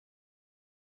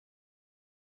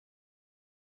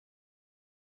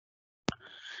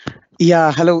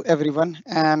Yeah, hello everyone,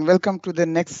 and welcome to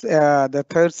the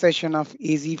third session of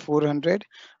AZ-400.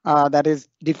 That is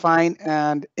define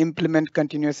and implement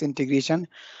continuous integration.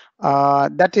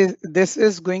 This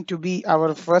is going to be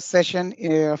our first session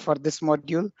for this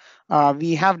module.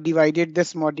 We have divided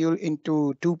this module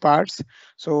into two parts.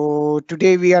 So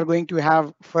today we are going to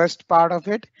have first part of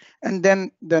it, and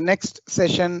then the next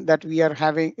session that we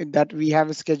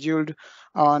have scheduled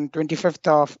on 25th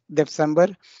of December.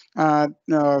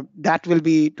 That will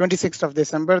be 26th of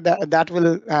December. That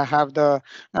will have the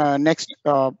next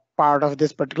part of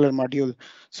this particular module.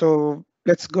 So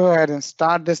let's go ahead and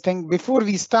start this thing. Before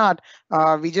we start,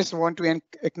 we just want to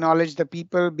acknowledge the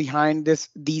people behind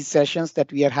these sessions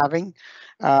that we are having.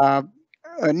 Uh,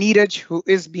 Neeraj, who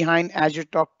is behind Azure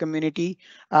Talk community,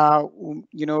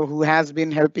 who has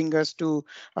been helping us to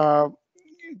uh,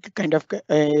 kind of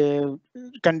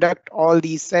conduct all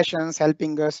these sessions,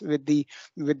 helping us with the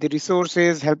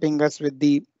resources, helping us with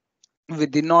the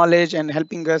knowledge, and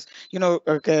helping us,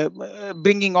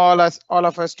 bringing all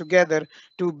of us together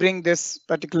to bring this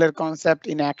particular concept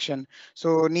in action.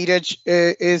 So Neeraj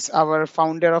is our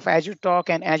founder of Azure Talk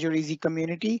and Azure Easy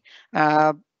community.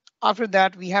 Uh, After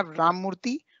that, we have Ram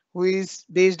Murthy, who is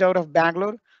based out of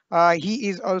Bangalore. He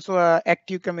is also a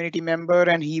active community member,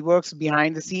 and he works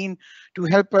behind the scene to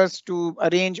help us to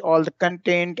arrange all the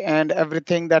content and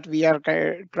everything that we are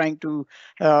trying to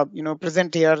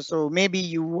present here. So maybe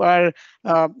you are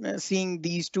uh, seeing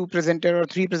these two presenter or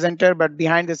three presenter, but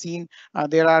behind the scene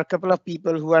there are a couple of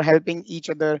people who are helping each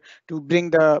other to bring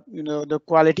the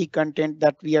quality content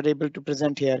that we are able to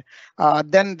present here.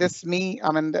 Then this is me,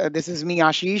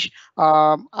 Ashish.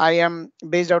 I am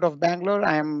based out of Bangalore.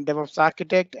 I am DevOps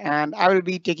architect, and I will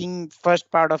be taking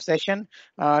first part of session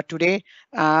today.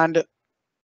 And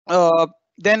uh,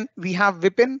 then we have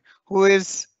Vipin, who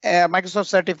is a Microsoft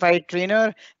certified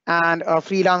trainer and a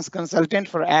freelance consultant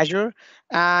for Azure.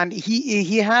 And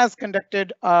he has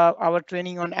conducted our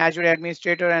training on Azure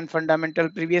Administrator and Fundamental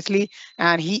previously,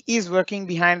 and he is working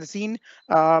behind the scene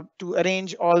to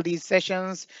arrange all these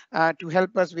sessions to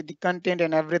help us with the content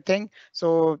and everything.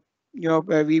 So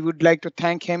we would like to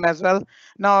thank him as well.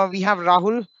 Now we have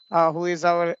Rahul, who is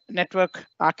our network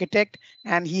architect,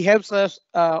 and he helps us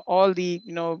all the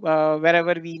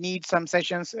wherever we need some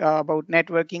sessions about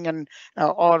networking and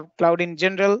or cloud in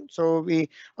general. So we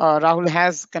Rahul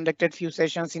has conducted few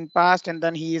sessions in past, and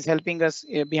then he is helping us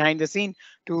behind the scene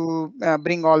to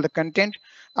bring all the content.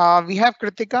 We have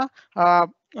Kritika,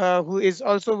 who is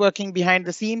also working behind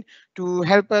the scene to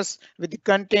help us with the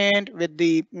content, with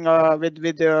the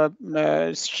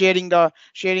sharing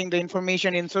the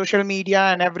information in social media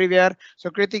and everywhere. So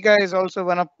Kritika is also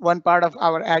one part of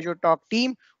our Azure Talk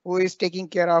team, who is taking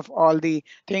care of all the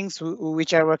things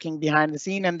which are working behind the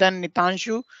scene. And then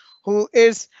Nitanshu, who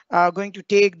is going to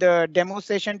take the demo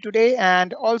session today,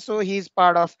 and also he's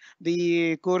part of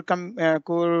the core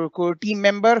team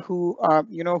member who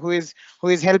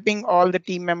is helping all the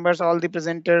team members, all the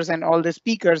presenters, and all the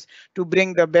speakers to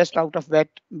bring the best out of that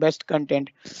best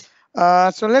content.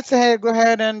 So let's go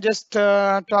ahead and just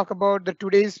talk about the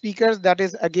today's speakers. That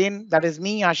is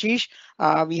me, Ashish.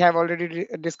 We have already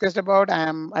discussed about. I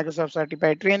am Microsoft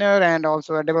certified trainer and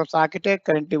also a DevOps architect,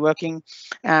 currently working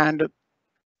and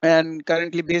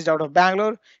currently based out of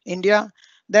Bangalore, India.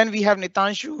 Then we have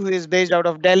Nitanshu, who is based out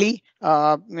of Delhi,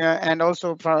 and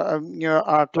also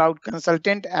a cloud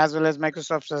consultant as well as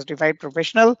Microsoft certified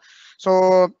professional.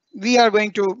 So we are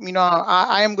going to,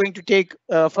 I am going to take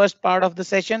first part of the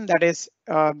session, that is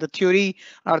the theory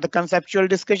or the conceptual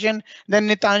discussion. Then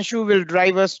Nitanshu will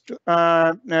drive us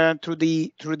through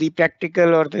the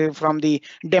practical or from the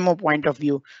demo point of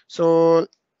view. So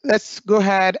let's go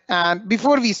ahead, and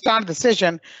before we start the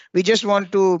session, we just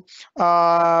want to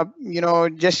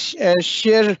just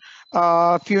share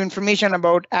a few information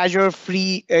about Azure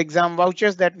free exam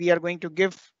vouchers that we are going to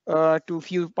give to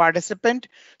few participants.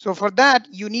 So for that,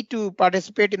 you need to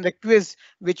participate in the quiz,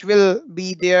 which will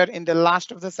be there in the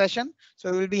last of the session.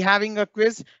 So we'll be having a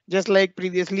quiz just like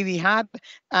previously we had.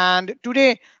 And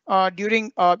today,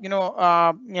 during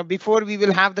before we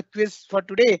will have the quiz for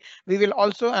today, we will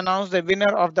also announce the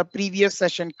winner of the previous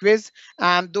session quiz,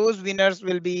 and those winners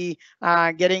will be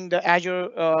getting the Azure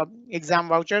exam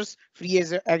vouchers, free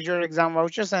Azure exam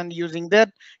vouchers, and using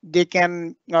that they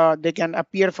can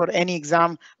appear for any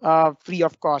exam free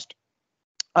of cost.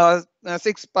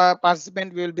 Six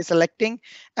participant we will be selecting,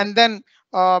 and then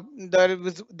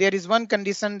there is one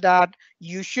condition that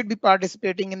you should be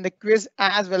participating in the quiz,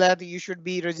 as well as you should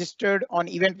be registered on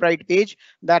Eventbrite page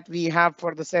that we have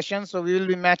for the session. So we will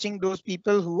be matching those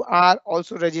people who are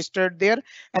also registered there,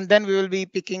 and then we will be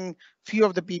picking few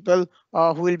of the people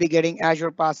who will be getting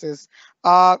Azure passes.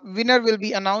 Winner will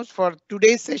be announced for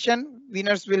today's session.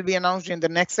 Winners will be announced in the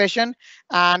next session.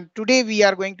 And today we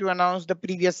are going to announce the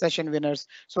previous session winners.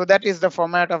 So that is the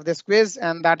format of this quiz,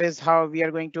 and that is how we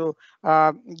are going to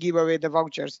give away the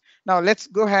vouchers. Now let's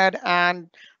go ahead and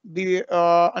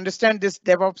understand this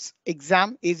DevOps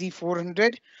exam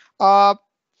AZ-400.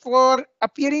 For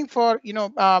appearing for,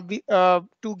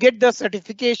 to get the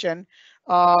certification,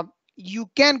 uh, you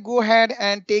can go ahead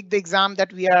and take the exam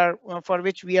that we are for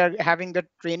which we are having the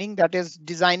training, that is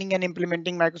designing and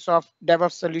implementing Microsoft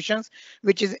DevOps solutions,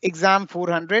 which is exam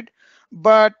 400.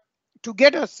 But to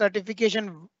get a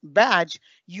certification badge,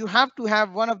 you have to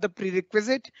have one of the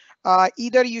prerequisite.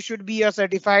 Either you should be a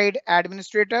certified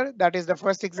administrator, that is the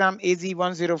first exam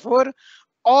AZ-104,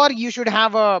 or you should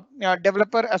have a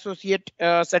developer associate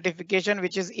certification,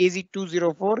 which is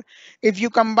AZ-204. If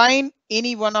you combine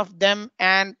any one of them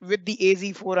and with the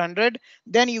AZ-400,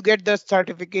 then you get the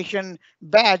certification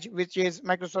badge, which is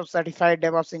Microsoft Certified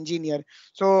DevOps Engineer.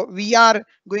 So we are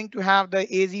going to have the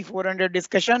AZ-400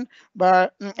 discussion,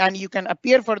 but and you can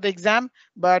appear for the exam,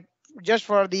 but just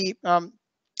for the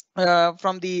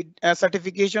from the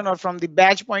certification or from the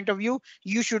badge point of view,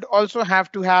 you should also have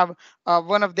to have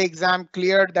one of the exam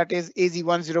cleared, that is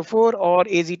AZ-104 or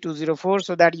AZ-204,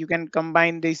 so that you can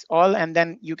combine this all and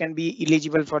then you can be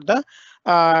eligible for the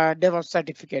DevOps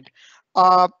certificate.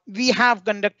 We have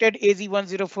conducted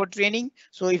AZ-104 training.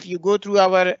 So if you go through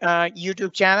our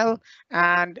YouTube channel,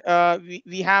 and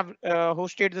we have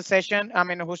hosted the session,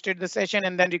 hosted the session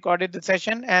and then recorded the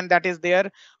session, and that is there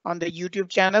on the YouTube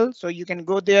channel. So you can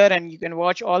go there and you can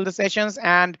watch all the sessions.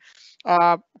 And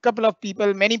a couple of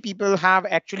people, many people have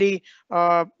actually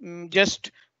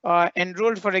just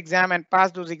enrolled for exam and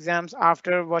passed those exams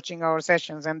after watching our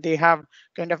sessions, and they have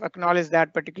kind of acknowledged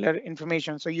that particular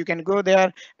information. So you can go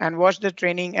there and watch the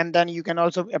training, and then you can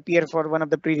also appear for one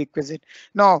of the prerequisite.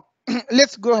 Now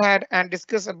let's go ahead and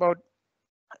discuss about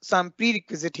some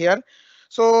prerequisite here.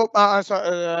 So,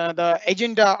 the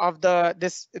agenda of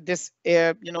this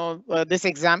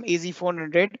exam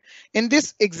AZ-400. In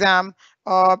this exam,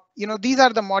 these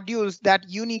are the modules that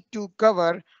you need to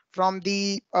cover from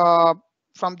the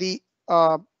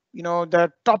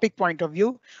the topic point of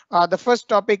view. The first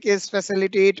topic is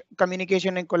facilitate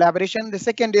communication and collaboration. The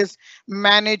second is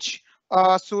manage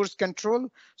source control.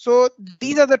 So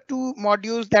these are the two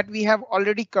modules that we have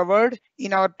already covered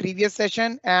in our previous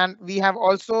session, and we have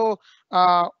also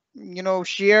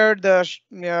shared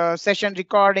the session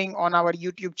recording on our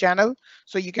YouTube channel.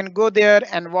 So you can go there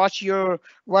and watch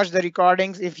the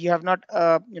recordings if you have not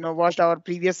watched our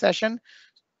previous session.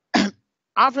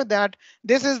 After that,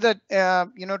 this is the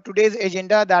today's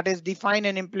agenda, that is define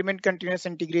and implement continuous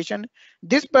integration.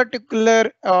 This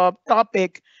particular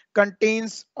topic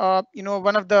contains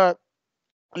one of the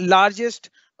largest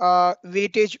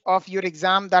weightage of your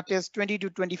exam, that is 20 to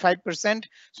 25%.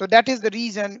 So that is the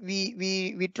reason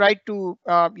we tried to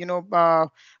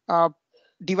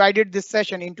divided this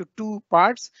session into two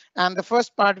parts, and the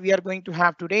first part we are going to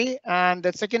have today, and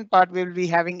the second part we will be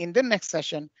having in the next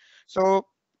session. So,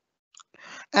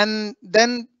 and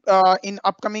then in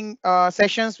upcoming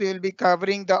sessions, we will be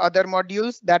covering the other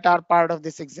modules that are part of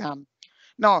this exam.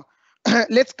 Now,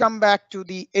 let's come back to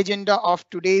the agenda of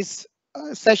today's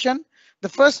session. The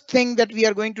first thing that we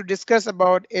are going to discuss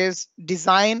about is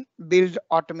design, build,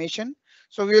 automation.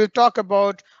 So we will talk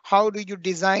about how do you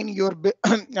design your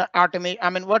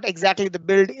automation, what exactly the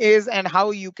build is and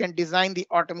how you can design the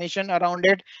automation around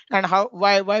it, and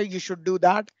why you should do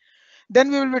that. Then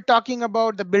we will be talking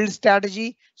about the build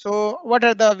strategy. So what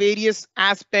are the various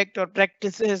aspects or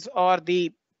practices or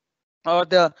the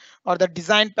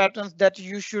design patterns that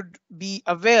you should be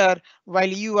aware while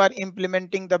you are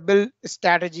implementing the build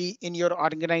strategy in your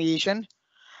organization.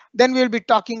 Then we'll be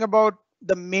talking about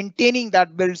the maintaining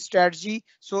that build strategy.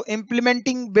 So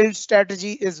implementing build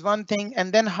strategy is one thing,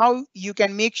 and then how you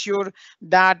can make sure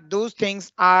that those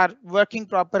things are working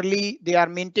properly, they are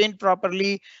maintained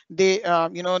properly, they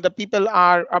the people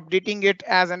are updating it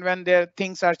as and when their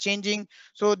things are changing.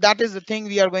 So that is the thing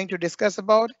we are going to discuss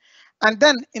about. And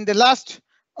then in the last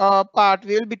part,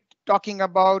 we will be talking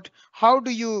about how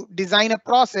do you design a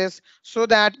process so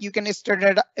that you can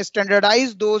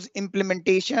standardize those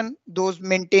implementation, those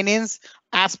maintenance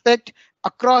aspect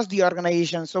across the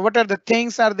organization. So what are the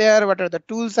things are there, what are the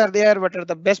tools are there, what are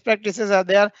the best practices are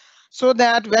there, so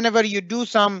that whenever you do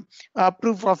some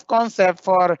proof of concept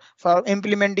for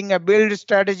implementing a build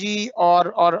strategy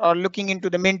or looking into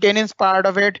the maintenance part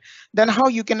of it, then how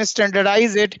you can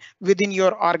standardize it within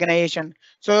your organization.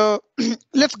 So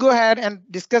let's go ahead and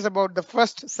discuss about the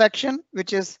first section,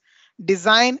 which is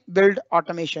design build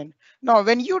automation. Now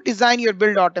when you design your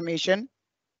build automation,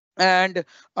 and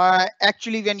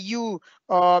actually when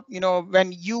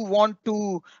when you want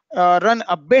to run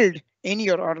a build in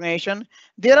your organization,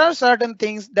 there are certain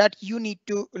things that you need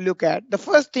to look at. The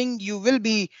first thing you will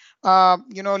be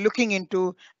looking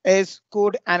into is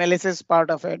code analysis part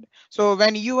of it. So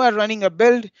when you are running a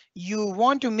build, you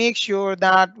want to make sure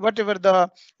that whatever the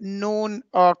known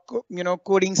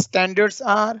coding standards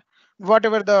are,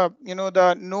 whatever the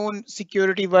known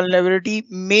security vulnerability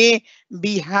may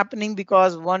be happening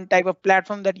because one type of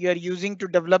platform that you are using to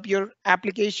develop your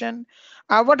application.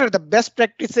 What are the best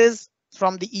practices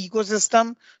from the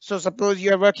ecosystem? So suppose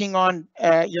you are working on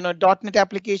 .NET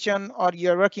application, or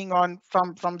you are working on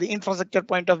from the infrastructure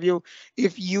point of view.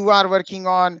 If you are working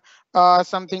on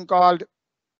something called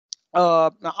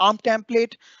ARM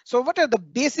template. So what are the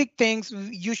basic things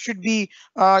you should be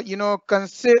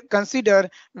consider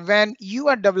when you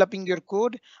are developing your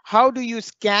code? How do you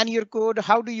scan your code?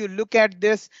 How do you look at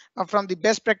this from the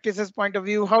best practices point of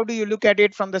view? How do you look at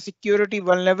it from the security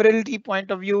vulnerability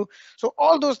point of view? So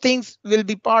all those things will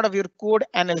be part of your code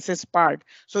analysis part.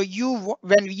 So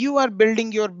when you are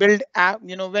building your build app,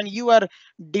 when you are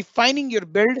defining your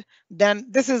build, then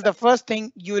this is the first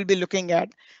thing you will be looking at.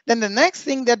 Then the next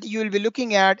thing that you will be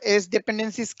looking at is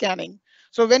dependency scanning.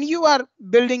 So when you are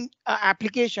building an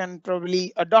application,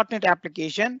 probably a .NET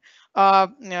application,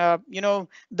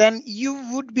 then you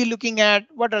would be looking at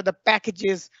what are the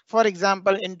packages. For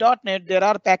example, in .NET, there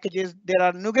are packages, there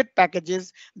are NuGet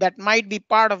packages that might be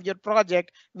part of your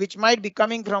project, which might be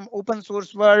coming from open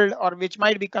source world, or which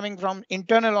might be coming from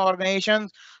internal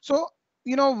organizations. So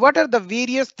what are the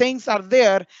various things are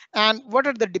there, and what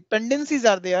are the dependencies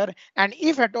are there, and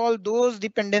if at all those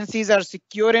dependencies are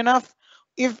secure enough,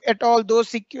 if at all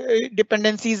those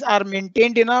dependencies are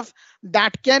maintained enough,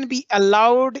 that can be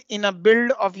allowed in a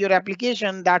build of your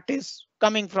application that is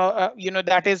coming from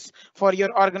that is for your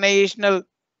organizational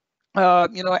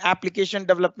application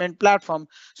development platform.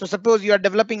 So suppose you are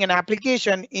developing an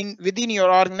application in within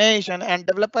your organization, and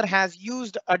developer has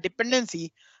used a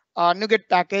dependency NuGet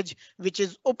package which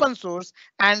is open source,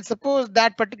 and suppose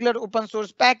that particular open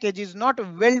source package is not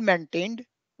well maintained,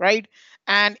 right?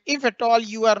 And if at all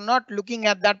you are not looking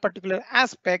at that particular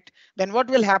aspect, then what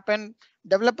will happen?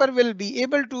 Developer will be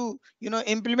able to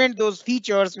implement those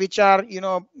features which are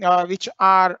which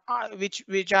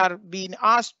are being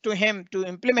asked to him to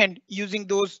implement using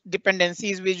those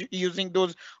dependencies, which using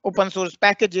those open source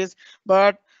packages.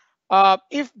 But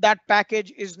if that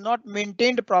package is not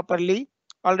maintained properly,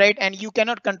 all right, and you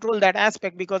cannot control that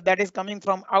aspect because that is coming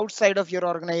from outside of your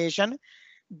organization,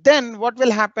 then what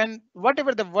will happen?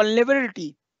 Whatever the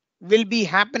vulnerability will be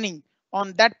happening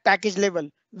on that package level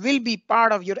will be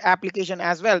part of your application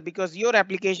as well, because your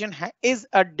application is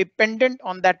a dependent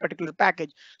on that particular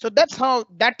package. So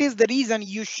that is the reason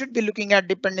you should be looking at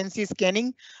dependency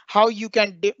scanning. How you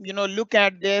can look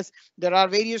at this? There are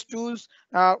various tools.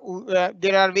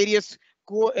 There are various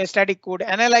static code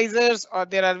analyzers, or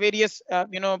there are various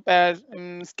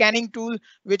scanning tools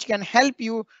which can help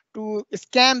you to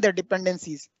scan the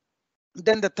dependencies.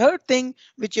 Then the third thing,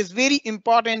 which is very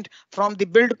important from the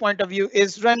build point of view,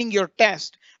 is running your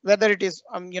test. Whether it is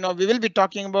we will be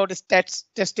talking about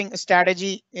testing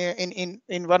strategy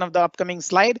in one of the upcoming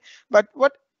slide. But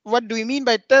what do we mean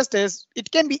by test is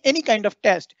it can be any kind of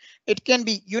test. It can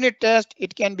be unit test,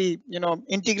 it can be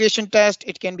integration test,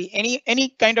 it can be any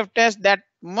kind of test that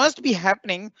must be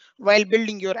happening while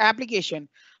building your application.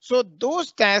 So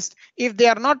those tests, if they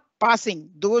are not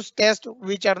passing, those tests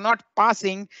which are not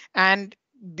passing, and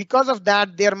because of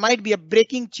that there might be a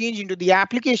breaking change into the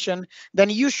application, then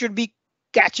you should be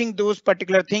catching those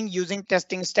particular things using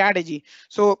testing strategy.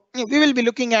 So we will be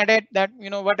looking at it, that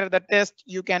what are the tests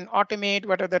you can automate,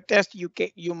 what are the tests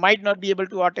you might not be able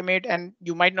to automate, and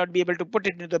you might not be able to put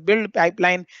it into the build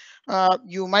pipeline.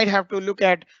 You might have to look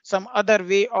at some other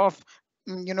way of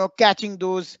catching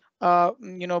those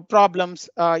problems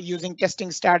using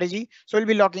testing strategy. So we'll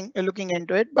be looking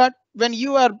into it. But when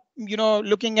you are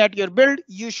looking at your build,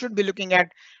 you should be looking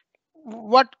at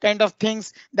what kind of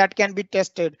things that can be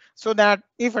tested, so that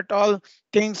if at all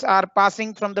things are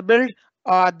passing from the build,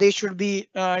 they should be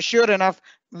sure enough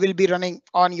will be running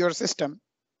on your system.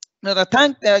 Now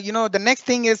the next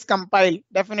thing is compile.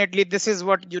 Definitely this is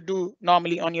what you do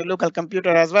normally on your local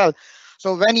computer as well.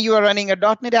 So when you are running a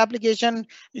 .NET application,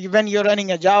 when you're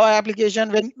running a Java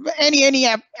application, when any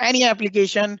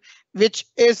application which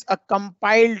is a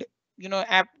compiled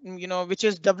app, which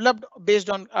is developed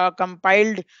based on a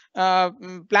compiled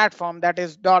platform, that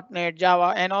is .NET,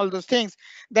 Java, and all those things,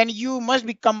 then you must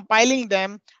be compiling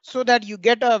them so that you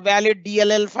get a valid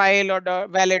DLL file or the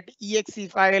valid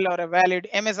exe file or a valid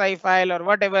MSI file or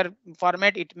whatever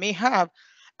format it may have,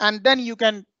 and then you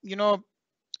can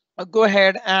go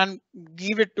ahead and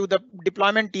give it to the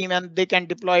deployment team, and they can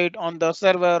deploy it on the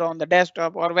server, on the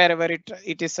desktop, or wherever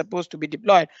it is supposed to be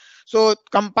deployed. So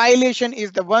compilation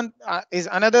is the one is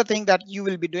another thing that you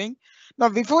will be doing. Now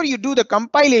before you do the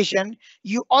compilation,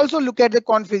 you also look at the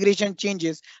configuration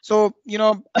changes. So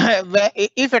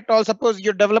if at all, suppose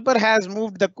your developer has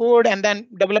moved the code, and then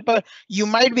developer, you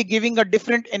might be giving a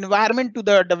different environment to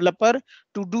the developer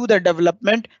to do the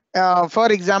development.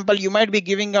 For example, you might be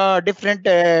giving a different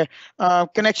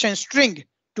connection string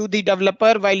to the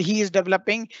developer while he is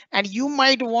developing, and you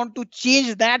might want to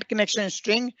change that connection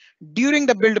string during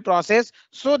the build process,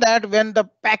 so that when the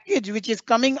package which is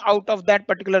coming out of that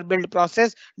particular build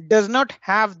process does not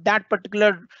have that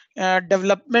particular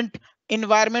development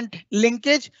environment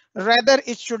linkage, rather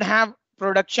it should have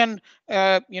production,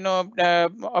 a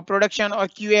production or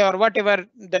QA or whatever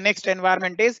the next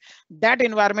environment is, that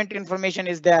environment information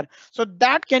is there. So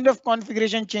that kind of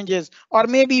configuration changes. Or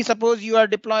maybe suppose you are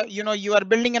you are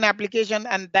building an application,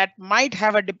 and that might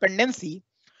have a dependency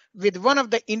with one of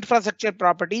the infrastructure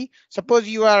property. Suppose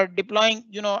you are deploying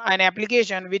an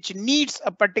application which needs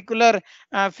a particular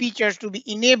features to be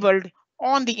enabled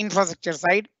on the infrastructure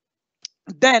side,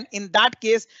 then in that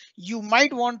case you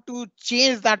might want to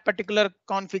change that particular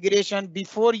configuration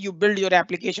before you build your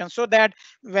application, so that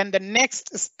when the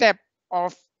next step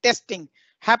of testing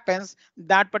happens,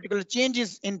 that particular change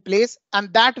is in place,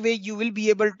 and that way you will be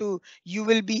able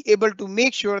to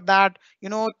make sure that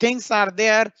things are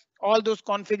there, all those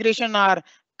configuration are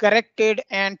corrected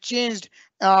and changed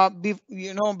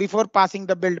before passing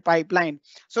the build pipeline.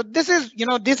 So this is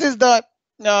the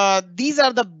these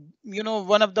are the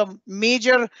one of the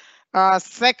major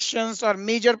sections or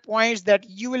major points that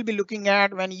you will be looking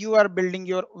at when you are building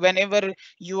whenever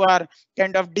you are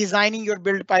kind of designing your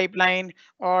build pipeline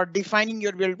or defining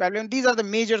your build pipeline. These are the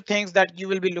major things that you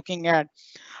will be looking at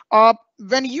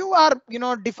when you are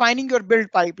defining your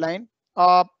build pipeline.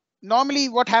 Normally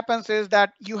what happens is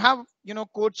that you have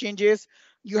code changes,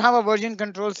 you have a version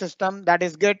control system, that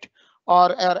is Git,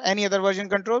 or any other version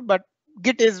control, but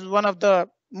Git is one of the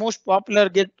most popular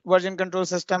Git version control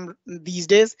system these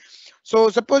days. So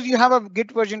suppose you have a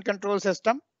Git version control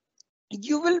system,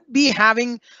 you will be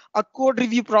having a code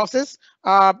review process.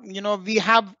 We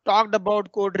have talked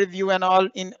about code review and all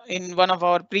in one of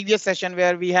our previous session,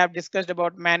 where we have discussed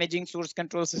about managing source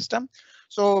control system.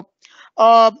 So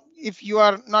if you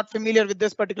are not familiar with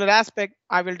this particular aspect,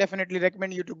 I will definitely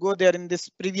recommend you to go there in this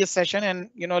previous session and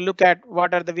look at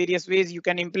what are the various ways you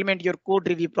can implement your code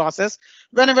review process.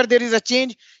 Whenever there is a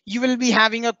change, you will be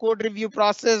having a code review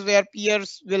process where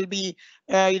peers will be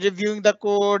reviewing the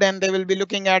code, and they will be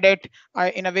looking at it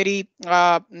in a very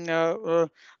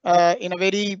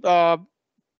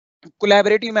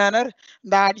collaborative manner,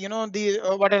 that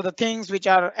the what are the things which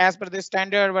are as per the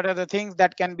standard, what are the things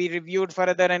that can be reviewed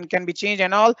further and can be changed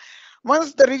and all.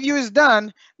 Once the review is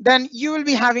done, then you will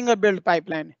be having a build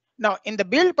pipeline. Now in the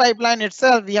build pipeline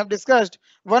itself, we have discussed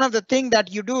one of the things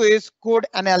that you do is code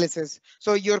analysis.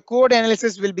 So your code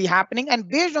analysis will be happening, and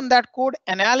based on that code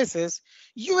analysis,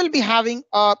 you will be having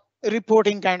a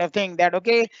reporting kind of thing, that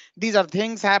okay, these are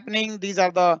things happening, these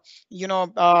are the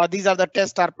these are the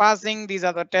tests are passing, these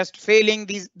are the tests failing,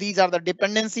 these are the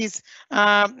dependencies,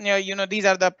 these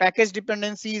are the package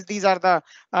dependencies, these are the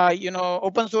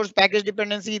open source package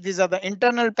dependency, these are the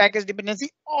internal package dependency,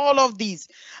 all of these.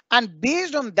 And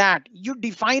based on that, you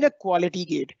define a quality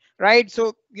gate, right?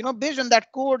 So based on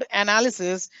that code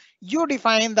analysis, you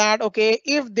define that okay,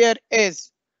 if there is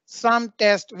some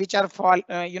tests which are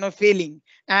failing,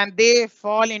 and they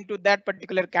fall into that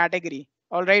particular category,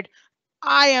 all right,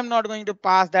 I am not going to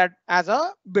pass that as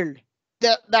a build.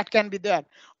 That can be there.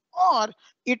 Or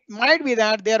it might be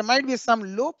that there might be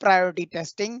some low priority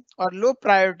testing or low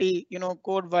priority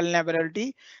code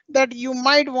vulnerability that you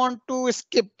might want to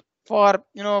skip for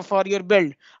for your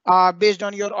build, based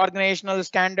on your organizational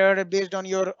standard, based on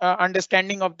your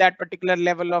understanding of that particular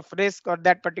level of risk or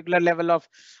that particular level of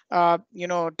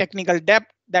technical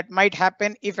depth that might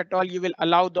happen if at all you will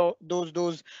allow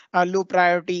those low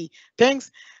priority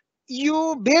things.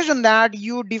 you, based on that,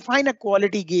 you define a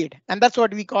quality gate, and that's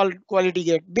what we call quality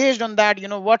gate. Based on that,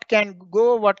 what can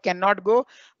go, what cannot go,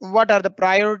 what are the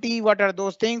priority, what are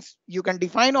those things, you can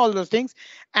define all those things.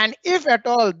 And if at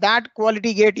all that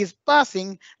quality gate is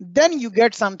passing, then you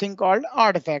get something called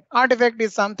artifact. Artifact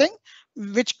is something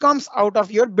which comes out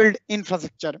of your build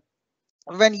infrastructure.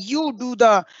 When you do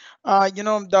the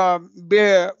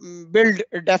build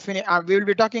definition, we will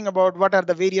be talking about what are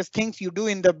the various things you do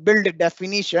in the build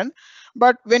definition.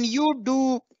 But when you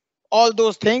do all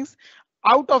those things,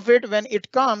 out of it, when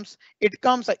it comes a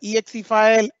exe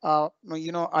file, a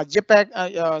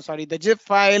jpeg, sorry, the zip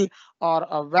file, or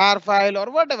a var file, or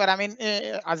whatever, I mean,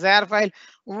 a zar file,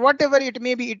 whatever it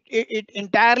may be. It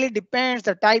entirely depends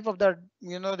the type of the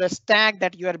the stack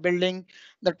that you are building,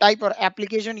 the type of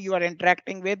application you are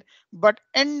interacting with. But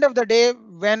end of the day,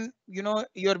 when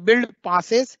your build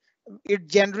passes, it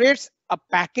generates a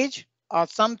package or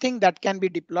something that can be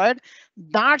deployed.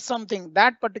 That something,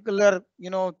 that particular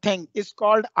thing is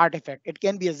called artifact. It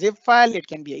can be a zip file, it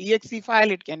can be a exe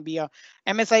file, it can be a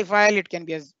msi file, it can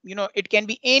be a it can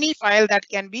be any file that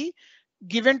can be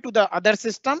given to the other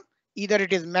system. Either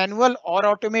it is manual or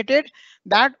automated,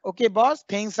 that okay boss,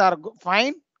 things are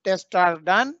fine, tests are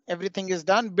done, everything is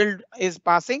done, build is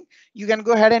passing, you can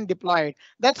go ahead and deploy it.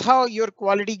 That's how your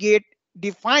quality gate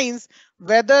defines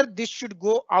whether this should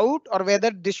go out or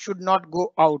whether this should not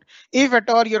go out. If at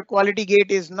all your quality gate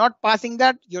is not passing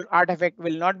that, your artifact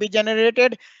will not be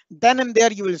generated. Then and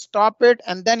there you will stop it,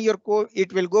 and then your code,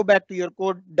 it will go back to your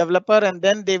code developer, and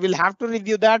then they will have to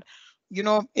review that,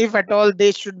 if at all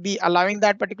they should be allowing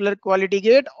that particular quality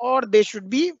gate, or they should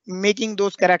be making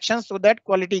those corrections so that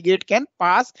quality gate can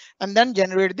pass and then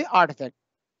generate the artifact.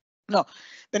 Now,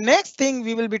 the next thing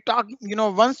we will be talking,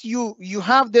 once you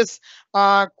have this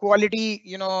quality,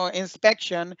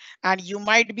 inspection, and you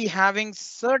might be having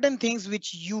certain things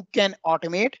which you can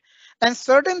automate, and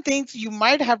certain things you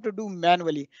might have to do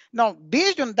manually. Now,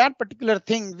 based on that particular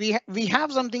thing, we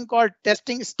have something called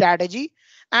testing strategy.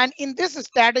 And in this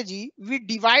strategy, we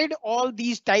divide all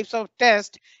these types of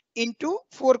tests into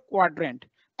 4 quadrant.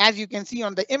 As you can see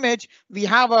on the image, we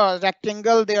have a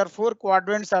rectangle, there are 4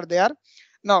 quadrants are there.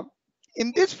 Now,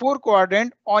 in this 4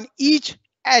 quadrant, on each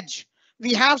edge,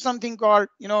 we have something called,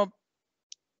 let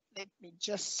me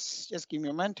just give me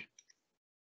a moment.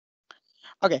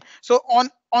 Okay, so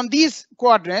on these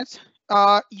quadrants,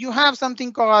 you have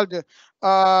something called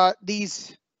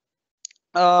these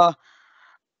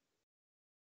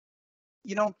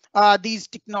these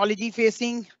technology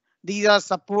facing, these are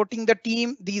supporting the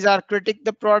team, these are critic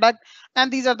the product,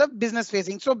 and these are the business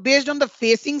facing. So based on the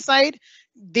facing side,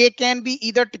 they can be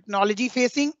either technology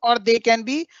facing or they can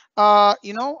be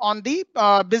on the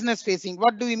business facing.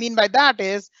 What do we mean by that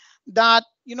is that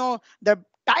the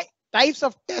types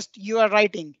of test you are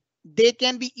writing, they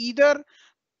can be either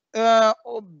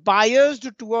biased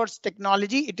towards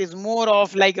technology. It is more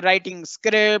of like writing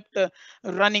script,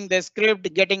 running the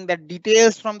script, getting the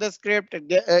details from the script,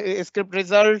 script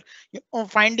result,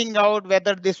 finding out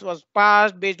whether this was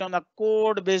passed based on the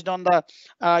code, based on the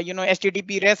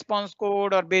HTTP response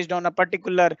code, or based on a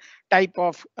particular type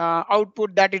of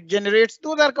output that it generates.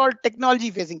 Those are called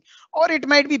technology facing. Or it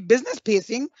might be business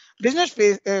facing,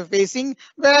 facing,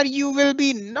 where you will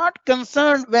be not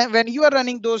concerned when you are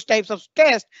running those types of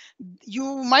tests.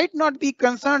 You might not be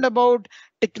concerned about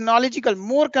technological,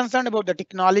 more concerned about the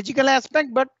technological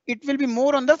aspect, but it will be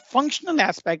more on the functional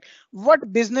aspect,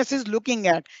 what business is looking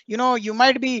at. You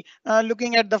might be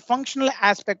looking at the functional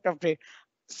aspect of it.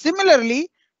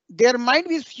 Similarly, there might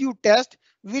be few tests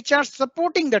which are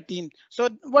supporting the team. So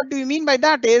what do you mean by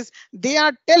that is they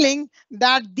are telling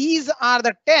that these are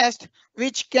the tests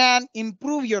which can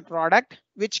improve your product,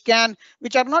 which are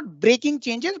not breaking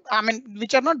changes, I mean,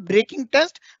 which are not breaking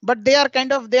tests, but they are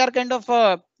kind of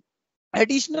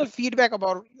additional feedback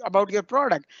about your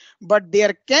product. But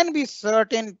there can be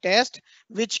certain tests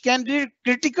which can be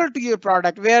critical to your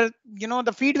product, where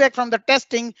the feedback from the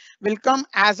testing will come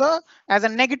as a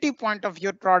negative point of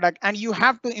your product, and you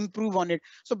have to improve on it.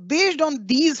 So based on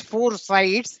these 4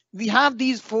 sides, we have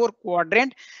these 4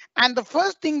 quadrant, and the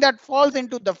first thing that falls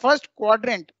into the first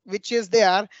quadrant, which is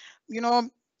there,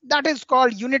 that is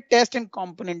called unit test and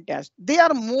component test. They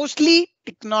are mostly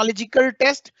technological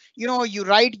test. You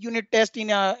write unit test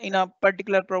in a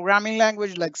particular programming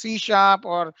language like C#,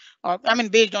 or I mean,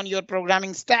 based on your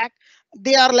programming stack.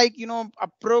 They are like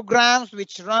programs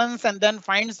which runs and then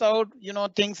finds out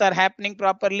things are happening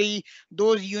properly,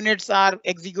 those units are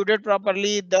executed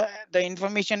properly, the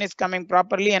information is coming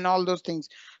properly, and all those things.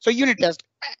 So unit test.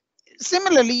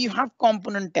 Similarly, you have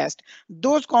component test.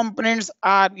 Those components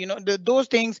are, those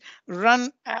things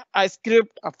run a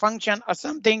script, a function, or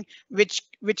something which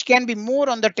can be more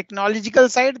on the technological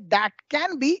side that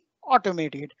can be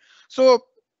automated. So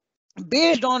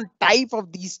based on type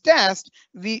of these tests,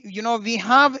 we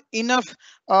have enough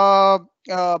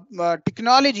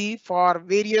technology for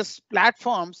various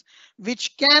platforms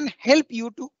which can help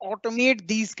you to automate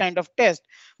these kind of tests.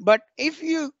 But if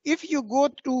you go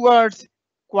towards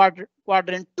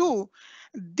quadrant 2,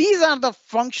 these are the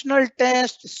functional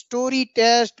test, story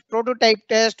test, prototype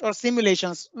test, or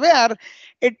simulations, where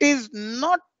it is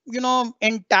not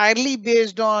entirely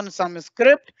based on some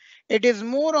script. It is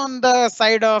more on the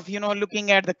side of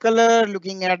looking at the color,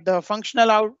 looking at the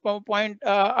functional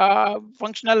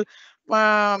functional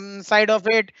side of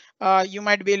it. You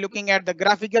might be looking at the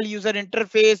graphical user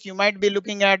interface. You might be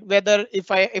looking at whether if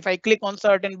I click on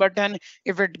certain button,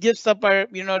 if it gives up a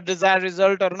desired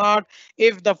result or not,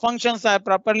 if the functions are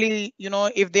properly,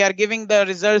 if they are giving the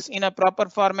results in a proper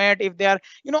format, if they are,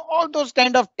 all those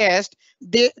kind of tests,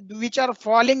 they which are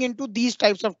falling into these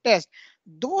types of tests.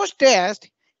 Those tests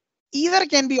either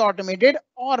can be automated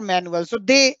or manual. So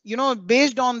they,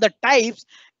 based on the types,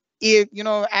 if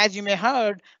as you may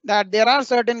heard, that there are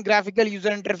certain graphical user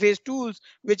interface tools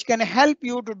which can help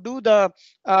you to do the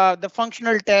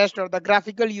functional test or the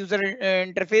graphical user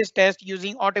interface test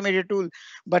using automated tool.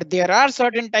 But there are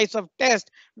certain types of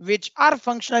tests which are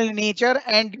functional in nature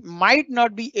and might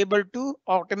not be able to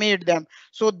automate them.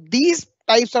 So these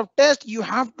types of tests, you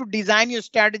have to design your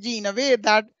strategy in a way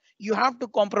that you have to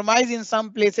compromise in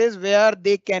some places where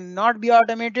they cannot be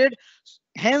automated,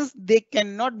 hence they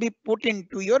cannot be put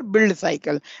into your build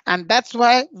cycle. And that's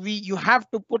why you have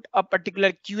to put a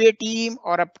particular QA team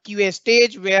or a QA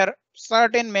stage where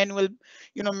certain manual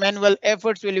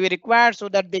efforts will be required, so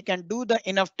that they can do the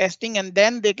enough testing, and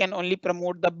then they can only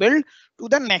promote the build to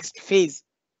the next phase.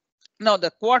 Now,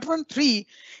 the quadrant 3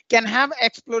 can have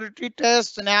exploratory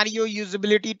tests, scenario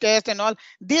usability test, and all.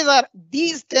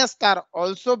 These tests are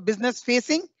also business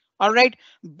facing, all right,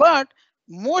 but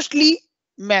mostly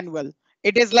manual.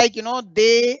 It is like,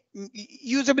 they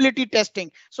usability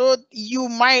testing. So you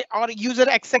might, or user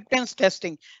acceptance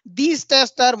testing. These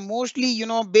tests are mostly,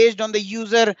 based on the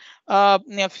user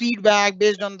feedback,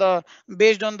 based on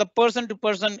the person to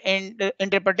person and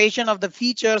interpretation of the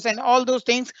features and all those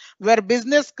things, where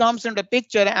business comes into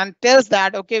picture and tells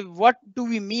that, okay, what do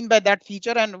we mean by that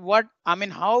feature, and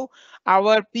how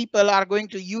our people are going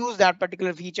to use that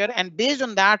particular feature. And based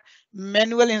on that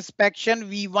manual inspection,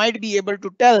 we might be able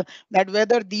to tell that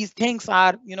whether these things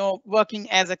are, working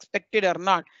as expected or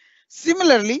not.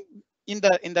 Similarly, in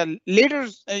the later,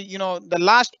 the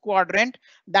last quadrant,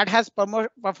 that has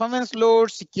performance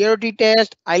load, security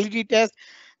test, ILT test.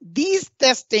 These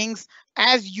testings,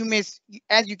 as you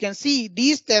can see,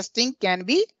 these testing can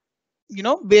be,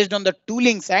 based on the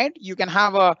tooling side. You can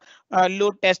have a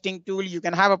load testing tool, you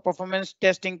can have a performance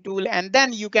testing tool, and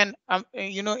then you can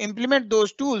implement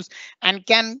those tools and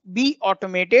can be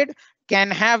automated, can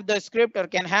have the script or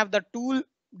can have the tool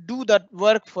do that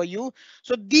work for you.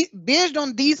 So based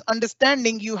on these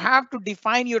understanding, you have to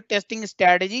define your testing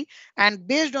strategy, and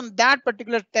based on that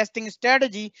particular testing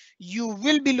strategy, you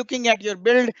will be looking at your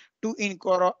build to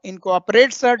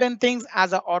incorporate certain things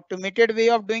as an automated way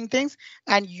of doing things,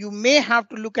 and you may have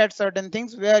to look at certain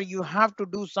things where you have to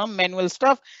do some manual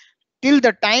stuff till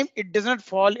the time it does not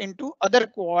fall into other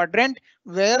quadrant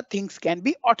where things can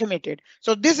be automated.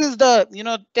 So this is the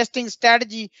testing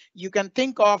strategy you can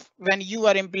think of when you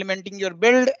are implementing your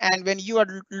build, and when you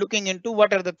are looking into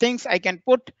what are the things I can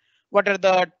put, what are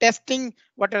the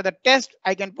tests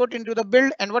I can put into the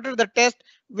build, and what are the tests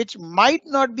which might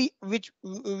not be, which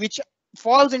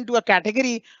falls into a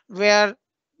category where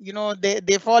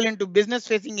they fall into business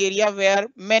facing area where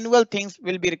manual things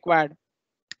will be required.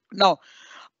 Now,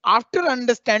 after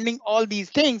understanding all these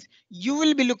things, you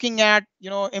will be looking at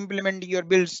implementing your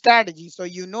build strategy. So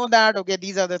you know that, okay,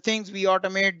 these are the things we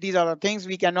automate, these are the things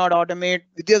we cannot automate,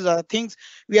 these are the things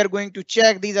we are going to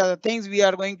check, these are the things we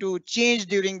are going to change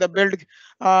during the build.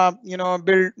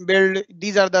 Build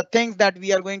these are the things that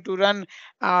we are going to run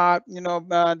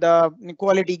the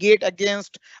quality gate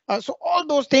against. So all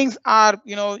those things are,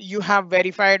 you have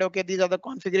verified, okay, these are the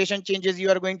configuration changes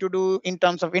you are going to do in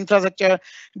terms of infrastructure,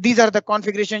 these are the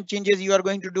configuration changes you are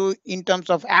going to do in terms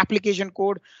of application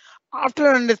code. After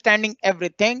understanding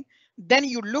everything, then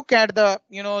you look at the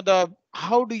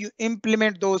how do you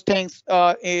implement those things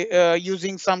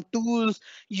using some tools,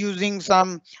 using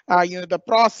some the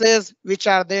process which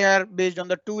are there based on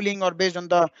the tooling or based on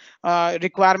the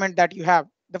requirement that you have.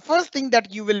 The first thing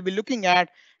that you will be looking at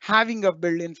having a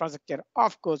build infrastructure.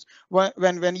 Of course,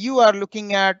 when you are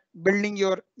looking at building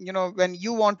your, when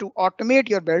you want to automate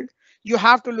your build, you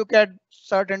have to look at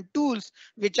certain tools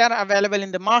which are available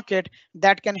in the market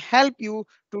that can help you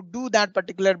to do that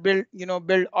particular build,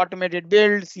 build automated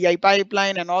build, CI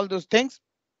pipeline, and all those things.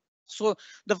 So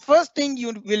the first thing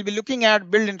you will be looking at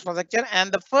build infrastructure,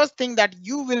 and the first thing that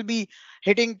you will be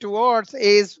hitting towards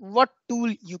is what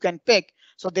tool you can pick.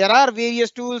 So there are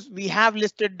various tools. We have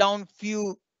listed down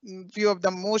few of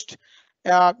the most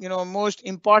most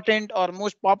important or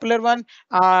most popular one.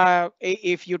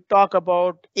 If you talk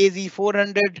about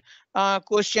AZ-400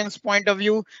 questions point of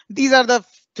view, these are the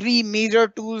three major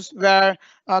tools where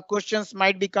questions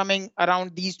might be coming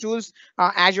around these tools.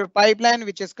 Azure Pipeline,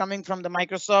 which is coming from the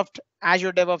Microsoft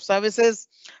Azure DevOps Services,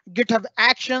 GitHub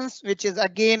Actions, which is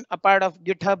again a part of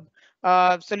GitHub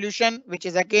solution, which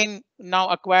is again now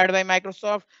acquired by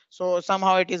Microsoft. So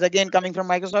somehow it is again coming from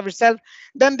Microsoft itself.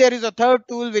 Then there is a third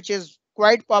tool which is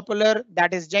quite popular,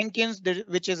 that is Jenkins,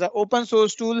 which is an open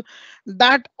source tool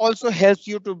that also helps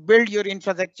you to build your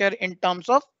infrastructure in terms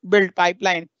of build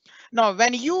pipeline. Now,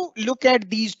 when you look at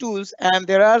these tools, and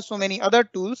there are so many other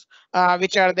tools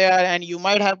which are there, and you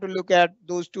might have to look at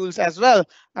those tools as well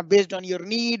based on your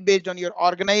need, based on your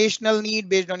organizational need,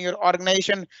 based on your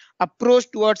organization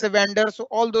approach towards a vendor. So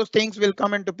all those things will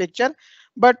come into picture.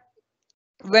 But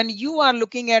when you are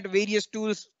looking at various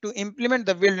tools to implement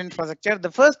the build infrastructure,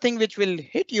 the first thing which will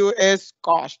hit you is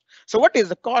cost. So what is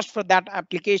the cost for that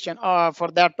application, for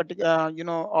that particular,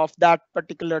 of that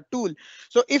particular tool?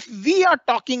 So if we are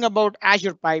talking about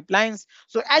Azure pipelines,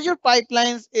 so Azure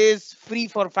pipelines is free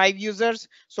for 5 users.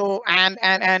 So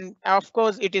and of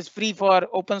course it is free for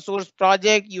open source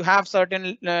project. You have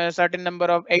certain number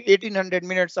of 1800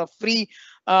 minutes of free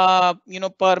per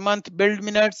month build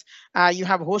minutes. You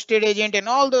have hosted agent and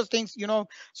all those things.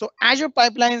 So Azure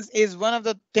pipelines is one of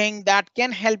the thing that can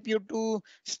help you to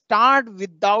start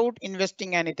without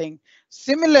investing anything.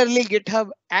 Similarly, GitHub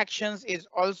Actions is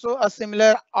also a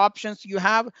similar options you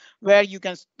have, where you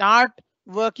can start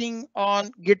working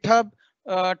on GitHub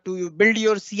to build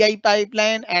your CI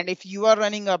pipeline. And if you are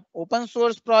running a open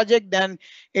source project, then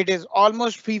it is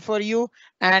almost free for you.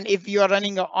 And if you are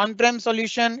running an on-prem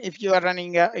solution, if you are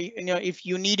running if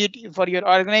you need it for your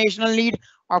organizational need,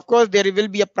 of course there will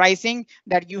be a pricing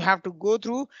that you have to go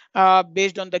through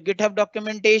based on the GitHub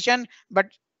documentation. But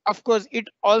of course it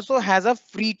also has a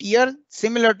free tier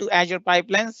similar to Azure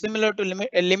pipeline, similar to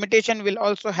limitation will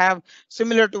also have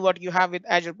similar to what you have with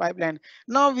Azure pipeline.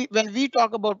 Now when we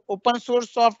talk about open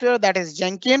source software, that is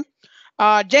Jenkins.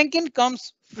 Jenkins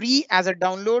comes free as a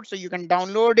download, so you can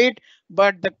download it.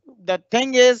 But the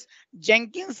thing is,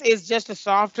 Jenkins is just a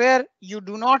software. You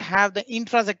do not have the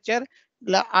infrastructure,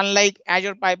 unlike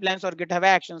Azure Pipelines or GitHub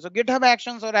Actions. So GitHub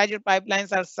Actions or Azure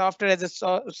Pipelines are software as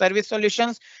a service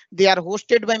solutions. They are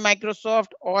hosted by Microsoft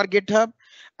or GitHub,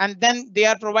 and then they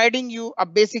are providing you a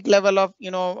basic level of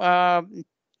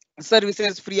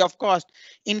services free of cost.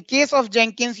 In case of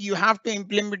Jenkins, you have to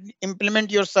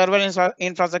implement your server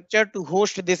infrastructure to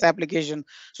host this application.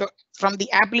 So from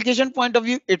the application point of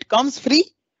view, it comes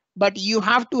free, but you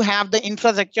have to have the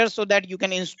infrastructure so that you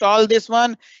can install this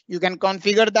one, you can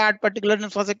configure that particular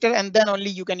infrastructure, and then only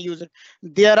you can use it.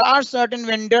 There are certain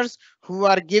vendors who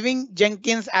are giving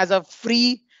Jenkins as a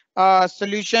free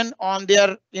solution on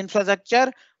their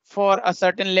infrastructure for a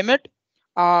certain limit.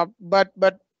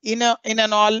 But in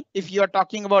and all, if you are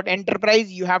talking about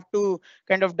enterprise, you have to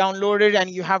kind of download it and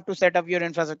you have to set up your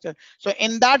infrastructure. So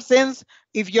in that sense,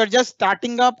 if you're just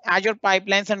starting up, Azure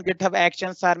pipelines and GitHub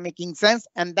Actions are making sense,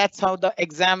 and that's how the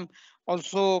exam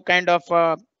also kind of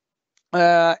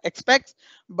expects.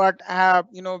 But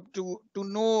to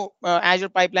know Azure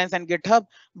pipelines and GitHub.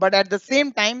 But at the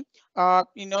same time,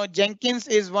 Jenkins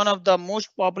is one of the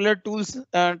most popular tool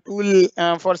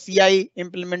for CI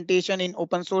implementation in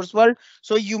open source world.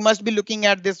 So you must be looking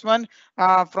at this one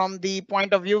from the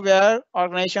point of view where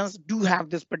organizations do have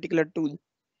this particular tool.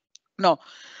 Now,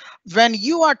 when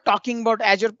you are talking about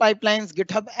Azure pipelines,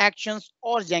 GitHub Actions,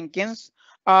 or Jenkins,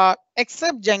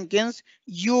 except Jenkins,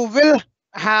 you will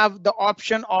have the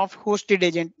option of hosted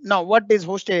agent. Now, what is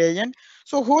hosted agent?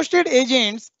 So hosted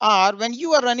agents are when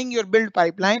you are running your build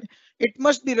pipeline, it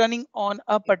must be running on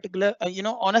a particular,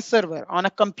 on a server, on a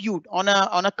computer,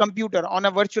 on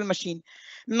a virtual machine.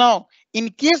 Now, in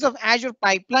case of Azure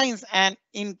pipelines and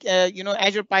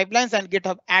Azure pipelines and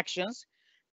GitHub Actions,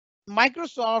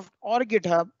 Microsoft or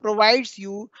GitHub provides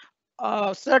you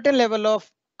a certain level of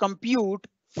compute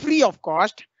free of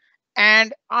cost,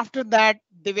 and after that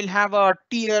they will have a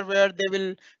tier where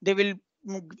they will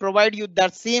provide you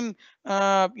that same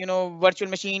virtual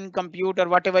machine, compute, or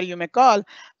whatever you may call,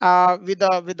 with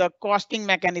a costing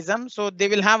mechanism. So they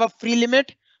will have a free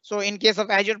limit. So in case of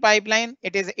Azure pipeline,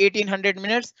 it is 1800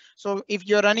 minutes. So if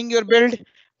you're running your build,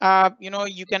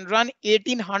 you can run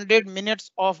 1800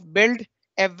 minutes of build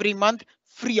every month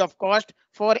free of cost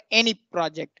for any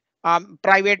project,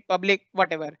 private, public,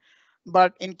 whatever.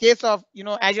 But in case of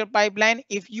Azure pipeline,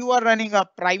 if you are running a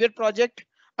private project,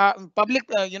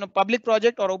 public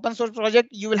project or open source project,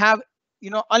 you will have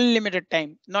unlimited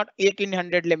time, not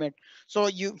 1800 limit. So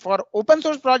you, for open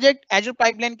source project, Azure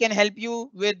pipeline can help you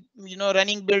with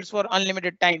running builds for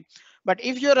unlimited time. But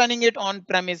if you're running it on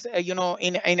premise, in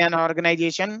an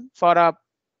organization for a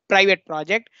private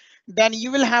project, then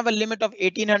you will have a limit of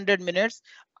 1800 minutes.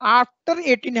 After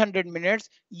 1800 minutes,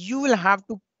 you will have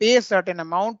to pay a certain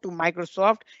amount to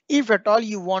Microsoft if at all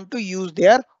you want to use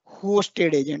their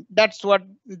hosted agent. That's why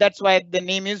the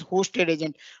name is hosted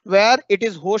agent, where it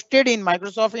is hosted in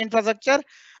Microsoft infrastructure,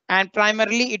 and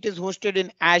primarily it is hosted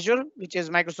in Azure, which is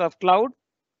Microsoft Cloud.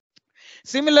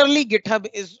 Similarly, GitHub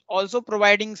is also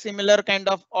providing similar kind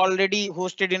of already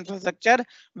hosted infrastructure,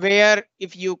 where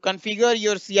if you configure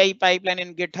your CI pipeline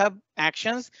in GitHub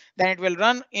Actions, then it will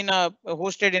run in a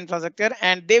hosted infrastructure,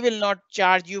 and they will not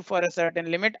charge you for a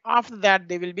certain limit. After that,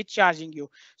 they will be charging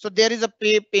you. So there is a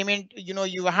payment.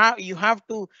 You have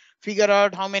to figure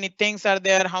out how many things are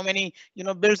there, how many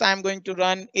builds I'm going to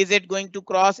run. Is it going to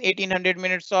cross 1800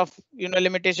 minutes of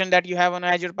limitation that you have on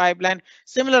Azure pipeline?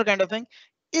 Similar kind of thing.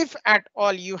 If at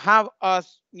all you have a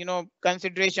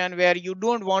consideration where you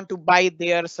don't want to buy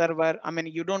their server, I mean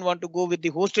you don't want to go with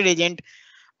the hosted agent,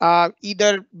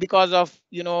 either because of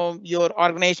your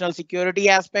organizational security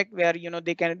aspect, where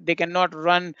they cannot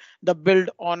run the build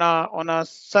on a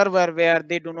server where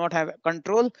they do not have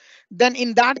control, then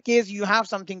in that case you have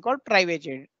something called private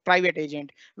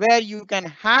agent, where you can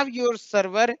have your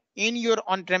server in your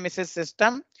on-premises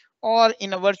system or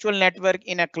in a virtual network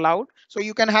in a cloud. So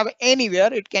you can have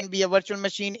anywhere. It can be a virtual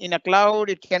machine in a cloud,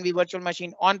 it can be virtual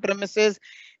machine on premises,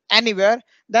 anywhere.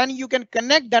 Then you can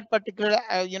connect that particular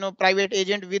private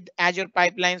agent with Azure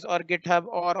pipelines or GitHub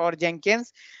or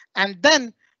Jenkins, and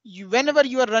then whenever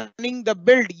you are running the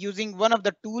build using one of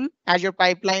the tool, Azure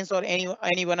pipelines or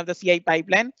any one of the CI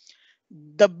pipeline,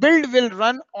 the build will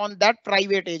run on that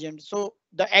private agent. So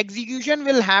the execution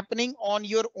will happening on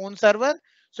your own server.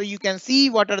 So you can see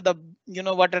what are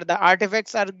the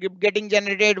artifacts are getting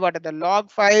generated, what are the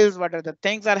log files, what are the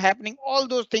things are happening. All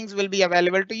those things will be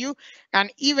available to you.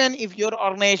 And even if your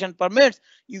organization permits,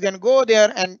 you can go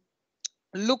there and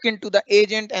look into the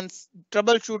agent and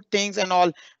troubleshoot things and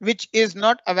all, which is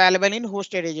not available in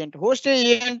hosted agent. Hosted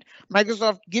agent,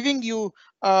 Microsoft giving you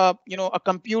a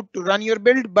compute to run your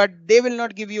build, but they will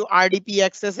not give you RDP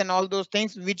access and all those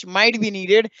things which might be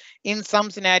needed in some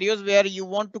scenarios where you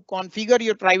want to configure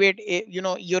your private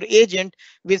your agent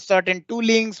with certain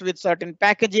toolings, with certain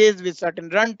packages, with certain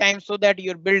runtime, so that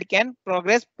your build can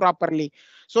progress properly.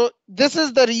 So this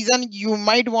is the reason you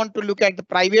might want to look at the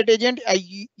private agent,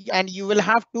 and you will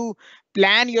have to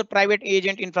plan your private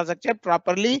agent infrastructure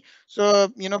properly. So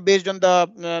based on the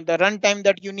runtime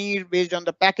that you need, based on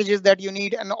the packages that you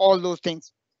need, and all those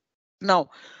things. Now,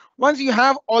 once you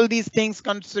have all these things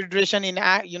consideration in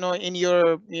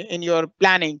your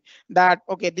planning, that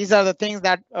okay, these are the things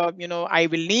that I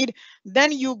will need,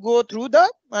 then you go through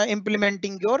the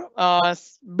implementing your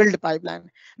build pipeline.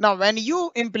 Now when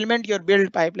you implement your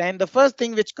build pipeline, the first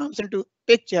thing which comes into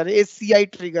picture is CI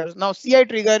triggers. Now CI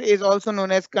trigger is also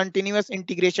known as continuous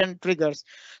integration triggers.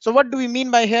 So what do we mean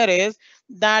by here is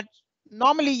that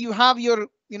normally you have your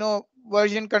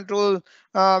version control,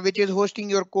 which is hosting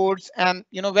your codes, and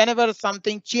whenever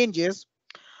something changes,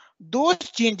 those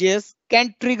changes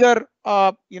can trigger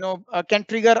a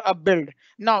build.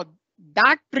 Now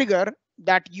that trigger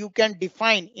that you can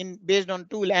define in based on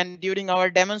tool, and during our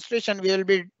demonstration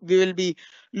we will be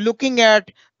looking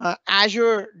at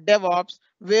Azure DevOps.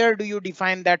 Where do you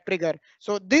define that trigger?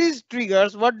 So these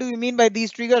triggers, what do you mean by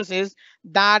these triggers is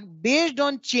that based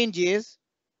on changes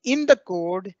in the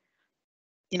code,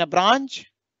 in a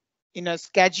branch, in a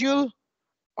schedule,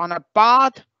 on a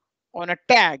path, on a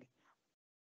tag,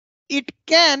 it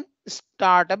can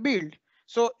start a build.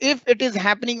 So if it is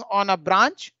happening on a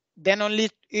branch, then only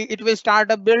it will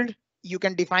start a build. You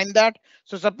can define that.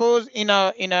 So suppose in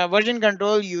a version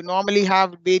control, you normally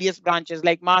have various branches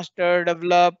like master,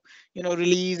 develop,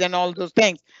 release, and all those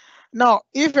things. Now,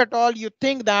 if at all you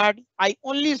think that I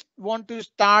only want to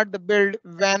start the build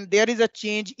when there is a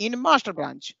change in master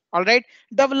branch, all right,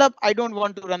 develop, I don't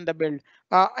want to run the build.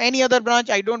 Any other branch,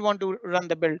 I don't want to run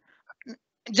the build.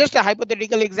 Just a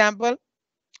hypothetical example.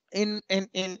 in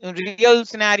real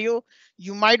scenario,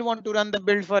 you might want to run the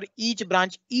build for each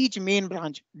branch, each main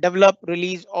branch, develop,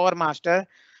 release, or master.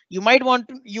 You might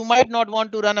not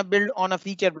want to run a build on a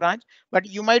feature branch, but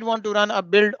you might want to run a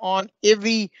build on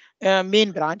every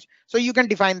main branch. So you can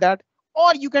define that,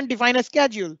 or you can define a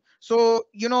schedule. So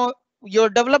your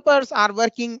developers are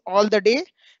working all the day,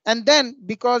 and then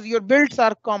because your builds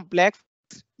are complex,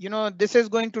 this is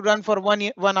going to run for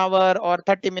 1 hour or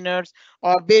 30 minutes,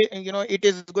 or it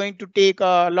is going to take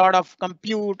a lot of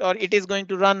compute, or it is going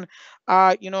to run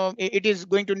it is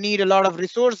going to need a lot of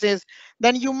resources.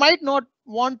 Then you might not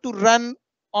want to run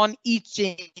on each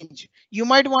change. You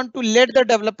might want to let the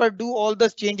developer do all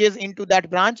those changes into that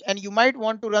branch, and you might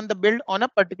want to run the build on a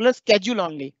particular schedule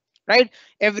only, right?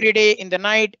 Every day in the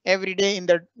night, every day in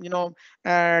the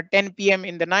 10 p.m.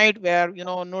 in the night, where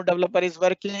no developer is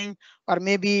working, or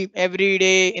maybe every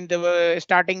day in the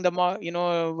starting the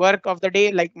work of the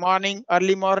day, like morning,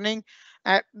 early morning.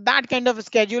 That kind of a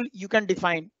schedule you can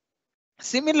define.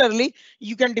 Similarly,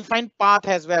 you can define path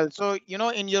as well. So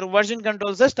in your version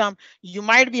control system, you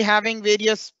might be having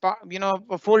various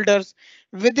folders.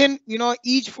 Within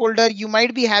each folder, you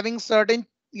might be having certain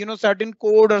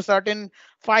code or certain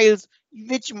files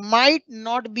which might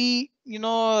not be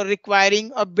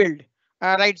requiring a build.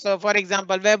 Right, so for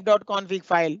example, web.config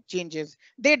file changes,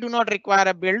 they do not require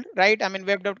a build, right? I mean,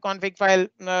 web.config file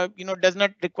does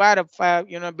not require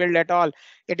a build at all.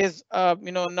 It is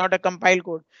not a compile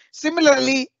code.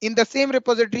 Similarly, in the same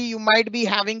repository, you might be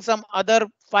having some other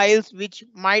files which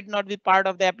might not be part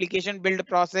of the application build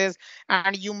process,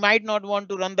 and you might not want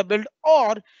to run the build,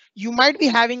 or you might be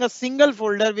having a single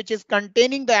folder which is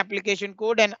containing the application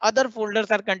code, and other folders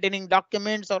are containing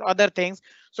documents or other things.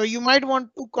 So you might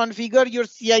want to configure your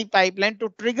CI pipeline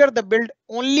to trigger the build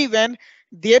only when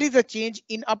there is a change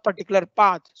in a particular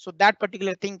path. So that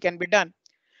particular thing can be done.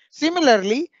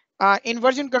 Similarly, in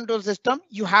version control system,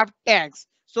 you have tags.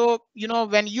 So,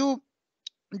 when you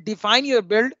define your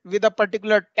build with a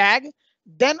particular tag,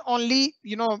 then only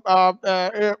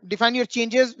define your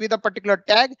changes with a particular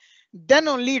tag, then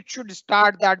only it should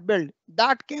start that build.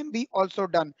 That can be also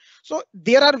done. So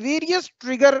there are various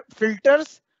trigger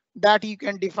filters that you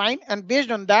can define, and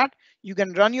based on that you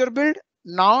can run your build.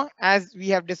 Now, as we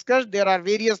have discussed, there are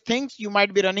various things you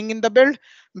might be running in the build.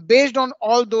 Based on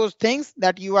all those things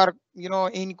that you are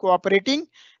incorporating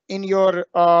in your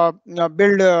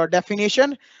build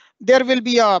definition, there will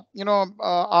be a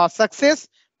success,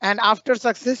 and after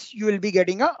success you will be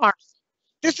getting a answer.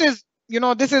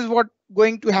 This is what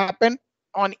going to happen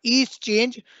on each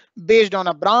change, based on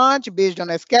a branch, based on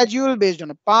a schedule, based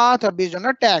on a path, or based on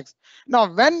a tags.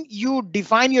 Now when you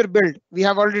define your build, we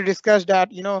have already discussed that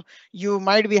you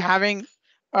might be having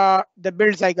the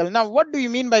build cycle. Now what do you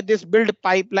mean by this build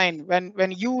pipeline?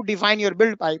 When you define your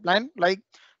build pipeline, like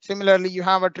similarly you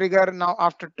have a trigger. Now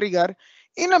after trigger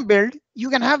in a build, you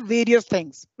can have various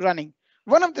things running.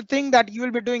 One of the things that you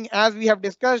will be doing, as we have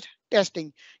discussed,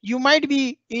 testing. You might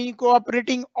be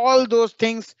incorporating all those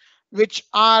things which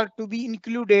are to be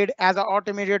included as an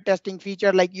automated testing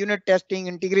feature, like unit testing,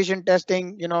 integration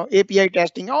testing, API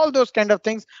testing, all those kind of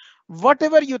things.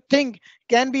 Whatever you think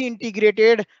can be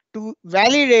integrated to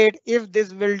validate if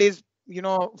this build is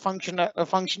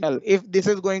functional, if this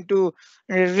is going to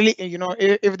really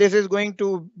if this is going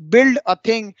to build a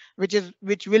thing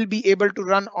which will be able to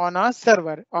run on a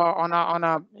server, on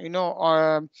a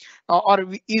or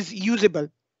is usable.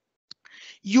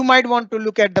 You might want to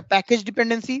look at the package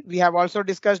dependency. We have also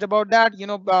discussed about that.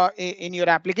 In your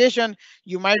application,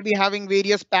 you might be having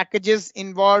various packages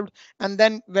involved, and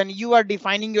then when you are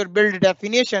defining your build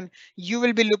definition, you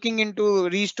will be looking into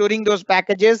restoring those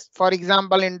packages. For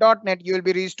example, in .NET, you will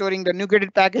be restoring the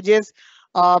nuketed packages.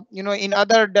 In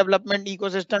other development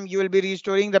ecosystem, you will be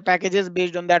restoring the packages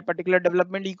based on that particular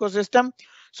development ecosystem.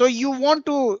 So you want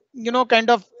to kind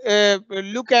of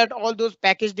look at all those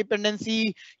package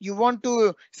dependency. You want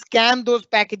to scan those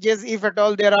packages. If at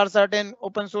all there are certain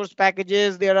open source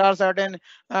packages, there are certain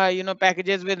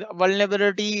packages with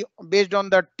vulnerability. Based on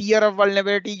the tier of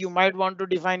vulnerability, you might want to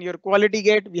define your quality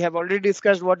gate. We have already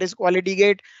discussed what is quality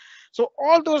gate. So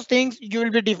all those things you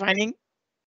will be defining.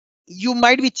 You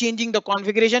might be changing the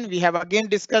configuration. We have again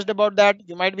discussed about that.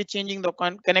 You might be changing the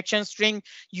connection string.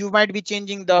 You might be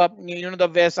changing the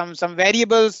some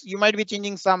variables. You might be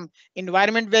changing some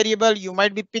environment variable. You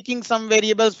might be picking some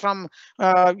variables from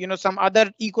some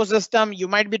other ecosystem. You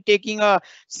might be taking a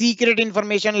secret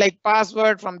information like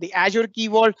password from the Azure key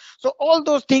vault. So all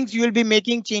those things you will be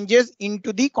making changes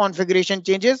into the configuration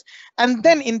changes, and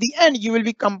then in the end you will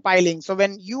be compiling. So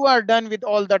when you are done with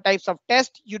all the types of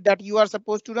tests that you are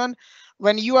supposed to run,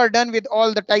 when you are done with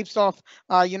all the types of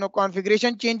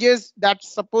configuration changes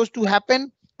that's supposed to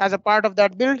happen as a part of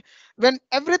that build, when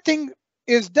everything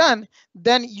is done,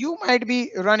 then you might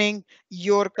be running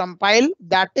your compile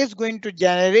that is going to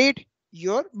generate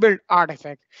your build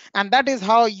artifact. And that is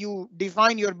how you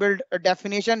define your build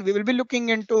definition. We will be looking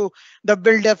into the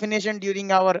build definition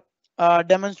during our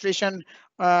demonstration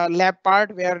lab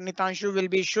part, where Nitanshu will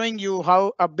be showing you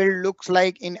how a build looks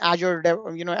like in Azure,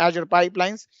 Azure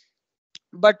pipelines.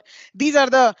 But these are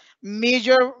the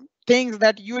major things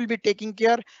that you will be taking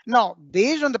care. Now,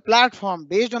 based on the platform,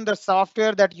 based on the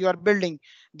software that you are building,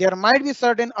 there might be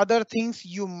certain other things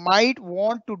you might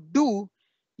want to do,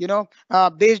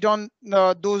 based on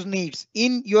those needs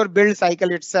in your build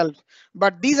cycle itself.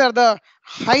 But these are the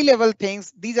high level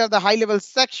things, these are the high level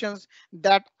sections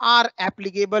that are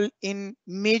applicable in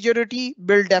majority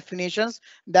build definitions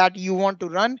that you want to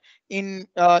run in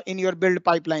your build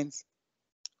pipelines.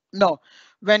 Now,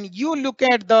 when you look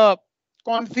at the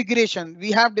configuration,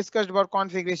 we have discussed about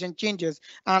configuration changes,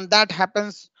 and that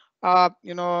happens,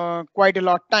 quite a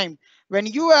lot time. When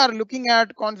you are looking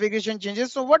at configuration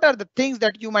changes, so what are the things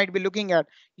that you might be looking at?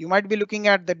 You might be looking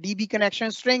at the DB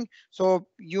connection string. So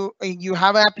you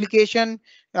have an application.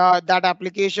 That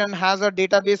application has a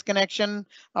database connection,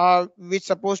 which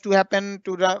supposed to happen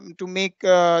to make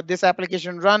this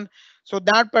application run. So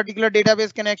that particular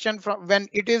database connection, from when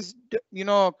it is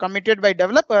committed by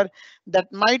developer,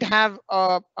 that might have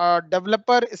a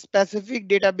developer specific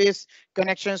database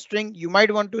connection string. You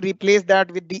might want to replace that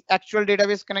with the actual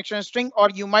database connection string, or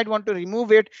you might want to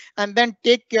remove it and then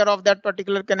take care of that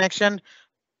particular connection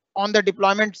on the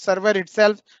deployment server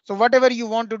itself. So whatever you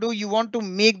want to do, you want to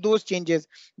make those changes,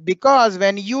 because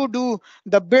when you do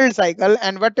the build cycle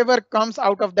and whatever comes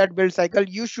out of that build cycle,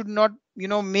 you should not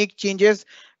make changes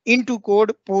into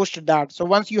code post that. So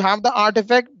once you have the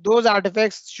artifact, those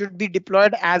artifacts should be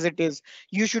deployed as it is.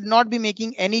 You should not be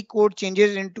making any code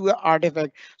changes into an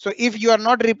artifact. So if you are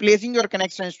not replacing your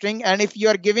connection string, and if you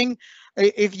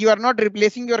are not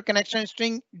replacing your connection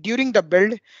string during the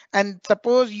build, and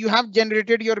suppose you have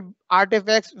generated your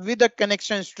artifacts with a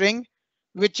connection string,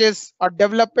 which is a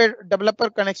developer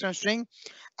connection string,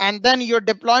 and then your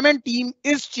deployment team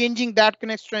is changing that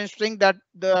connection string, that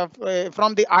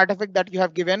from the artifact that you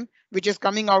have given, which is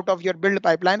coming out of your build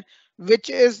pipeline, which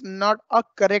is not a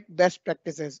correct best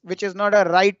practices, which is not a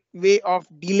right way of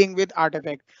dealing with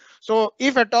artifact. So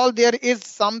if at all there is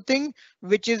something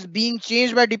which is being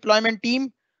changed by deployment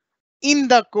team in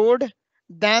the code,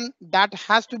 then that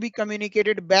has to be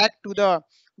communicated back to the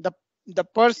the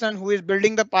person who is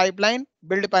building the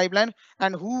build pipeline,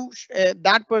 and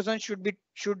that person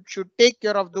should take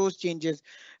care of those changes.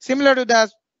 Similar to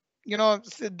that,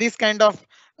 this kind of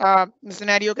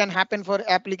scenario can happen for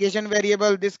application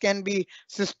variable. This can be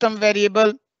system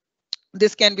variable.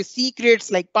 This can be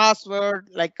secrets like password,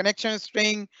 like connection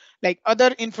string, like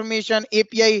other information,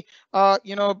 API,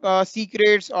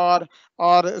 secrets, or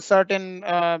certain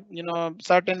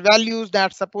certain values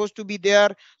that's supposed to be there,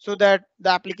 so that the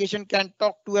application can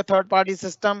talk to a third party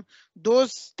system.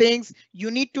 Those things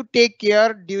you need to take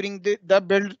care during the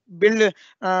build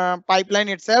pipeline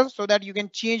itself, so that you can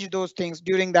change those things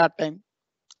during that time.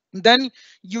 Then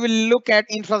you will look at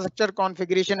infrastructure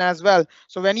configuration as well.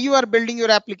 So when you are building your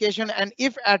application, and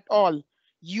if at all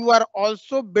you are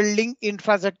also building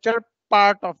infrastructure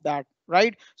part of that,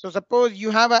 right? So suppose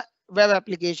you have a web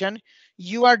application,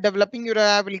 you are developing your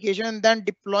application and then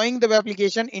deploying the web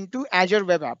application into Azure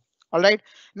web app. All right,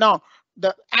 now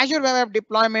the Azure web app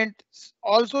deployment is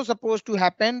also supposed to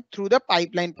happen through the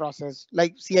pipeline process,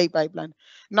 like CI pipeline.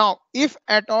 Now if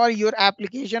at all your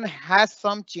application has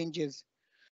some changes,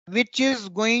 which is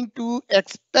going to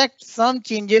expect some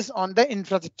changes on the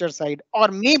infrastructure side, or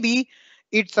maybe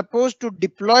it's supposed to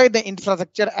deploy the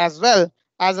infrastructure as well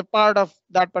as a part of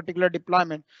that particular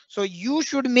deployment. So you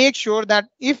should make sure that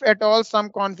if at all some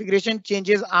configuration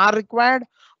changes are required,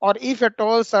 or if at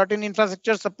all certain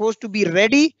infrastructure is supposed to be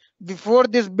ready before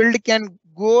this build can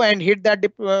go and hit that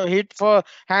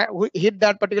hit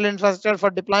that particular infrastructure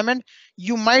for deployment,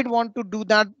 you might want to do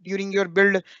that during your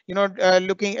build,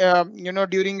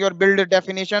 during your build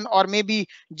definition, or maybe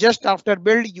just after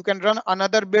build you can run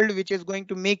another build which is going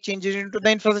to make changes into the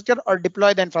infrastructure or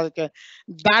deploy the infrastructure.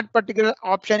 That particular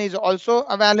option is also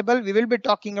available. We will be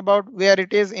talking about where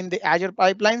it is in the Azure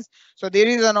pipelines. So there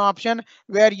is an option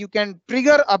where you can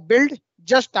trigger a build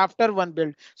just after one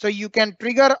build. So you can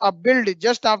trigger a build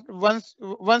just after once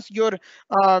your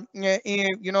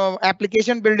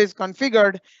application build is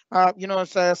configured,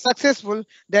 successful.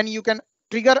 Then you can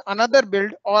trigger another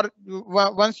build, or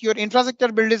once your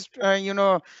infrastructure build is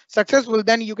successful,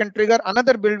 then you can trigger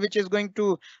another build which is going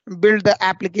to build the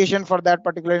application for that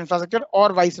particular infrastructure,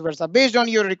 or vice versa, based on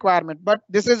your requirement. But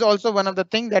this is also one of the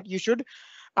things that you should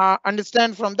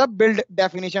understand from the build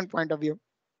definition point of view.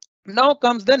 Now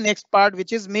comes the next part,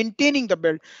 which is maintaining the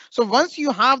build. So once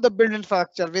you have the build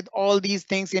infrastructure with all these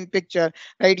things in picture,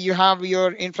 right, you have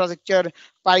your infrastructure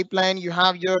pipeline, you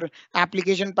have your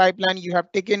application pipeline, you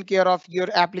have taken care of your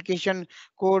application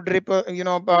code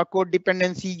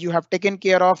dependency, you have taken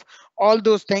care of all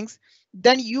those things,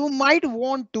 then you might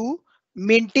want to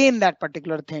maintain that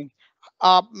particular thing,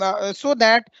 so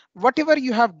that whatever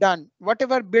you have done,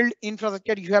 whatever build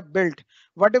infrastructure you have built,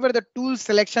 whatever the tool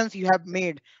selections you have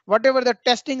made, whatever the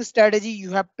testing strategy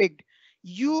you have picked,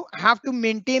 you have to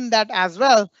maintain that as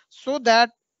well, so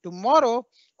that tomorrow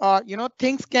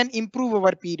things can improve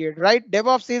over period, right?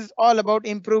 DevOps is all about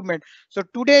improvement. So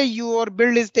today your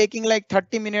build is taking like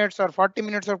 30 minutes or 40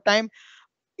 minutes of time.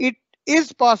 It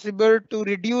is possible to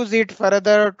reduce it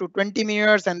further to 20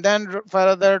 minutes, and then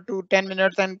further to 10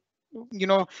 minutes, and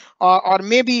or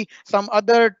maybe some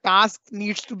other task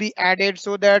needs to be added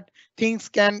so that things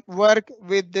can work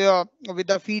with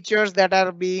the features that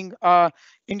are being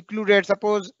included.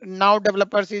 Suppose now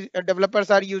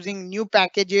developers are using new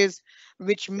packages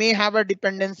which may have a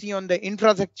dependency on the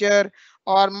infrastructure,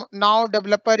 or now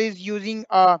developer is using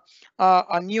a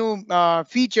new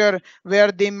feature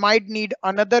where they might need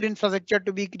another infrastructure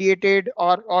to be created,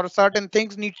 or certain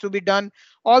things needs to be done.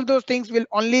 All those things will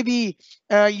only be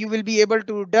you will be able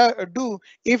to do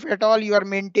if at all you are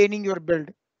maintaining your build.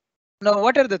 Now,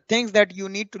 what are the things that you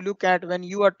need to look at when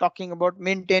you are talking about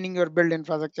maintaining your build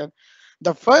infrastructure?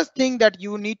 The first thing that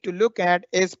you need to look at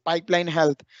is pipeline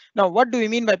health. Now, what do we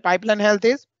mean by pipeline health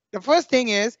is? The first thing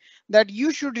is that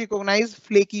you should recognize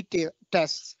flaky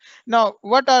tests. Now,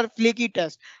 what are flaky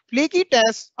tests? Flaky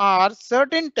tests are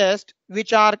certain tests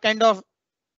which are kind of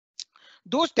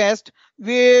those tests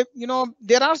where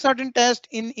there are certain tests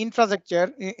in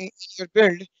infrastructure in your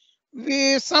build,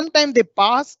 where sometimes they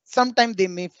pass, sometimes they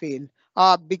may fail,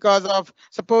 because of,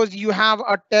 suppose you have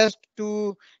a test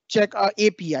to check a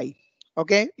API,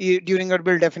 okay, during your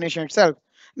build definition itself.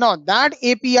 Now that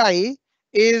API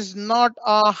is not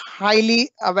a highly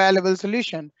available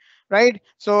solution, right?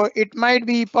 So it might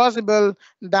be possible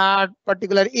that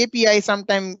particular API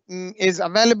sometime is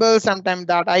available, sometime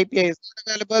that API is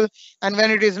not available. And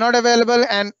when it is not available,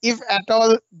 and if at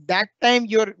all that time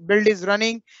your build is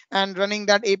running and running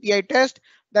that API test,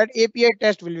 that API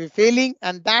test will be failing,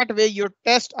 and that way your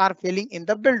tests are failing in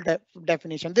the build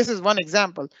definition. This is one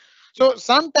example. So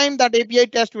sometime that API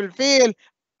test will fail,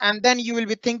 and then you will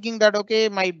be thinking that, okay,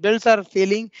 my builds are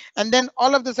failing, and then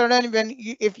all of the sudden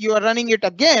if you are running it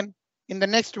again in the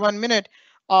next 1 minute,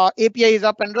 API is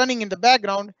up and running in the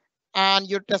background and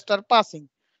your tests are passing.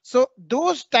 So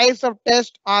those types of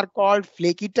tests are called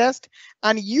flaky tests,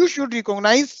 and you should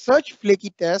recognize such flaky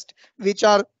tests which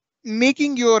are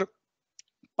making your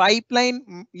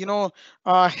pipeline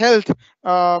health, which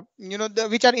are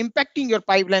impacting your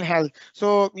pipeline health.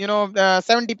 So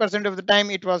 70% of the time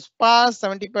it was passed,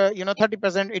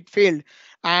 30% it failed,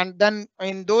 and then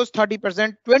in those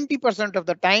 30%, 20% of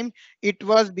the time it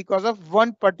was because of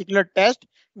one particular test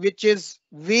which is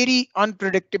very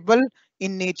unpredictable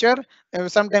in nature.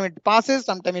 Sometimes it passes,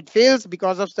 sometimes it fails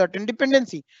because of certain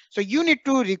dependency. So you need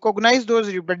to recognize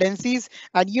those dependencies,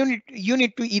 and you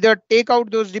need to either take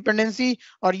out those dependency,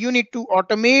 or you need to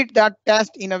automate that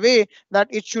test in a way that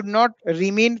it should not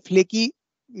remain flaky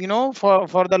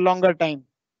for the longer time.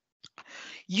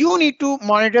 You need to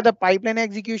monitor the pipeline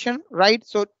execution, right?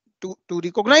 So to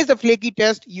recognize the flaky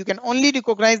test, you can only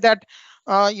recognize that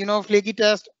flaky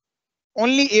test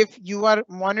only if you are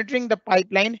monitoring the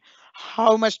pipeline,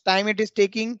 how much time it is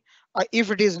taking,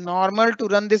 if it is normal to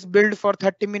run this build for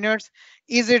 30 minutes.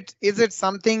 Is it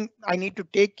something I need to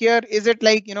take care? Is it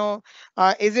like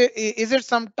is it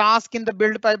some task in the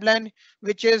build pipeline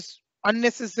which is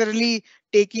unnecessarily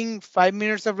taking 5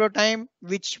 minutes of your time,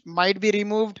 which might be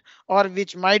removed, or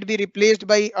which might be replaced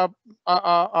by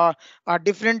a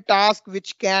different task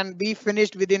which can be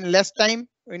finished within less time,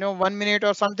 1 minute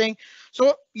or something.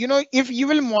 So if you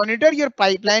will monitor your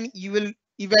pipeline, you will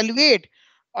evaluate,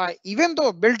 even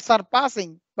though builds are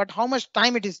passing, but how much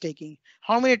time it is taking,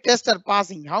 how many tests are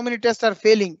passing, how many tests are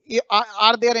failing,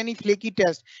 are there any flaky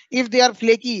tests? If they are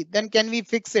flaky, then can we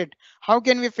fix it? How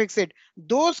can we fix it?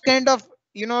 Those kind of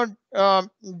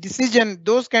decision,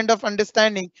 those kind of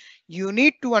understanding you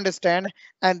need to understand,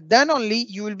 and then only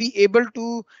you will be able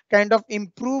to kind of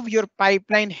improve your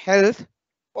pipeline health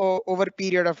over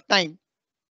period of time.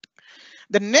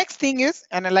 The next thing is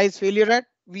analyze failure rate.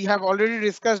 we have already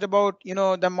discussed about,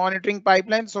 the monitoring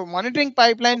pipeline. So monitoring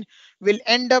pipeline will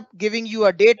end up giving you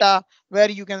a data where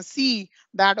you can see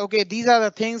that, okay, these are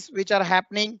the things which are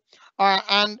happening.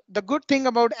 And the good thing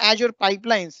about Azure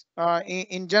pipelines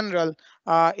in general,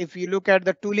 if you look at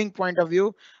the tooling point of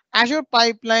view, Azure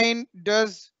pipeline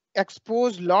does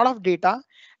expose a lot of data,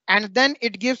 and then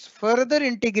it gives further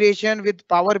integration with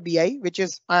Power BI, which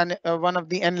is one of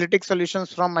the analytic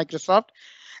solutions from Microsoft.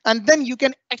 And then you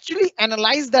can actually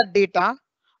analyze that data,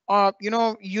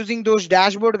 using those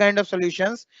dashboard kind of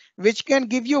solutions, which can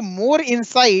give you more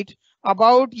insight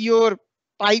about your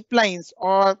pipelines,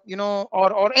 or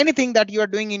or anything that you are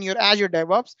doing in your Azure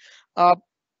DevOps, uh,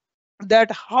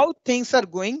 that how things are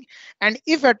going, and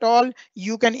if at all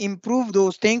you can improve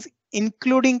those things,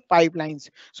 including pipelines.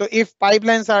 So if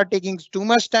pipelines are taking too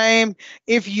much time,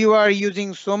 if you are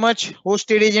using so much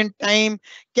hosted agent time,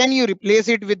 can you replace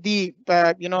it with the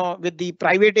with the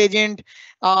private agent?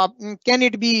 Can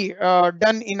it be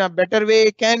done in a better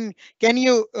way? Can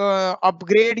you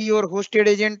upgrade your hosted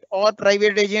agent or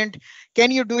private agent?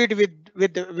 Can you do it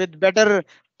with better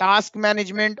task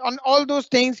management? On all those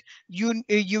things, you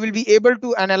will be able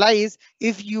to analyze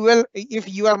if you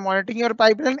are monitoring your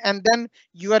pipeline, and then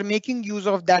you are making use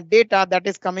of that data that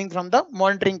is coming from the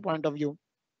monitoring point of view.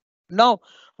 Now,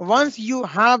 once you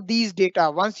have these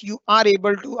data, once you are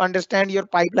able to understand your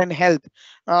pipeline health,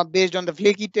 based on the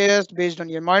flaky test, based on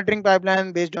your monitoring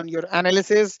pipeline, based on your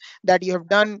analysis that you have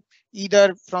done,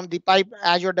 either from the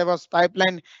Azure DevOps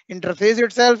pipeline interface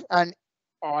itself, and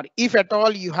or if at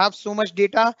all you have so much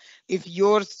data, if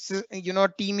your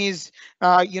team is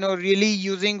really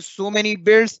using so many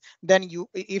builds, then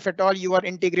if at all you are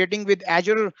integrating with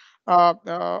Azure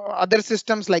other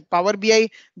systems like Power BI,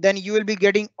 then you will be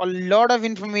getting a lot of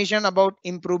information about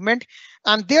improvement.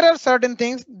 And there are certain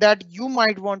things that you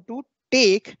might want to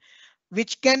take,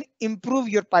 which can improve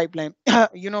your pipeline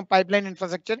pipeline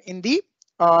infrastructure in the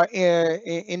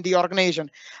organization.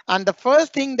 And the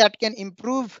first thing that can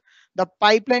improve the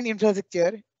pipeline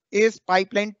infrastructure is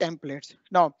pipeline templates.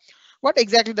 Now, what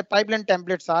exactly the pipeline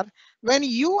templates are? When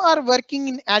you are working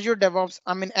in Azure DevOps,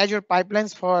 I mean Azure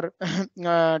pipelines for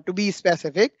to be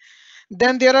specific,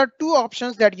 then there are two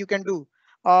options that you can do.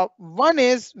 One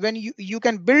is when you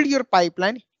can build your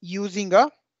pipeline using a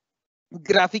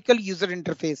graphical user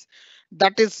interface.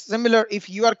 That is similar. If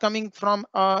you are coming from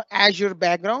a Azure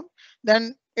background,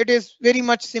 then it is very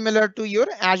much similar to your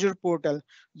Azure portal.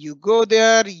 You go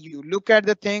there, you look at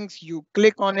the things, you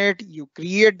click on it, you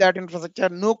create that infrastructure.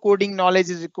 No coding knowledge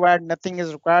is required, nothing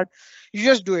is required, you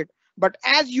just do it. But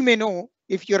as you may know,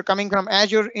 if you're coming from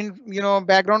Azure in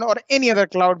background or any other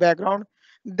cloud background,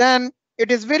 then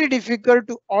it is very difficult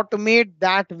to automate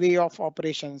that way of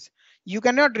operations. You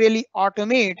cannot really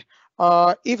automate,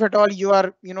 if at all you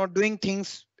are doing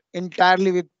things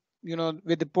entirely with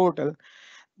with the portal.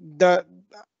 The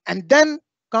And then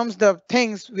comes the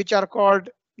things which are called,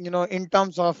 in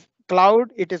terms of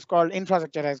cloud, it is called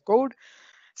infrastructure as code.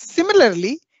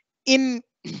 Similarly, in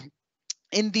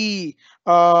in the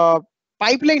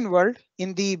pipeline world,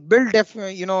 in the build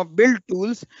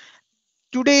tools,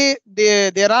 today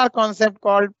there are concepts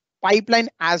called pipeline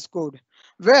as code,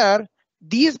 where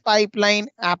these pipeline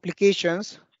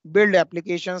applications, build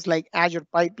applications like Azure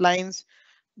pipelines,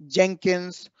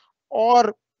 Jenkins,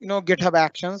 or GitHub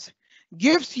Actions,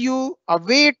 gives you a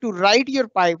way to write your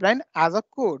pipeline as a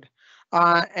code.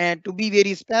 And to be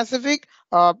very specific,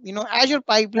 Azure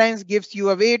pipelines gives you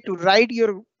a way to write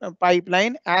your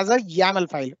pipeline as a YAML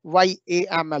file,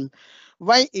 YAML,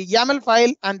 YAML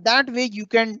file, and that way you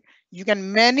can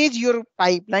manage your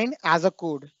pipeline as a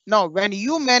code. Now, when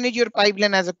you manage your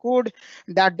pipeline as a code,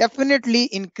 that definitely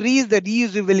increase the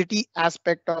reusability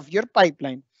aspect of your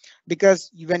pipeline,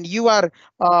 because when you are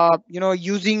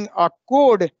using a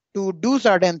code to do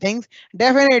certain things,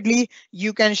 definitely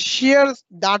you can share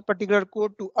that particular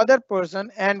code to other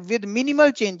person, and with minimal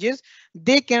changes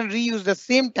they can reuse the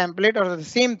same template or the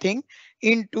same thing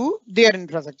into their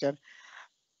infrastructure.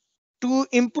 To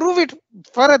improve it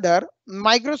further,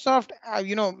 Microsoft,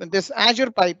 this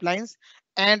Azure pipelines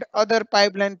and other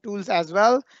pipeline tools as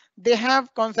well, they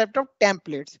have concept of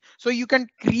templates. So you can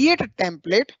create a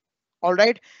template, all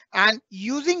right, and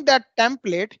using that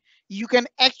template, you can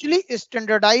actually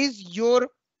standardize your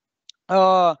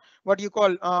what you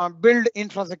call build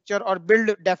infrastructure or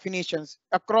build definitions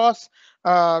across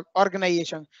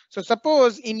organization. So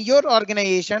suppose in your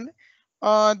organization,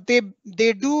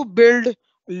 they do build a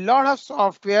lot of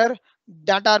software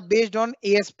that are based on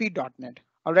ASP.NET.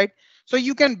 All right, so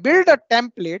you can build a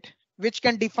template which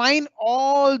can define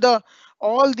all the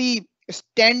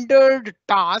standard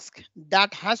task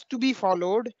that has to be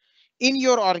followed in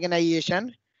your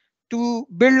organization, to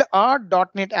build a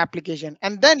 .NET application,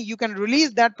 and then you can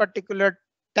release that particular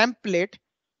template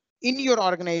in your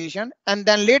organization, and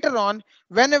then later on,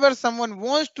 whenever someone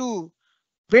wants to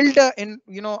build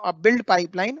a build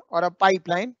pipeline or a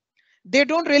pipeline, they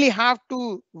don't really have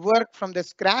to work from the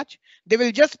scratch. They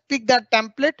will just pick that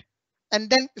template and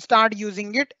then start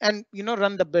using it and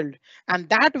run the build, and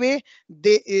that way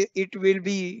it will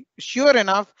be sure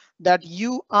enough that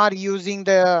you are using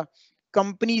the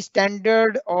company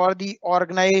standard or the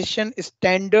organization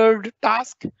standard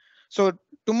task. So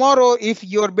tomorrow if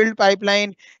your build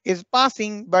pipeline is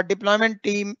passing but deployment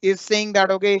team is saying that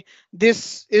okay,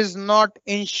 this is not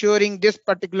ensuring this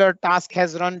particular task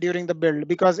has run during the build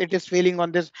because it is failing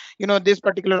on this, this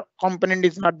particular component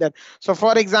is not there. So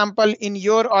for example, in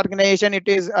your organization it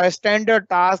is a standard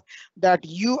task that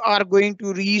you are going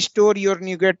to restore your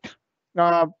NuGet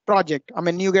project, I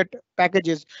mean NuGet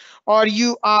packages, or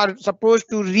you are supposed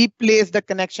to replace the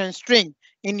connection string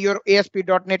in your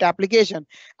ASP.NET application.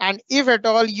 And if at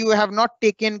all you have not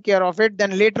taken care of it,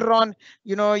 then later on,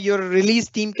 your release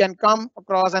team can come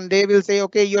across and they will say,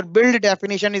 okay, your build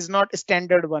definition is not a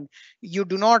standard one. You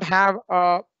do not have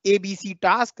a ABC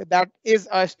task that is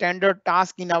a standard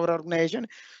task in our organization.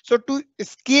 So to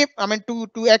escape, I mean,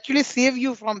 to actually save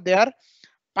you from there,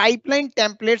 pipeline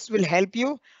templates will help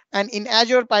you. And in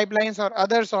Azure pipelines or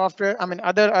other software, I mean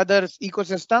other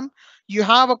ecosystem, you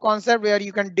have a concept where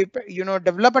you can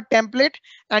develop a template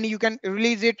and you can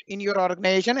release it in your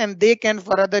organization and they can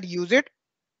further use it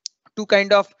to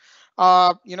kind of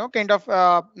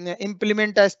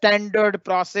implement a standard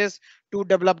process to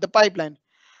develop the pipeline.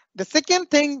 The second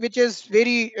thing, which is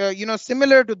very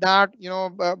similar to that,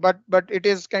 but it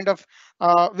is kind of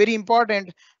very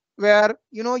important, where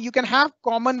you can have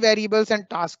common variables and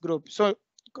task groups. So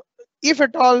if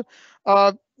at all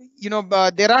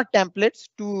there are templates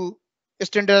to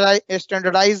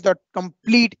standardize the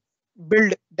complete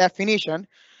build definition,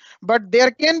 but there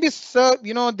can be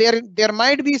there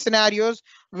might be scenarios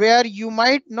where you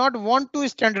might not want to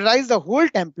standardize the whole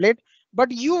template,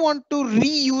 but you want to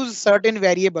reuse certain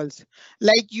variables.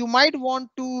 Like you might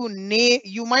want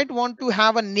to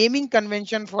have a naming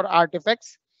convention for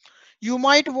artifacts. You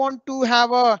might want to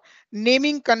have a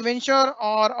naming convention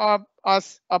or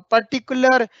a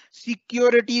particular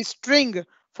security string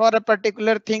for a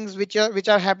particular things which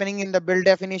are happening in the build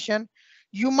definition.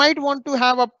 You might want to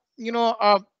have a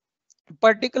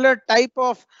particular type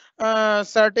of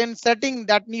certain setting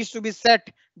that needs to be set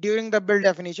during the build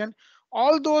definition.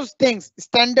 All those things,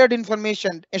 standard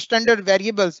information, standard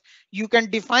variables, you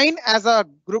can define as a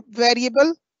group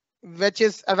variable, which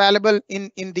is available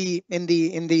in the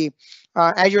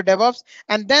Azure DevOps,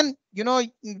 and then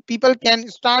people can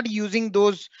start using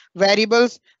those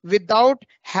variables without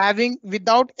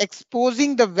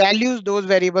exposing the values those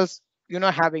variables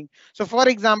having. So for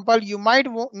example, you might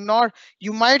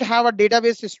have a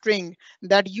database string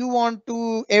that you want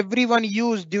to everyone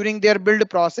use during their build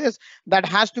process that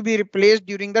has to be replaced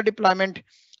during the deployment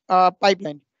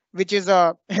pipeline, which is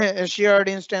a, a shared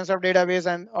instance of database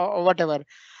and or whatever.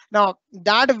 Now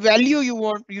that value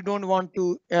you don't want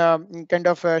to kind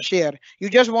of share. You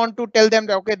just want to tell them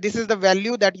that okay, this is the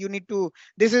value that you need to,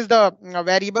 this is the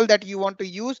variable that you want to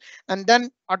use, and then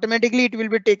automatically it will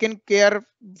be taken care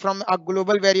from a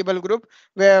global variable group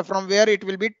where it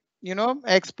will be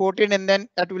exported and then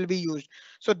that will be used.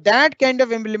 So that kind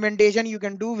of implementation you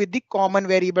can do with the common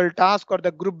variable task or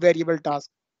the group variable.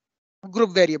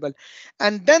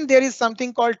 And then there is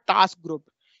something called task group.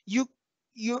 You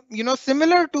you you know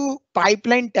similar to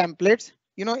pipeline templates,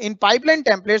 in pipeline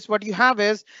templates what you have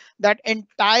is that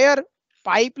entire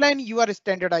pipeline you are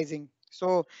standardizing.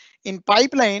 So in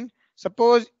pipeline,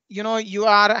 suppose you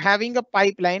are having a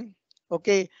pipeline,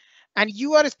 okay, and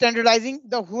you are standardizing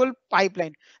the whole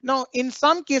pipeline. Now in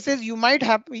some cases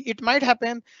it might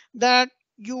happen that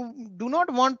you do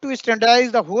not want to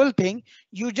standardize the whole thing.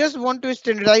 You just want to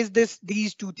standardize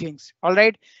these two things, all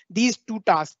right, these two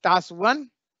tasks, task 1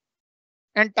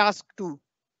 and task 2.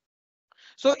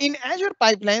 So in Azure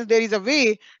pipelines, there is a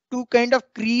way to kind of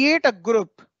create a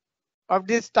group of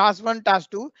this task 1, task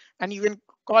 2, and you can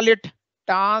call it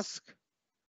task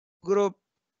group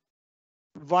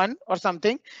 1 or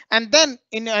something. And then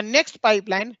in a next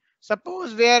pipeline,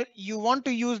 suppose where you want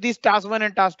to use this task 1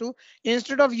 and task 2,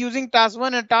 instead of using task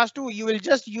 1 and task 2, you will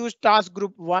just use task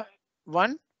group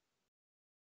 1,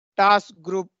 task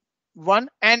group 1,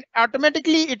 and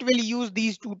automatically it will use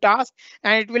these two tasks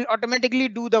and it will automatically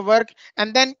do the work.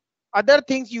 And then other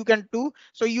things you can do.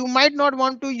 So you might not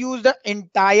want to use the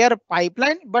entire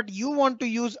pipeline, but you want to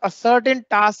use a certain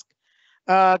task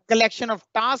collection of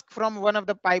tasks from one of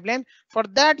the pipeline. For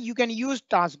that, you can use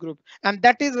task group, and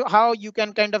that is how you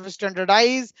can kind of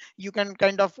standardize. You can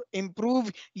kind of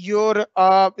improve your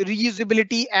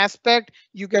reusability aspect.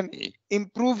 You can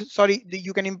improve, sorry,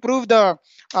 you can improve the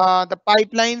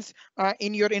pipelines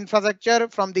in your infrastructure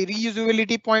from the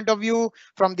reusability point of view,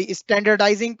 from the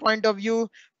standardizing point of view,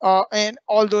 and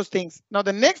all those things. Now,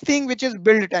 the next thing, which is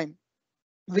build time,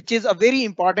 which is a very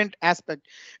important aspect.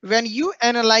 When you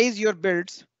analyze your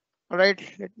builds, all right,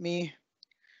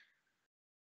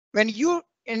 when you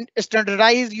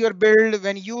standardize your build,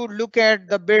 when you look at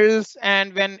the builds,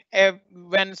 and when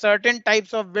certain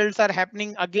types of builds are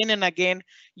happening again and again,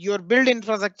 your build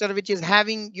infrastructure, which is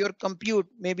having your compute,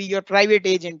 maybe your private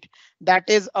agent, that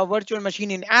is a virtual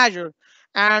machine in Azure,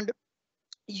 and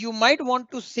you might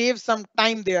want to save some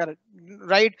time there,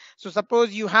 right? So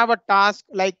suppose you have a task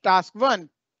like task one.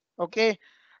 Okay,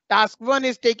 task one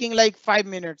is taking like 5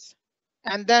 minutes,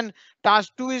 and then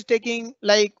task two is taking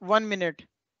like 1 minute.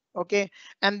 Okay,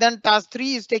 and then task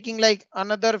three is taking like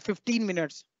another 15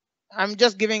 minutes. I'm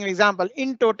just giving an example.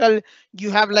 In total,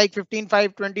 you have like 15,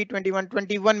 5, 20, 21,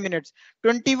 21 minutes,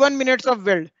 21 minutes of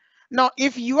build. Now,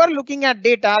 if you are looking at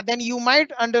data, then you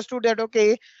might understood that,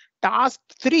 okay, task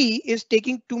three is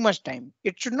taking too much time.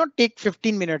 It should not take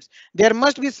 15 minutes. There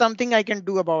must be something I can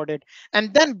do about it.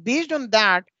 And then based on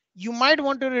that, you might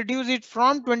want to reduce it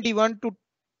from 21 to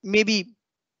maybe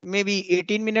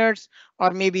 18 minutes,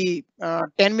 or maybe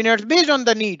 10 minutes, based on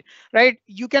the need, right?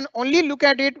 You can only look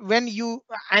at it when you,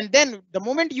 and then the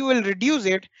moment you will reduce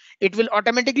it, it will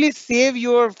automatically save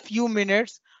your few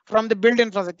minutes from the build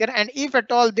infrastructure. And if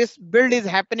at all this build is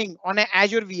happening on an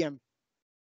Azure VM,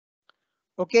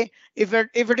 okay, if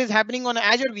it is happening on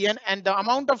Azure VM, and the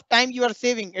amount of time you are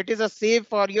saving, it is a save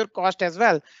for your cost as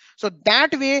well. So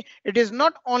that way, it is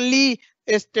not only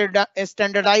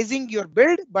standardizing your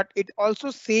build, but it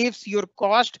also saves your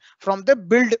cost from the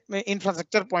build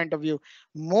infrastructure point of view.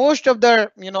 Most of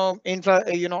the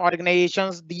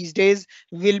organizations these days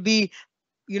will be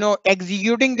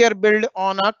executing their build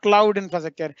on a cloud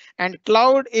infrastructure, and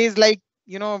cloud is like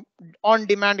on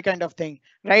demand kind of thing,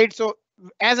 right? So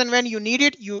as and when you need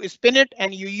it, you spin it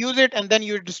and you use it, and then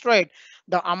you destroy it.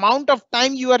 The amount of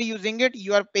time you are using it,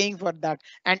 you are paying for that.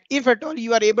 And if at all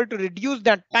you are able to reduce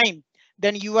that time,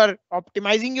 then you are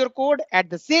optimizing your code. At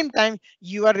the same time,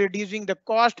 you are reducing the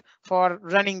cost for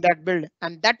running that build.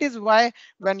 And that is why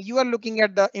when you are looking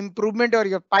at the improvement or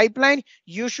your pipeline,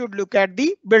 you should look at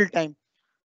the build time.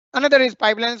 Another is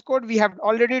pipeline code. We have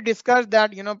already discussed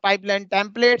that pipeline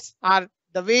templates are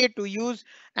the way to use.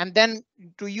 And then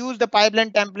to use the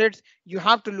pipeline templates, you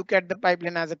have to look at the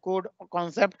pipeline as a code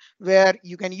concept, where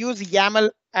you can use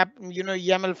YAML app,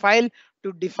 YAML file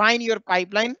to define your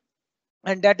pipeline.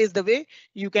 And that is the way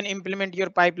you can implement your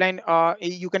pipeline.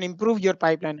 You can improve your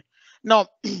pipeline. Now,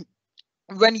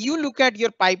 when you look at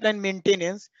your pipeline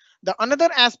maintenance, the another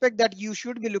aspect that you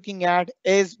should be looking at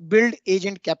is build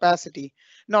agent capacity.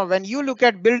 Now, when you look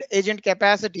at build agent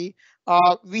capacity,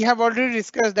 we have already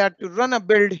discussed that to run a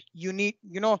build, you need,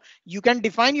 you can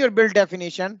define your build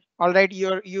definition. All right,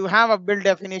 you have a build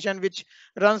definition which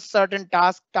runs certain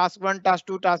tasks, task one, task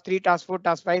two, task three, task four,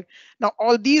 task five. Now,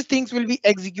 all these things will be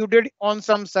executed on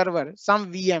some server,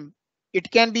 some VM. It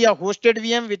can be a hosted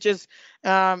VM, which is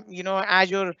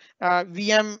Azure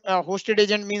VM. Hosted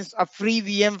agent means a free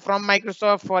VM from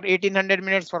Microsoft for 1800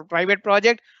 minutes for private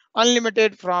project,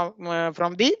 unlimited from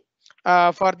the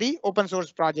for the open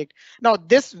source project. Now,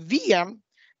 this VM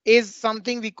is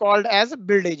something we called as a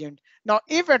build agent. Now,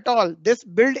 if at all this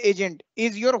build agent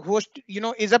is your host,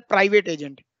 is a private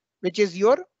agent, which is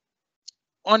your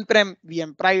on-prem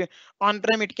VM.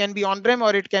 On-prem, it can be on-prem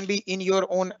or it can be in your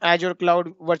own Azure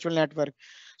cloud virtual network.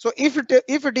 So if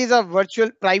it is a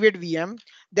virtual private VM,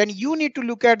 then you need to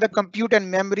look at the compute and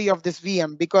memory of this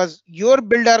VM, because your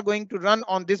build are going to run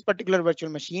on this particular virtual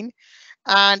machine.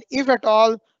 And if at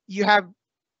all you have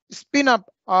spin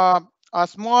up a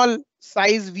small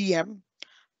size VM,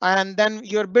 and then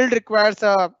your build requires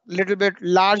a little bit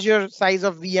larger size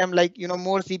of VM, like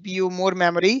more CPU, more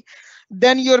memory,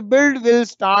 then your build will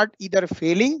start either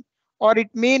failing, or it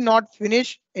may not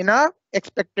finish in a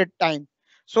expected time.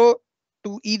 So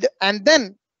to either, and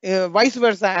then vice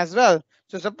versa as well.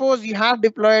 So suppose you have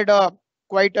deployed a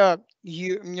quite a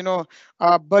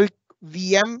bulk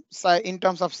VM in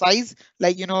terms of size,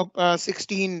 like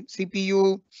 16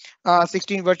 CPU,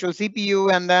 16 virtual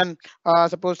CPU, and then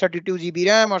suppose 32 GB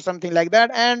RAM or something like that.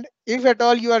 And if at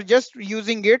all you are just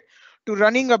using it to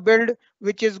running a build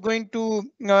which is going to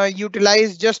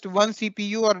utilize just one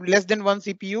CPU or less than one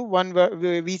CPU, one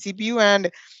vCPU,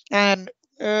 and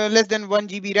less than 1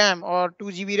 GB RAM or 2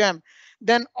 GB RAM,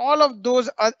 then all of those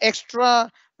are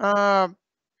extra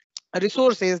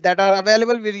resources that are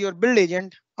available with your build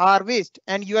agent are waste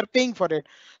and you are paying for it.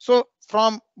 So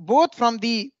from both from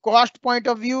the cost point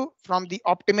of view, from the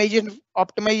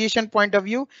optimization point of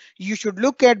view, you should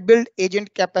look at build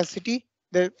agent capacity,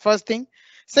 the first thing.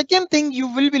 Second thing you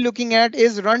will be looking at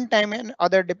is runtime and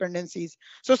other dependencies.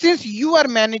 So since you are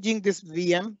managing this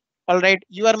VM, all right,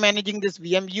 you are managing this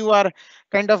VM, you are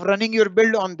kind of running your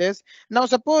build on this. Now,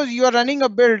 suppose you are running a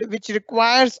build which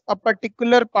requires a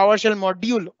particular PowerShell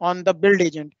module on the build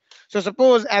agent. So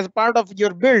suppose as part of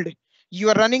your build, you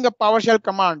are running a PowerShell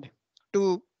command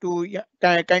to yeah,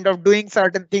 kind of doing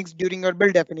certain things during your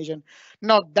build definition.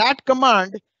 Now that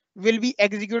command will be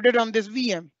executed on this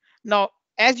VM. Now,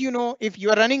 as you know, if you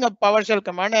are running a PowerShell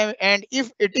command and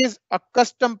if it is a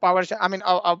custom PowerShell, I mean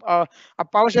a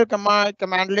PowerShell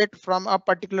commandlet from a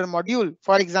particular module,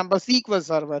 for example, SQL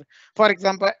Server, for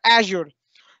example, Azure.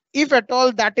 If at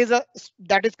all that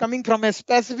is coming from a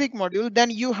specific module,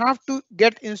 then you have to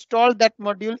get installed that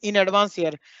module in advance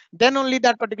here. Then only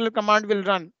that particular command will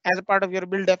run as a part of your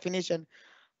build definition.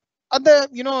 Other,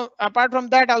 apart from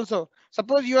that also,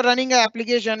 suppose you are running an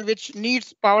application which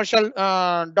needs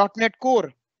PowerShell .NET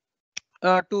Core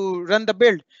to run the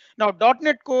build. Now,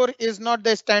 .NET Core is not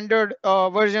the standard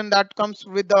version that comes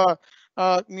with the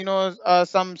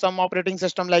some operating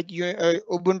system like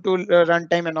Ubuntu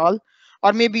runtime and all,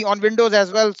 or maybe on Windows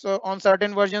as well. So on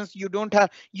certain versions,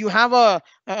 you have a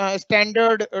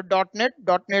standard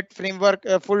 .NET framework,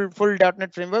 full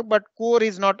 .NET framework, but Core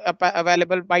is not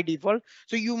available by default.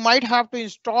 So you might have to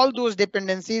install those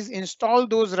dependencies, install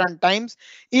those runtimes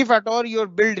if at all your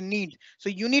build needs. So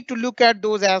you need to look at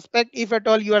those aspects if at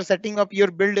all you are setting up your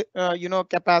build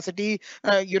capacity,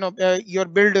 your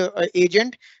build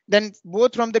agent. Then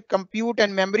both from the compute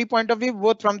and memory point of view,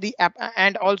 both from the app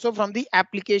and also from the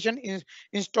application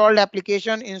installed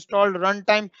application, installed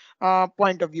runtime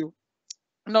point of view.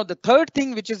 Now the third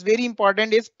thing which is very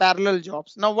important is parallel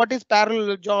jobs. Now what is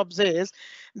parallel jobs is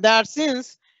that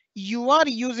since you are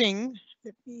using,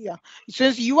 yeah,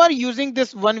 since you are using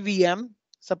this one VM,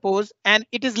 suppose, and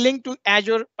it is linked to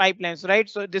Azure pipelines, right?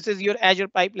 So this is your Azure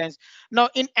pipelines. Now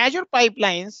in Azure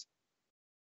pipelines,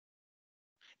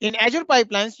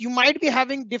 you might be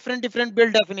having different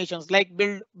build definitions like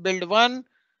build one,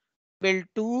 build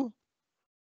two,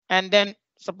 and then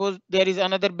suppose there is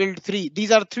another build three.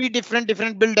 These are three different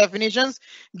build definitions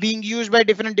being used by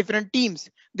different teams.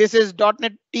 This is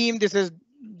 .NET team, this is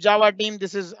Java team,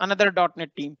 this is another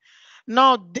 .NET team.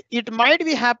 Now it might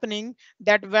be happening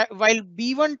that while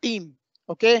B1 team,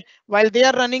 okay, while they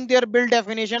are running their build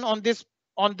definition on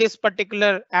this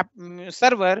particular app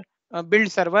server,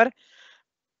 build server,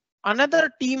 another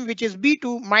team which is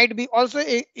B2 might be also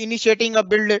initiating a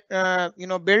build,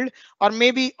 build, or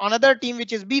maybe another team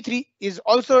which is B3 is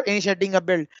also initiating a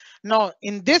build. Now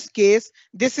in this case,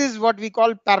 this is what we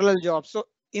call parallel jobs. So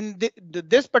in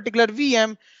this particular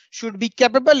VM should be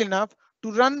capable enough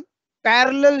to run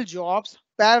parallel jobs,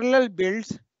 parallel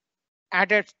builds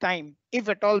at its time, if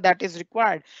at all that is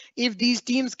required. If these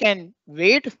teams can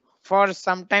wait for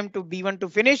some time to B1 to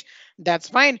finish, that's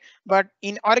fine. But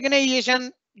in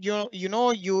organization,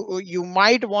 you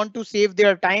might want to save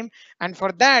their time, and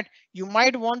for that you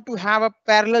might want to have a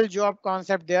parallel job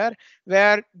concept there,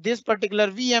 where this particular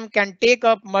VM can take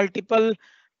up multiple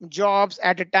jobs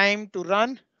at a time to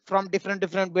run from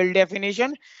different build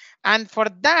definition. And for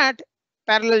that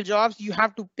parallel jobs, you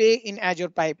have to pay in Azure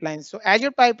pipelines. So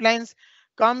Azure pipelines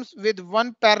comes with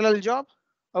one parallel job.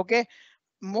 Okay,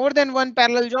 more than one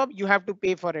parallel job, you have to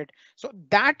pay for it. So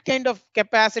that kind of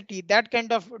capacity, that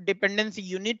kind of dependency,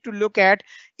 you need to look at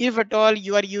if at all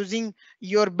you are using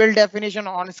your build definition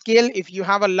on scale. If you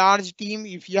have a large team,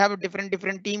 if you have a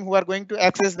different team who are going to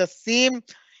access the same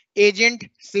agent,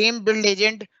 same build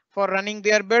agent for running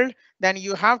their build, then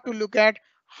you have to look at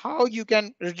how you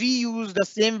can reuse the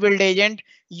same build agent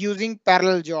using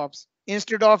parallel jobs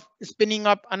instead of spinning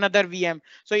up another VM.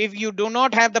 So if you do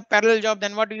not have the parallel job,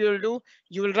 then what you will do?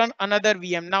 You will run another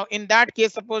VM. Now in that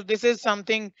case, suppose this is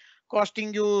something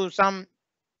costing you some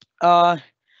uh,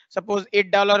 suppose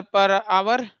 $8 per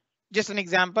hour, just an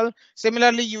example.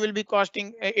 Similarly, you will be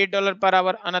costing $8 per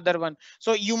hour another one.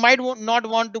 So you might not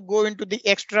want to go into the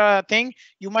extra thing.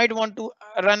 You might want to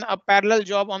run a parallel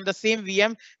job on the same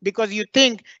VM because you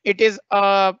think it is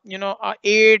a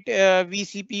 8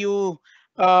 vCPU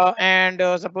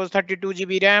and suppose 32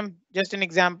 GB RAM, just an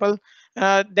example.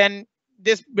 Then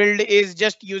this build is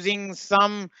just using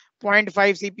some 0.5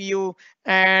 CPU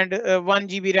and 1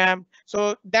 GB RAM.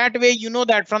 So that way, you know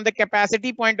that from the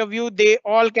capacity point of view, they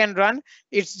all can run.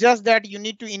 It's just that you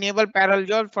need to enable parallel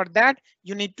job. For that,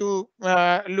 you need to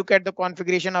look at the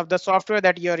configuration of the software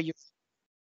that you are using.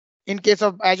 In case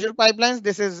of Azure pipelines,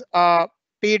 this is a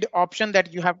paid option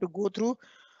that you have to go through.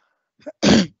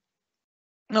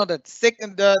 No, the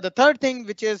third thing,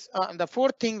 which is the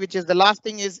fourth thing, which is the last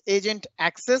thing, is agent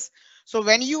access. So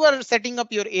when you are setting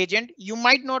up your agent, you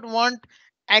might not want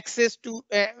access to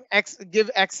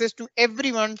give access to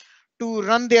everyone to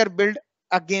run their build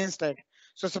against it.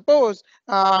 So suppose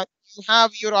you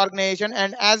have your organization,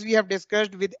 and as we have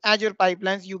discussed with Azure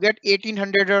pipelines, you get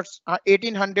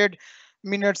 1800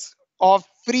 minutes of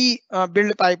free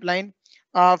build pipeline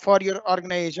for your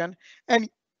organization, and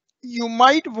you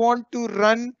might want to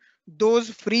run those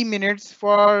free minutes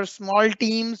for small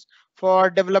teams,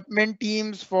 for development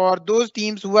teams, for those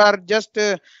teams who are just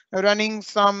running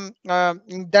some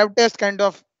dev test kind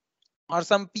of or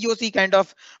some POC kind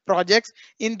of projects.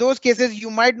 In those cases,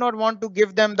 you might not want to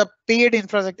give them the paid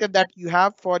infrastructure that you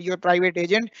have for your private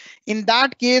agent. In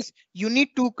that case, you need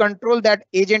to control that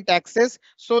agent access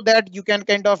so that you can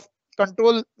kind of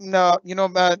control, no,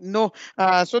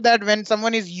 so that when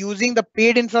someone is using the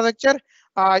paid infrastructure,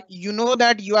 you know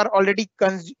that you are already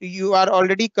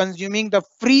consuming the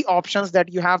free options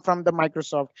that you have from the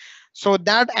Microsoft. So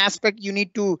that aspect you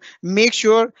need to make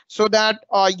sure, so that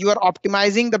you are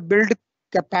optimizing the build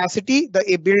capacity,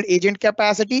 the build agent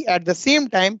capacity. At the same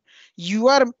time, you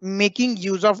are making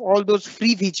use of all those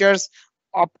free features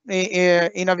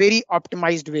in a very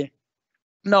optimized way.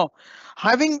 Now,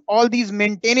 having all these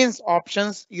maintenance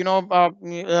options,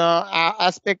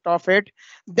 aspect of it,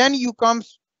 then you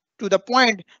comes to the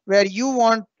point where you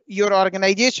want your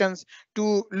organizations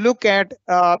to look at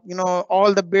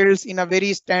all the builds in a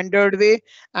very standard way.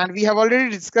 And we have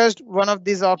already discussed one of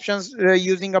these options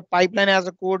using a pipeline as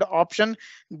a code option.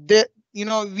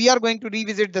 We are going to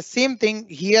revisit the same thing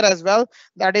here as well,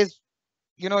 that is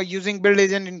using build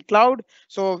agent in cloud.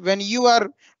 So when you are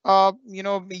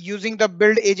using the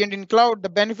build agent in cloud, the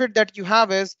benefit that you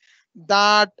have is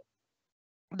that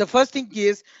the first thing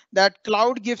is that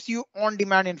cloud gives you on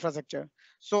demand infrastructure.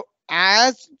 So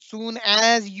as soon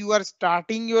as you are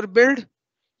starting your build,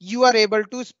 you are able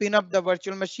to spin up the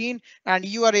virtual machine, and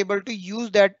you are able to use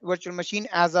that virtual machine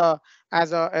as a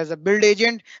build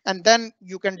agent, and then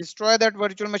you can destroy that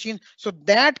virtual machine. So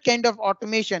that kind of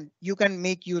automation, you can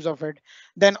make use of it.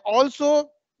 Then also,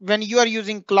 when you are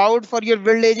using cloud for your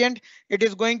build agent, it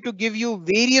is going to give you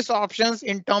various options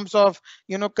in terms of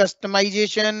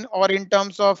customization, or in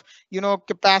terms of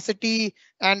capacity.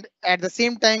 And at the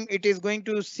same time, it is going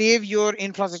to save your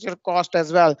infrastructure cost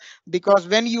as well, because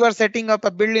when you are setting up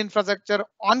a build infrastructure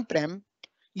on prem,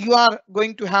 you are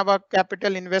going to have a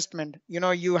capital investment.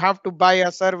 You have to buy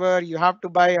a server, you have to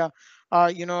buy a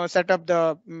set up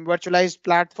the virtualized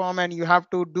platform, and you have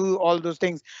to do all those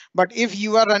things. But if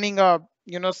you are running a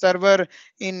server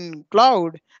in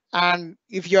cloud, and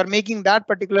if you are making that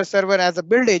particular server as a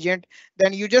build agent,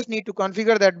 then you just need to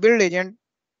configure that build agent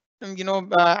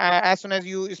as soon as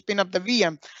you spin up the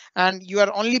VM, and you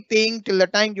are only paying till the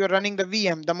time you are running the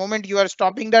VM. The moment you are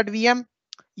stopping that VM,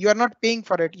 you are not paying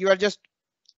for it.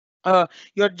 Uh,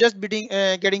 you are just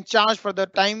getting charged for the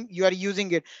time you are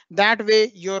using it. That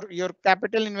way, your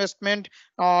capital investment,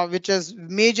 which is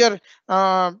majorly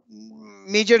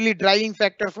driving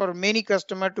factor for many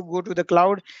customer to go to the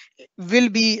cloud, will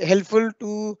be helpful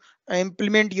to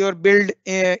implement your build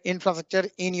infrastructure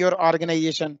in your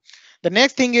organization. The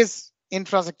next thing is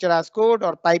infrastructure as code,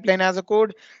 or pipeline as a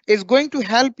code, is going to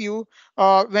help you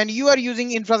when you are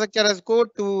using infrastructure as code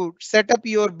to set up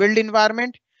your build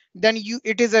environment. Then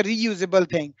it is a reusable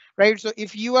thing, right? So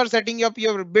if you are setting up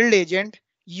your build agent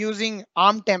using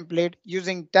ARM template,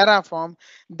 using Terraform,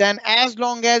 then as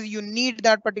long as you need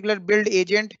that particular build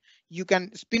agent, you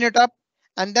can spin it up.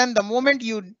 And then the moment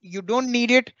you don't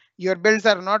need it, your builds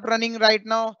are not running right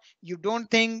now, you don't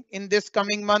think in this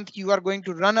coming month you are going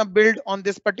to run a build on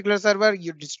this particular server,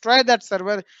 you destroy that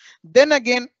server. Then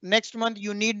again, next month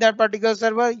you need that particular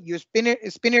server, you spin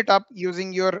it up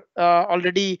using your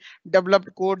already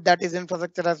developed code, that is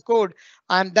infrastructure as code.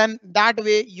 And then that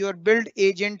way your build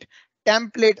agent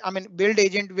build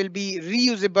agent will be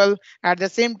reusable. At the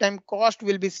same time, cost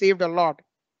will be saved a lot.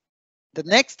 The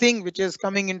next thing which is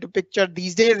coming into picture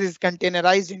these days is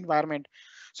containerized environment.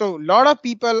 So a lot of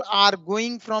people are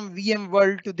going from VM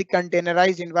world to the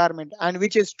containerized environment, and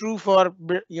which is true for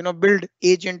build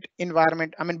agent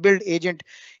environment, build agent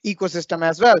ecosystem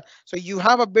as well. So you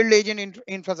have a build agent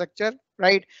infrastructure,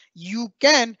 right? You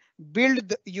can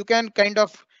kind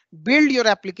of build your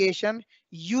application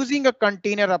using a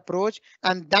container approach,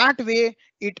 and that way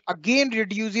it again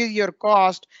reduces your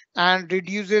cost and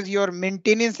reduces your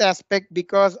maintenance aspect,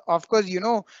 because of course,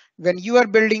 when you are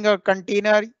building a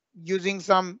container using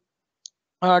some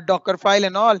Docker file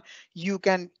and all, you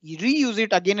can reuse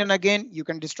it again and again. You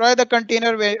can destroy the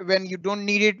container when you don't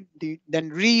need it, then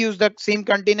reuse the same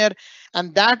container.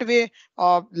 And that way,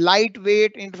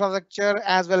 lightweight infrastructure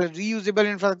as well as reusable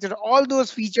infrastructure, all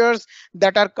those features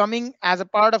that are coming as a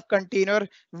part of container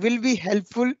will be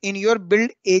helpful in your build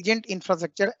agent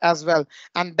infrastructure as well.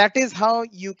 And that is how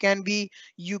you can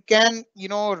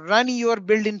run your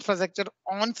build infrastructure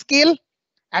on scale,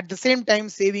 at the same time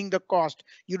saving the cost.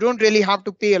 You don't really have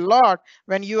to pay a lot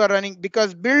when you are running,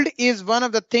 because build is one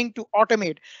of the thing to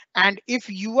automate. And if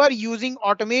you are using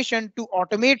automation to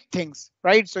automate things,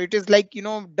 right, so it is like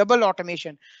double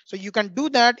automation. So you can do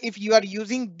that if you are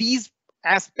using these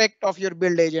aspect of your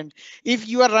build agent. If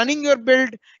you are running your build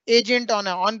agent on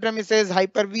a on-premises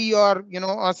Hyper-V, or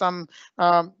or some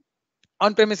um,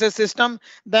 on-premises system,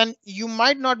 then you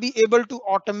might not be able to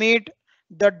automate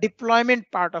the deployment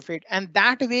part of it. And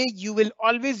that way you will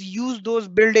always use those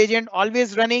build agent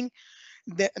always running.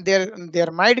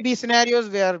 There might be scenarios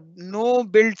where no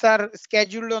builds are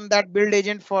scheduled on that build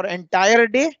agent for entire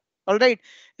day. All right,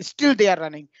 still they are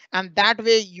running, and that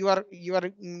way you are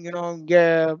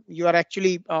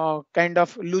actually kind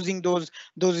of losing those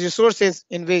resources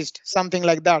in waste, something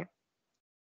like that.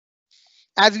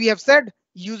 As we have said,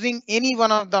 using any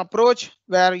one of the approach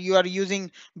where you are using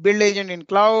build agent in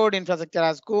cloud, infrastructure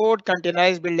as code,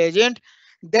 containerized build agent,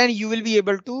 then you will be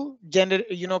able to generate,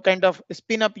 kind of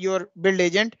spin up your build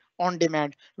agent on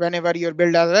demand. Whenever your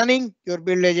build is running, your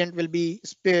build agent will be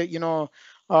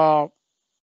uh,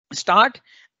 start,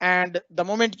 and the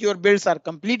moment your builds are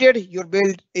completed, your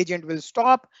build agent will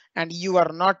stop, and you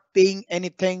are not paying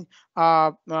anything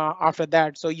after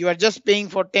that. So you are just paying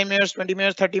for 10 minutes, 20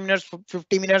 minutes, 30 minutes,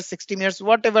 50 minutes, 60 minutes,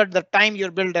 whatever the time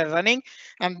your build are running.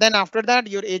 And then after that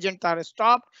your agents are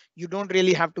stopped. You don't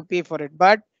really have to pay for it,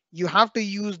 but you have to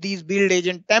use these build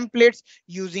agent templates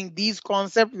using these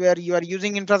concepts, where you are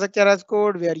using infrastructure as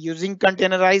code, we are using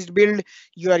containerized build,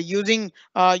 you are using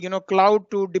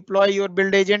cloud to deploy your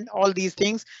build agent. All these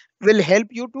things will help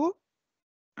you to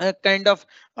kind of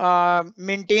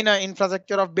maintain an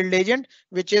infrastructure of build agent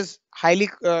which is highly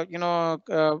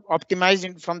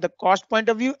optimized from the cost point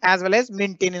of view as well as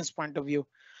maintenance point of view.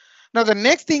 Now the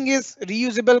next thing is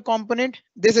reusable component.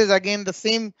 This is again the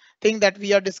same thing that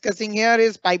we are discussing here,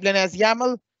 is pipeline as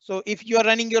YAML. So if you are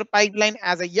running your pipeline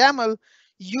as a YAML,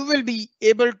 you will be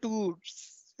able to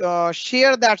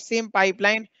share that same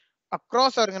pipeline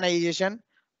across organization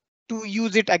to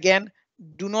use it again.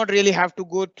 Do not really have to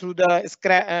go through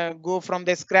the go from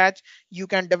the scratch. You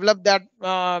can develop that,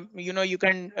 you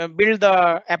can build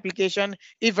the application.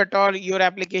 If at all your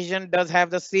application does have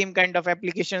the same kind of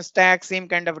application stack, same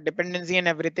kind of dependency and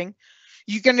everything,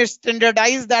 you can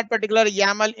standardize that particular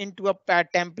YAML into a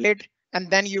template, and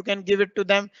then you can give it to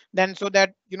them, then so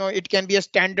that it can be a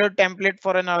standard template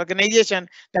for an organization,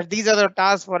 that these are the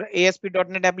tasks for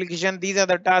ASP.NET application, these are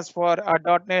the tasks for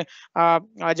 .NET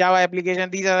Java application,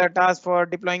 these are the tasks for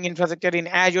deploying infrastructure in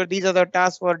Azure, these are the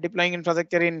tasks for deploying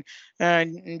infrastructure in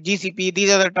GCP, these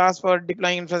are the tasks for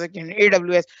deploying infrastructure in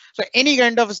AWS. So any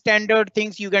kind of standard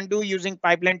things you can do using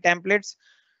pipeline templates.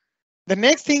 The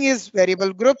next thing is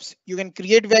variable groups. You can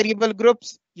create variable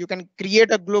groups. You can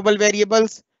create a global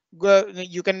variables.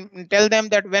 You can tell them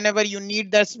that whenever you need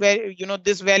this,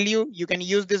 this value, you can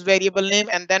use this variable name,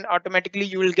 and then automatically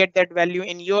you will get that value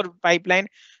in your pipeline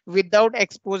without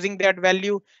exposing that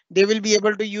value. They will be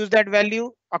able to use that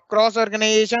value across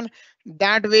organization.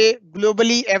 That way,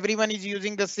 globally, everyone is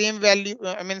using the same value.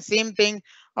 Same thing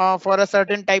for a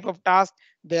certain type of task.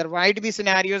 There might be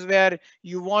scenarios where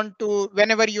you want to,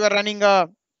 whenever you are running a,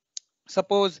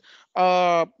 suppose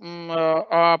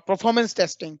performance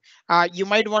testing, you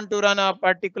might want to run a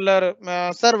particular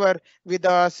server with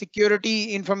a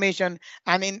security information,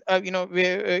 and in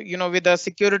with a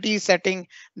security setting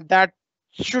that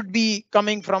should be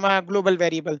coming from a global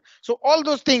variable. So all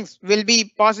those things will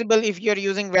be possible if you're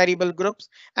using variable groups.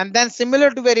 And then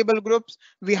similar to variable groups,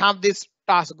 we have this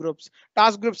task groups.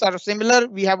 Task groups are similar.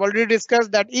 We have already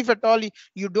discussed that if at all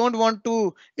you don't want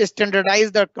to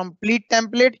standardize the complete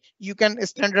template, you can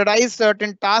standardize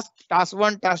certain tasks, task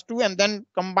 1, task 2, and then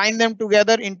combine them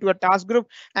together into a task group.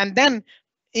 And then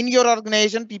in your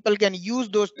organization, people can use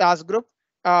those task group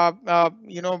uh, uh,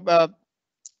 you know uh,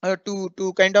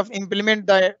 to kind of implement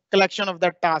the collection of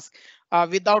that task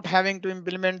without having to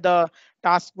implement the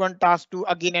task 1, task 2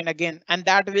 again and again. And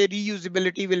that way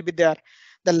reusability will be there.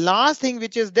 The last thing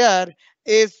which is there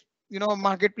is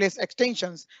marketplace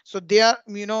extensions. So they are,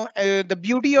 the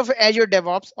beauty of Azure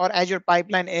DevOps or Azure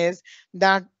pipeline is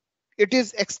that it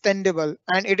is extendable,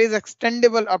 and it is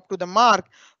extendable up to the mark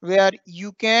where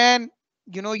you can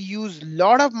use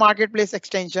lot of marketplace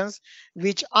extensions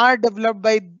which are developed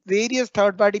by various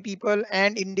third party people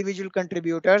and individual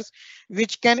contributors,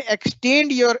 which can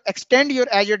extend your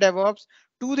Azure DevOps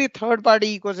to the third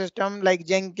party ecosystem like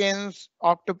Jenkins,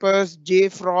 Octopus,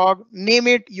 JFrog, name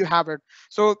it, you have it.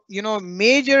 So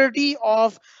majority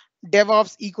of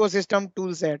DevOps ecosystem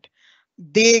toolset,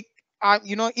 they are,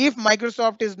 if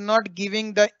Microsoft is not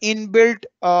giving the inbuilt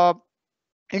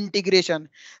integration,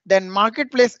 then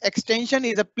marketplace extension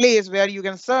is a place where you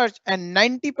can search, and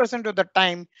 90% of the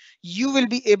time you will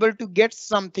be able to get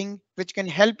something which can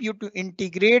help you to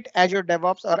integrate Azure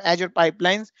DevOps or Azure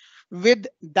pipelines with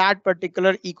that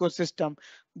particular ecosystem,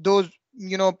 those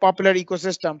popular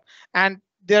ecosystem. And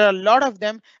there are a lot of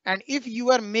them, and if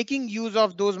you are making use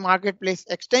of those marketplace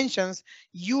extensions,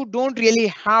 you don't really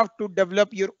have to develop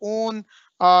your own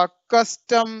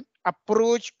custom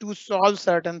approach to solve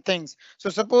certain things. So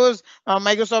suppose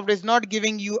Microsoft is not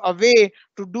giving you a way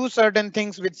to do certain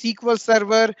things with SQL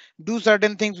Server, do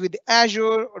certain things with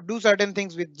Azure, or do certain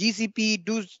things with GCP,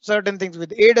 do certain things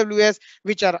with AWS,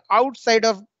 which are outside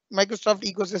of Microsoft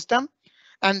ecosystem,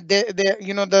 and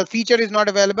the feature is not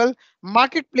available.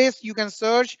 Marketplace, you can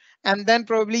search, and then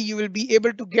probably you will be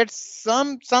able to get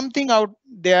something out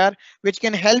there which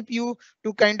can help you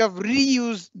to kind of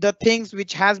reuse the things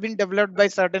which has been developed by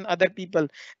certain other people.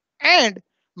 And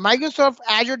Microsoft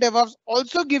Azure DevOps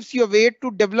also gives you a way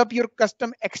to develop your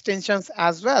custom extensions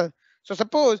as well. So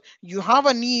suppose you have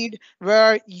a need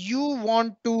where you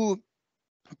want to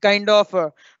kind of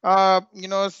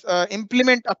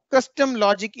implement a custom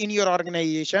logic in your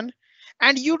organization,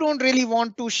 and you don't really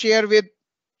want to share with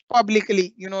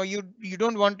publicly, you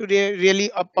don't want to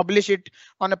really publish it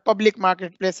on a public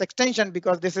marketplace extension,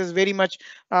 because this is very much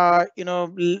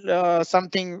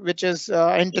something which is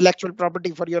intellectual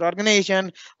property for your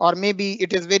organization, or maybe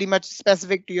it is very much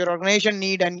specific to your organization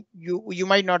need, and you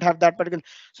might not have that particular.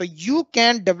 So you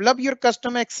can develop your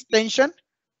custom extension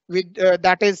with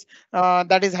that is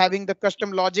having the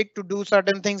custom logic to do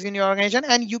certain things in your organization,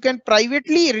 and you can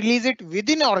privately release it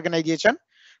within organization,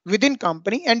 within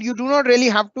company, and you do not really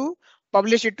have to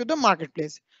publish it to the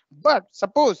marketplace. But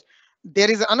suppose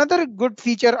there is another good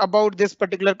feature about this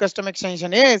particular custom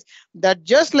extension is that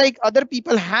just like other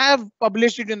people have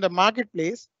published it in the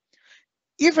marketplace,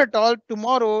 if at all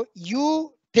tomorrow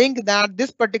you think that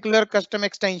this particular custom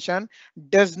extension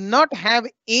does not have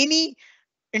any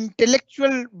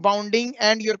intellectual bounding,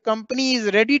 and your company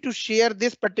is ready to share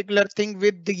this particular thing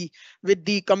with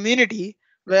the community,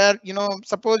 where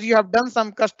suppose you have done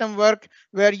some custom work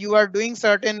where you are doing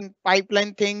certain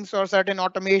pipeline things or certain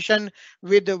automation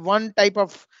with one type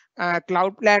of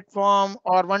cloud platform,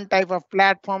 or one type of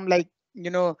platform like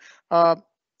uh,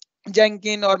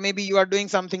 Jenkins, or maybe you are doing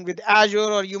something with Azure,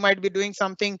 or you might be doing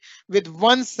something with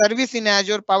one service in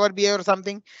Azure, Power BI or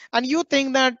something, and you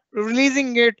think that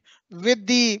releasing it with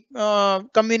the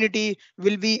community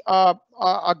will be a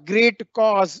great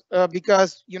cause,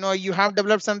 because you have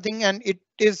developed something and it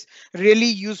is really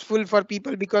useful for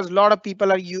people, because a lot of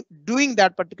people are doing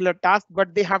that particular task,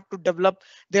 but they have to develop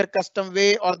their custom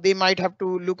way, or they might have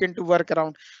to look into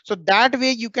workaround. So that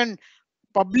way you can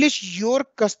publish your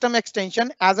custom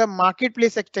extension as a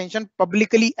marketplace extension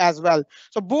publicly as well.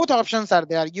 So both options are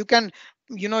there. You can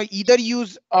either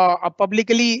use a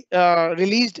publicly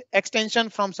released extension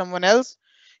from someone else,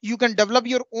 you can develop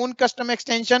your own custom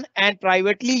extension and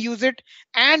privately use it,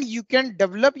 and you can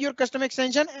develop your custom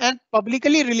extension and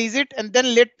publicly release it and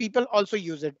then let people also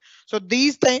use it. So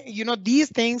these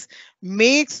things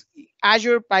makes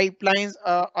Azure pipelines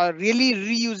a really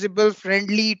reusable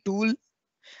friendly tool,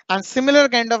 and similar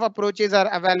kind of approaches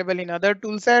are available in other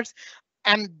tool sets.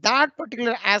 And that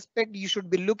particular aspect you should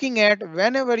be looking at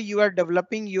whenever you are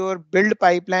developing your build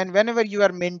pipeline, whenever you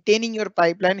are maintaining your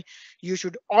pipeline. You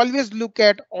should always look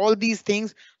at all these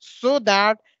things, so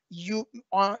that you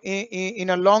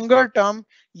in a longer term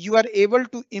you are able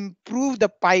to improve the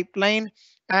pipeline,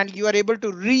 and you are able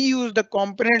to reuse the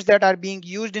components that are being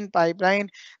used in pipeline,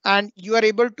 and you are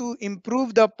able to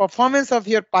improve the performance of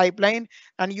your pipeline,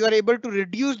 and you are able to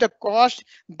reduce the cost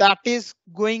that is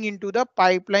going into the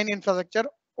pipeline infrastructure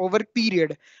over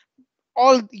period,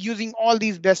 all using all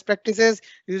these best practices,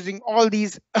 using all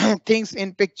these things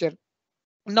in picture.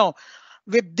 Now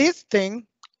with this thing,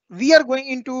 we are going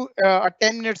into a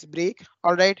 10 minutes break.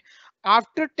 All right,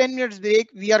 after 10 minutes break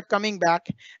we are coming back,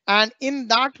 and in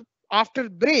that after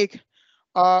break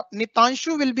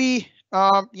Nitanshu will be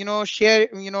share,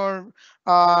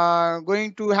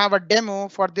 going to have a demo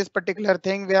for this particular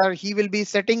thing where he will be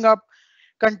setting up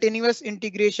continuous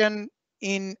integration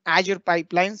in Azure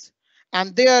pipelines.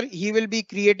 And there he will be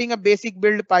creating a basic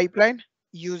build pipeline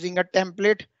using a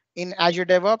template in Azure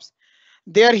DevOps.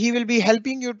 There he will be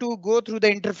helping you to go through the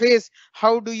interface.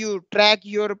 How do you track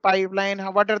your pipeline?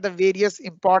 What are the various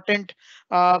important,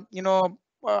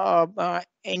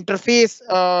 interface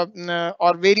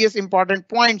or various important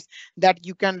points that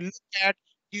you can look at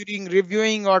during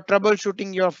reviewing or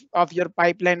troubleshooting of your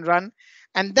pipeline run.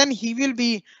 And then he will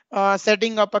be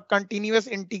setting up a continuous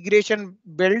integration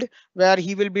build where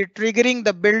he will be triggering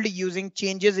the build using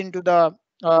changes into the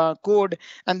code,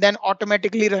 and then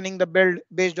automatically running the build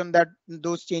based on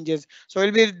those changes. So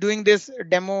we'll be doing this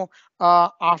demo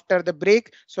after the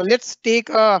break. So let's take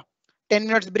a 10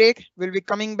 minutes break. We'll be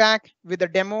coming back with the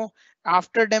demo.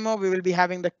 After demo, we will be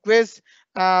having the quiz.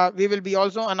 We will be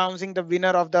also announcing the winner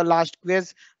of the last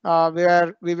quiz,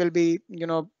 where we will be,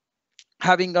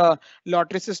 having a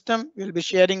lottery system. We'll be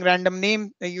sharing random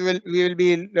name. We will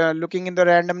be looking in the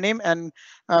random name, and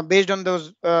based on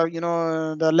those,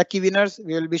 the lucky winners,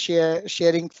 we will be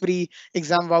sharing free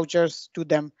exam vouchers to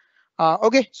them.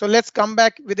 Okay, so let's come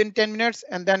back within 10 minutes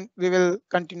and then we will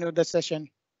continue the session.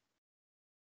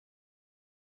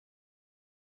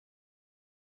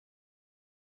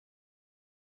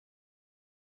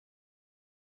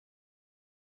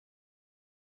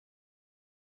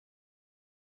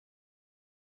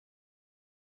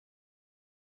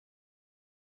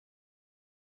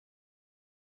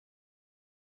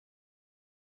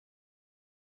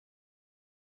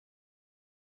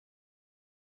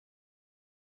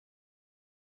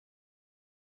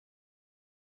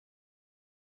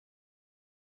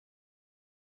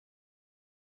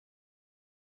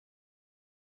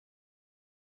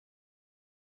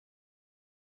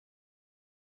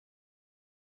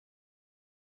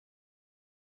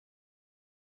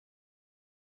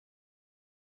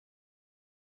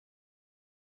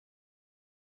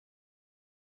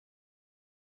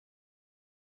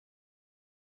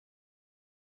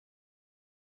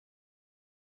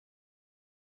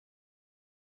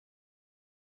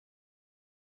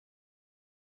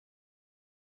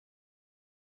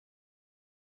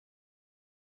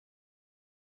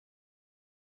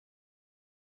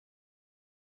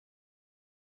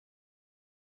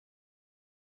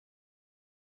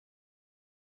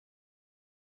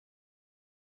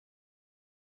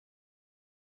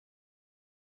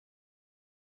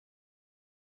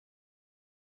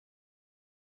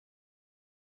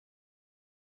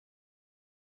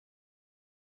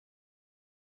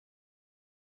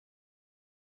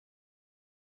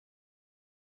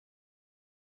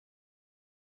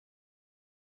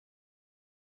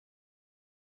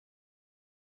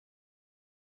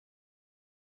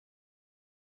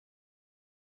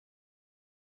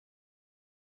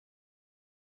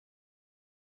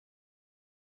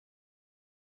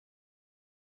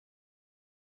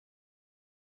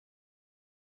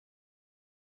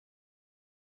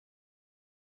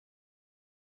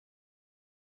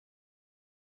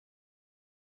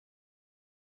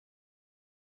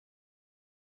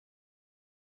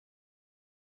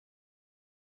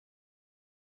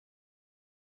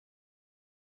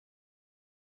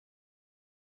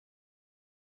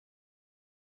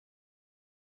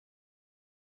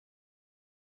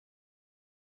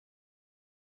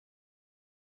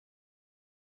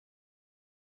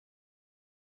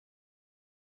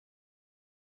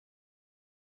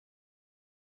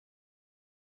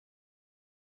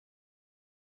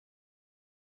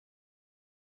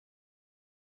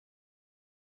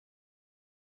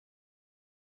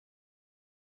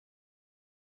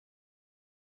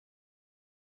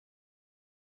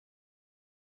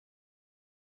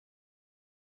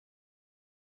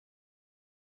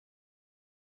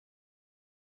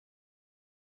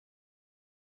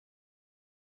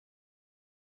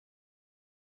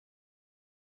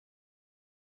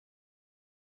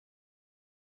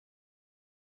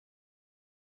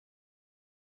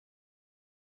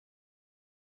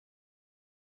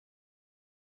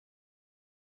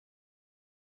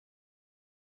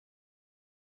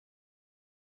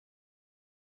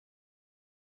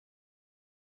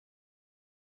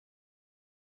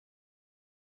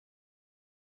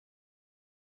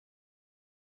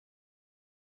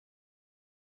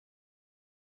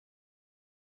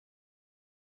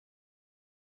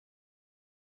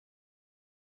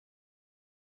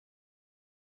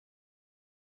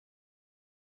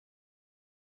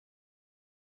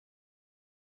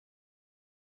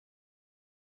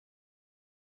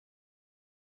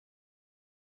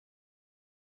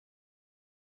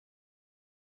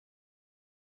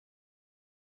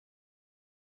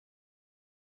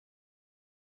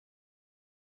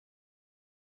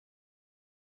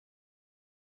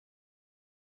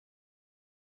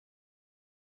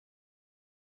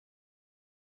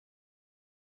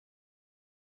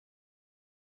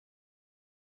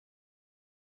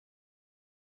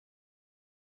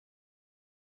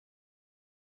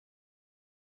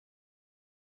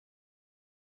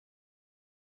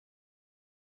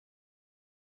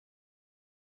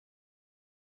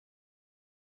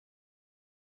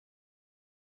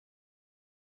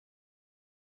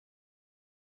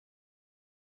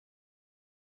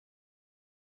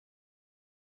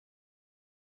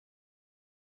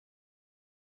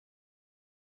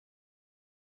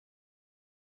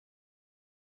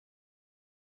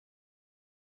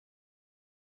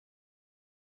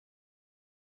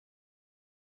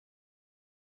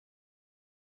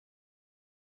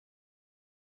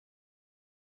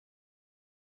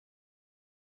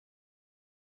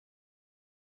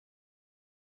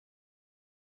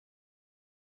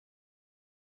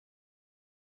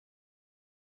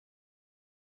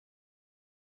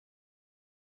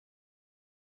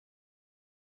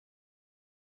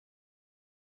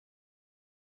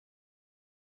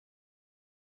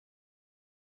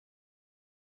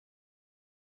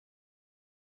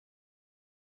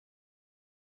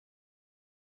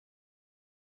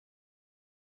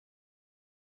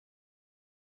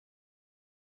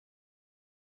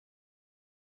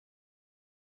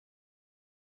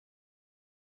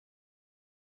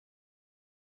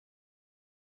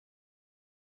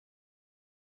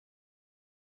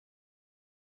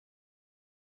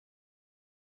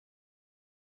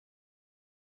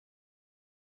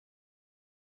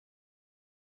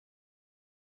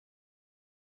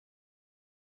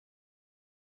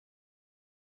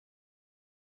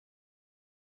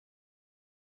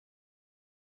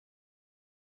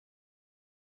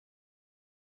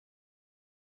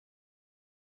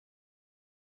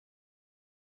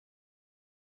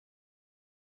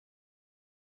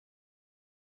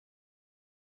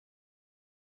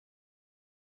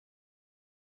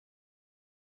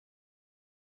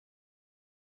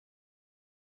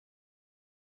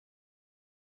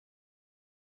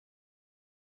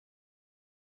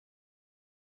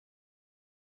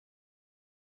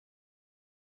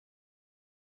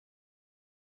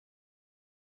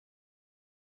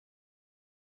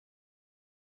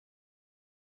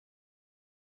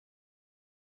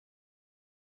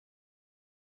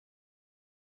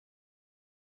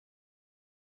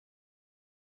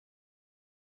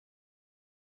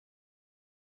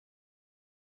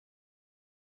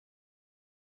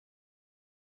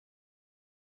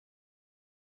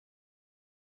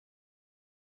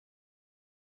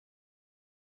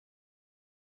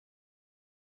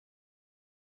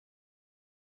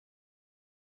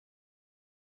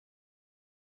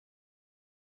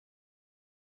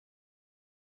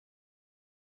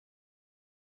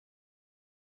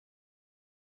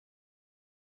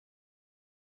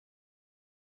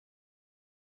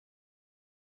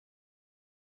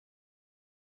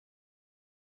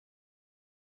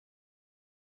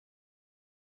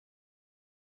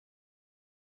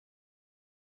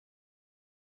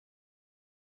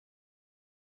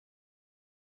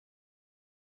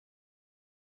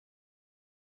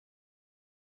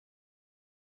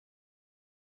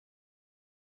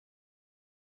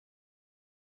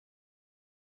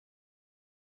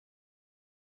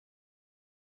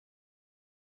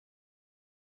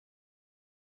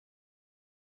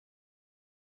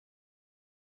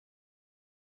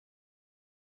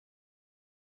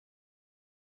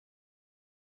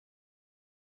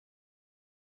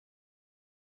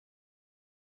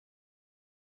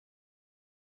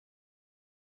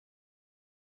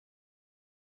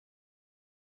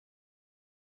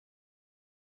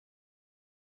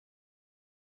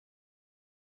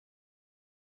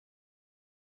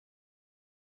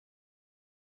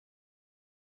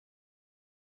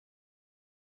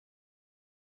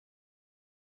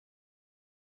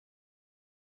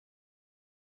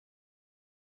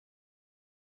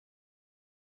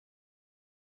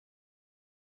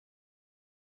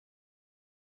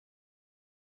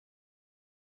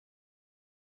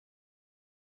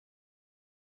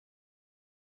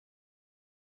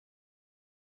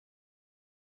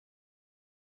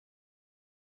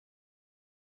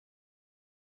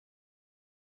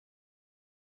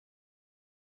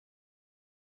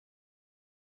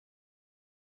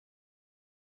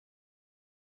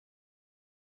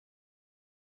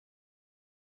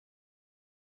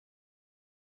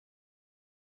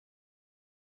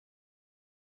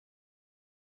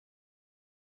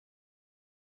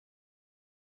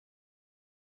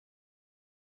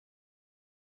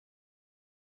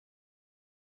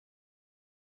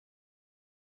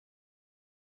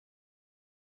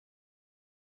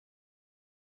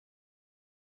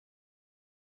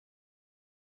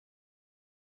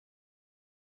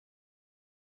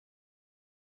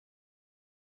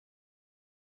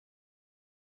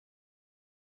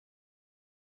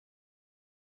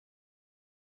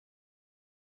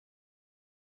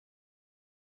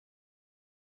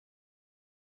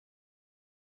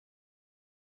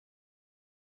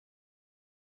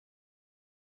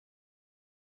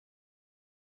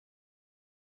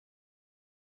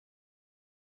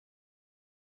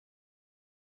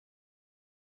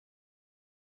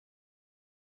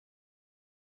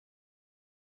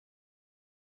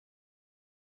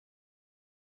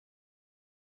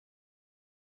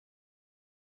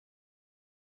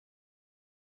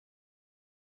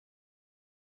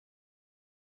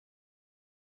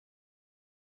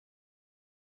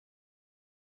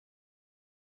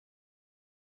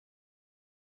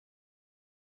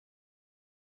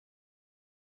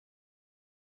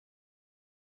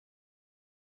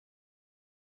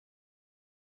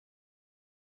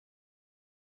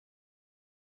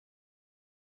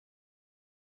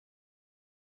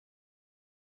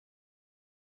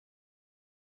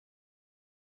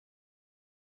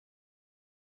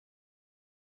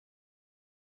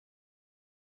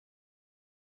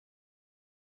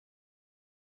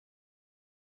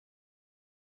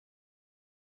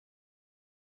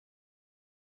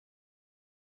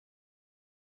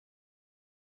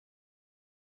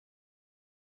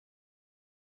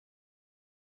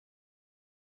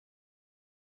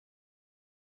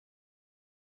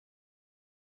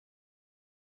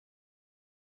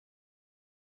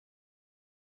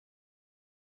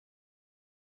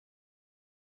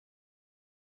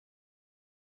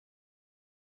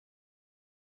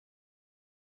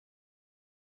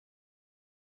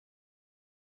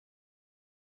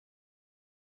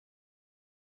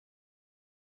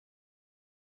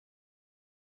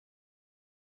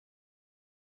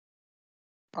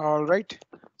 All right.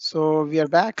 So we are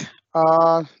back.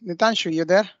 Nitanshu, you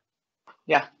there?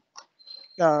 Yeah,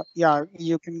 Yeah,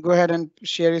 you can go ahead and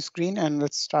share your screen and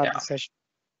let's start yeah, the session.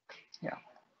 yeah.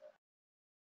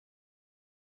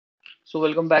 So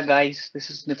welcome back, guys. This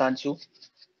is Nitanshu.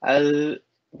 I'll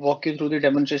walk you through the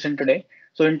demonstration today.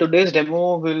 So in today's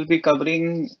demo, we'll be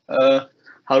covering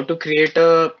how to create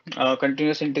a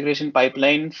continuous integration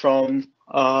pipeline from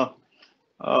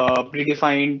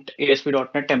predefined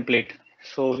ASP.NET template.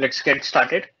 So let's get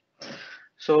started.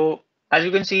 So as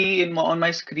you can see on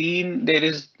my screen, there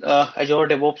is Azure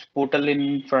DevOps portal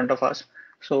in front of us.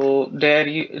 So there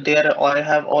I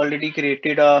have already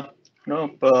created a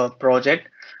project.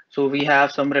 So we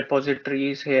have some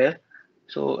repositories here.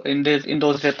 So in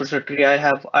those repository,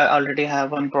 I already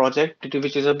have one project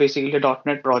which is basically a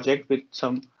 .NET project with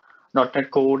some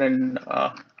 .NET code and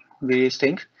various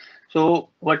things. So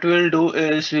what we'll do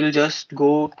is we'll just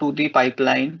go to the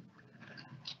pipeline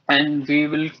and we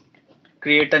will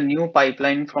create a new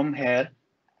pipeline from here.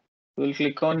 We'll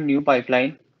click on new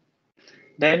pipeline.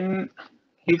 Then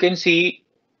you can see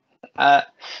uh,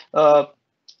 uh,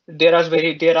 there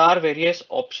are various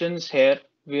options here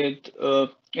with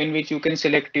in which you can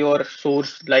select your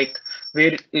source, like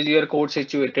where is your code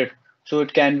situated. So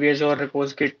it can be Azure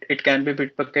Repos Git, it can be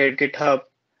Bitbucket, GitHub,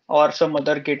 or some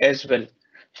other Git as well.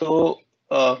 So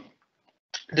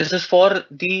this is for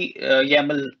the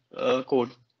YAML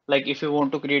code, like if you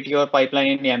want to create your pipeline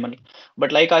in YAML.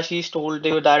 But like Ashish told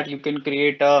you that you can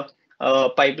create a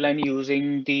pipeline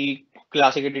using the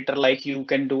classic editor like you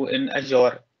can do in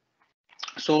Azure.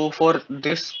 So for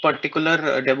this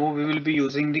particular demo, we will be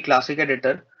using the classic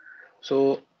editor.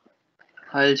 So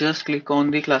I'll just click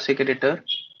on the classic editor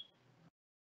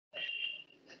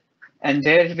and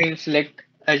there we'll select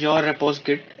Azure Repos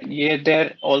Git. Yeah,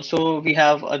 there also we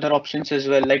have other options as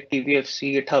well like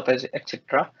TVFC, GitHub,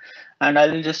 etc. And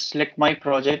I'll just select my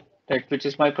project, that which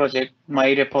is my project,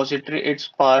 my repository, its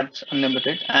parts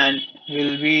unlimited, and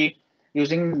we'll be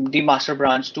using the master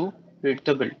branch to create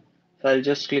the build. So I'll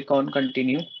just click on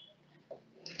continue.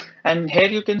 And here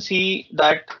you can see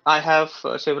that I have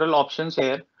several options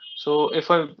here. So if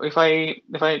I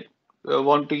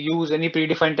want to use any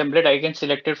predefined template, I can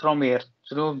select it from here.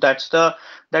 So that's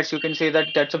you can say that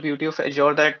that's a beauty of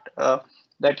Azure,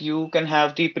 that you can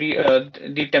have the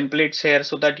templates here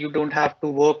so that you don't have to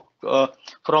work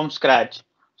from scratch.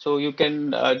 So you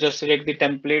can just select the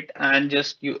template and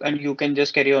you can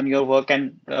just carry on your work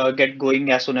and get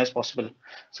going as soon as possible.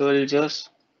 So I'll just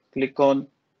click on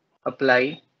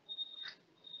apply.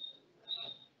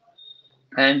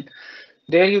 And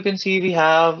there you can see we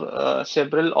have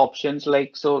several options,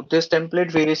 like so this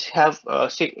template varies have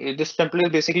this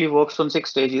template basically works on 6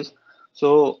 stages.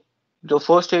 So the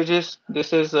first stage is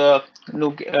this is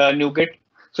NuGet.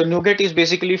 So NuGet is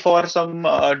basically for some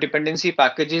dependency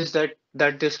packages that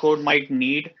this code might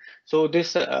need. So the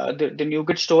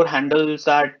NuGet store handles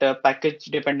that package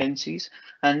dependencies,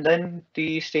 and then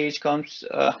the stage comes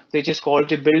which is called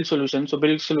the build solution. So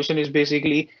build solution is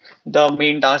basically the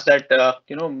main task that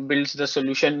builds the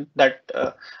solution that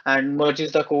and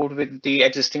merges the code with the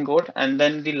existing code. And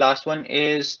then the last one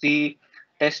is the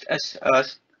test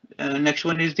as next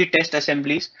one is the test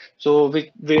assemblies. So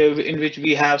in which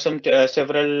we have some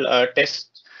several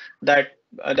tests that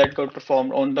got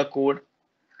performed on the code.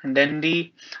 And then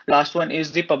the last one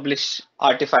is the publish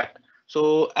artifact.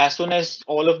 So as soon as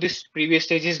all of these previous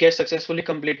stages get successfully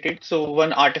completed, so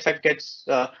one artifact gets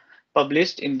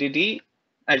published in the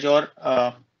Azure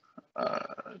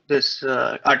this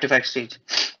artifact stage.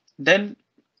 Then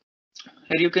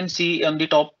here you can see on the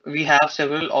top we have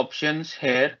several options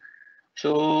here.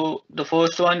 So the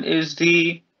first one is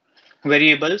the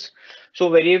variables. So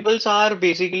variables are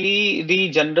basically the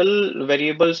general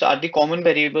variables, are the common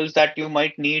variables that you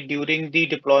might need during the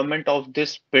deployment of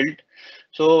this build.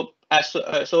 So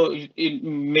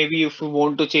maybe if you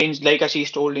want to change, like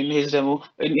Ashish told in his demo,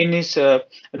 in his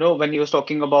when he was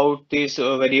talking about these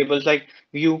variables, like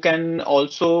you can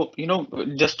also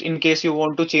just in case you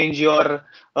want to change your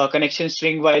connection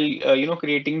string while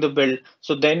creating the build,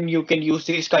 so then you can use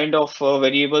these kind of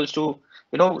variables to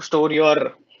store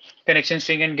your connection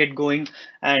string and get going,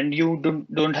 and you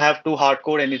don't have to hard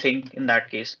code anything in that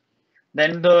case.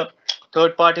 Then the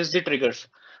third part is the triggers.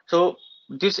 So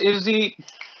this is the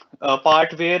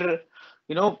part where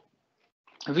you know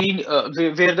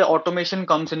where the automation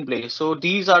comes in place. So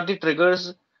these are the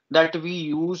triggers that we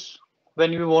use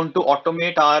when we want to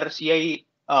automate our CI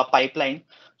pipeline.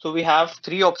 So we have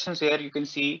three options here. You can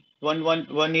see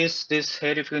one is this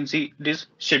here. If you can see this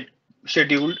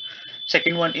scheduled.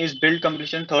 Second one is build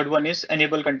completion. Third one is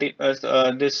enable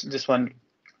this one.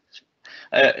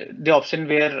 the option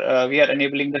where we are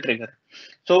enabling the trigger.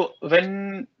 So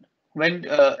when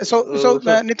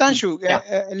Nitanshu,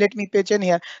 yeah, let me pitch in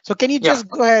here. So can you yeah, just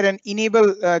go ahead and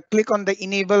enable, click on the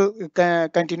enable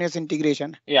continuous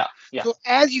integration? yeah, yeah, So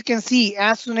as you can see,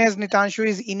 as soon as Nitanshu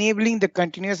is enabling the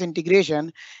continuous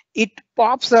integration, it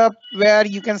pops up where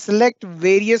you can select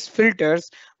various filters.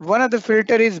 One of the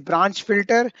filter is branch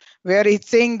filter, where it's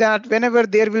saying that whenever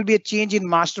there will be a change in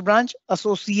master branch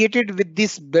associated with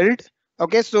this build.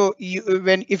 Okay, so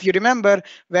when if you remember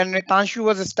when Nitanshu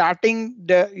was starting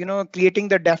the creating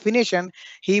the definition,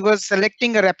 he was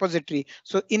selecting a repository.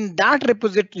 So in that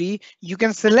repository, you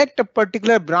can select a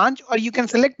particular branch or you can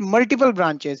select multiple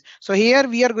branches. So here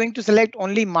we are going to select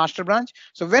only master branch.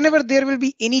 So whenever there will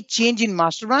be any change in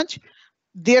master branch,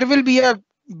 there will be a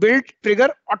build trigger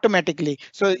automatically.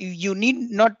 So you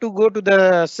need not to go to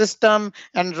the system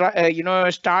and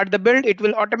start the build. It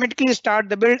will automatically start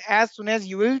the build as soon as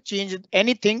you will change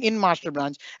anything in master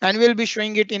branch, and we'll be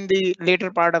showing it in the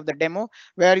later part of the demo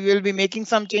where you will be making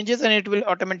some changes and it will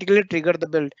automatically trigger the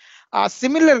build.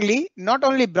 Similarly, not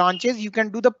only branches, you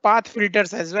can do the path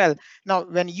filters as well. Now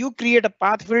when you create a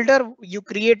path filter, you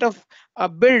create a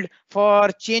build for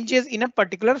changes in a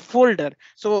particular folder.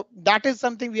 So that is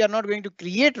something we are not going to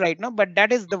create right now, but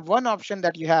that is the one option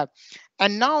that you have.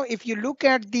 And now if you look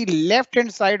at the left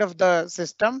hand side of the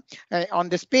system on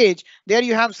this page, there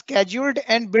you have scheduled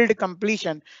and build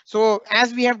completion. So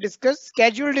as we have discussed,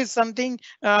 scheduled is something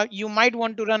you might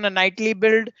want to run a nightly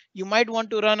build. You might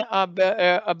want to run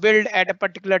a build at a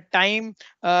particular time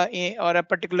or a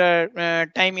particular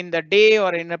time in the day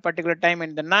or in a particular time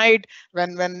in the night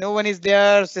when no one is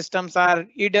there, systems are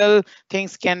idle,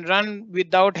 things can run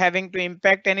without having to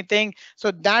impact anything.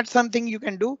 So that's something you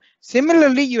can do.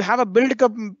 Similarly, you have a build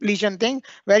completion thing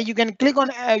where you can click on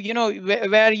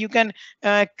where you can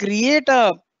create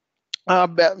a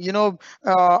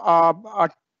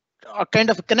kind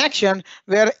of a connection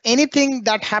where anything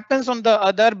that happens on the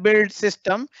other build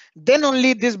system, then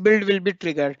only this build will be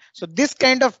triggered. So this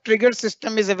kind of trigger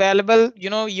system is available.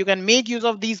 You can make use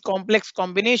of these complex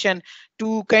combination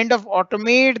to kind of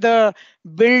automate the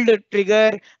build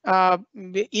trigger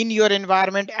in your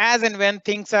environment as and when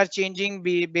things are changing,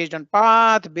 based on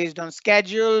path, based on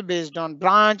schedule, based on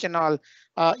branch and all.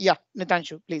 Yeah,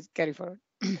 Nitanshu, please carry forward.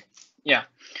 yeah.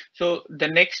 So the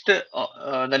next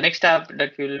tab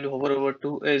that we'll hover over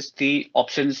to is the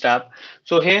options tab.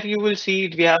 So here you will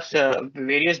see we have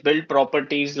various build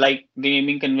properties like the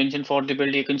naming convention for the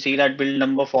build. You can see that build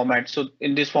number format. So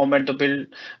in this format, the build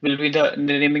will be the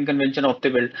naming convention of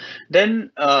the build.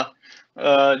 Then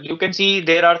you can see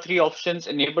there are three options: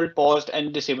 enabled, paused,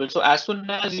 and disabled. So as soon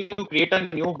as you create a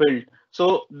new build,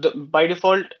 so by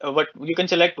default, what you can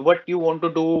select what you want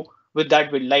to do with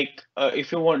that build. Like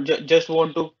if you want just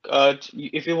want to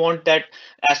if you want that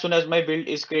as soon as my build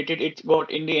is created, it's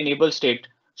got in the enable state.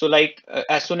 So like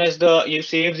as soon as the you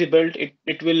save the build,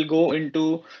 it will go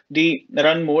into the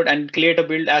run mode and create a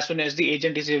build as soon as the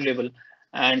agent is available.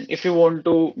 And if you want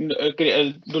to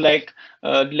do like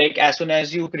as soon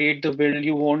as you create the build,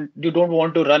 you don't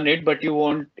want to run it, but you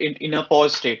want it in a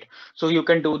pause state, so you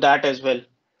can do that as well.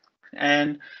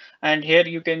 and and here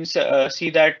you can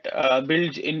see that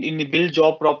build in the build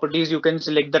job properties, you can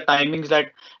select the timings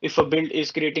that if a build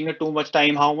is creating a too much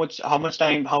time, how much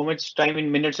time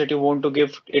in minutes that you want to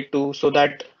give it to, so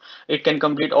that it can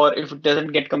complete, or if it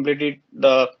doesn't get completed,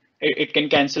 it can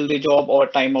cancel the job or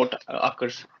timeout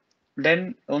occurs.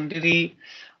 Then on the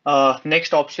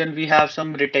next option, we have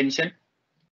some retention.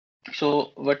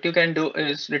 So what you can do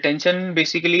is retention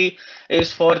basically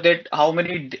is for that how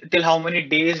many till how many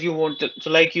days you want to, so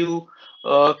like you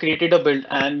created a build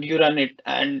and you run it,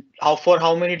 and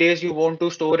how many days you want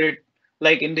to store it,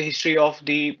 like in the history of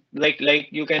the like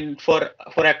you can for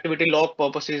activity log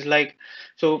purposes, like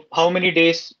so how many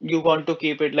days you want to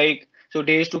keep it, like so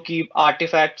days to keep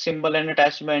artifact symbol and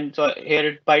attachment. So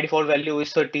here by default value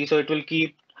is 30, so it will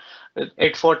keep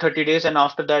it for 30 days, and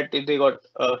after that they got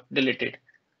deleted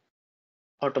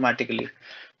automatically.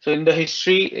 So in the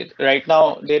history right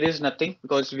now there is nothing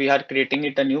because we are creating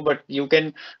it anew, but you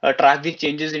can track the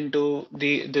changes into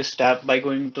the this tab by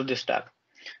going to this tab.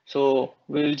 So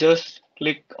we'll just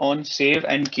click on save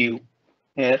and queue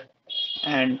here,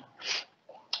 and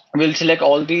we'll select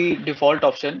all the default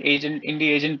option. Agent in the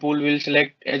agent pool, we'll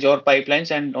select Azure pipelines,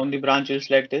 and on the branch, we'll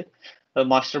select the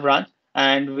master branch.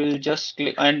 And we'll just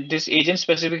click. And this agent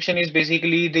specification is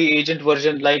basically the agent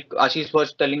version, like Ashish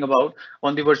was telling about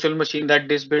on the virtual machine that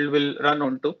this build will run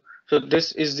onto. So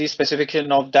this is the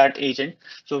specification of that agent.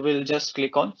 So we'll just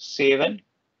click on save and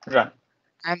run.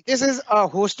 And this is a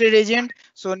hosted agent.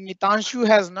 So Nitanshu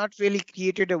has not really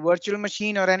created a virtual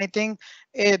machine or anything.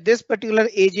 This particular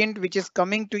agent, which is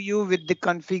coming to you with the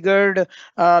configured,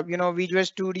 Visual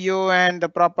Studio and the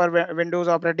proper Windows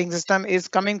operating system, is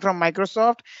coming from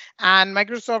Microsoft. And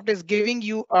Microsoft is giving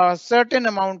you a certain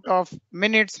amount of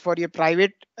minutes for your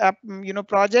private,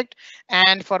 project.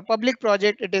 And for public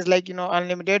project, it is like,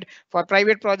 unlimited. For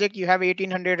private project, you have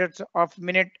 1800 of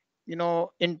minute,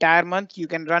 entire month you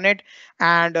can run it.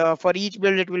 And for each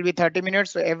build it will be 30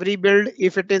 minutes. So every build,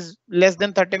 if it is less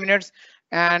than 30 minutes,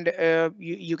 and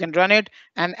you can run it.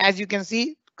 And as you can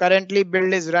see, currently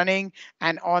build is running,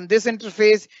 and on this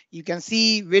interface you can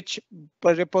see which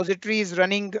repository is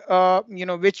running,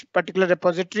 which particular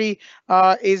repository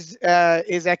is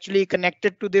actually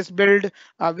connected to this build,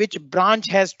 which branch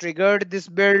has triggered this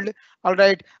build. All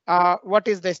right, what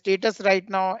is the status right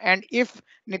now? And if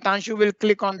Nitanshu will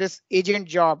click on this agent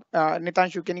job.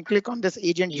 Nitanshu, can you click on this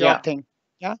agent Yeah. job thing?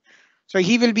 Yeah. So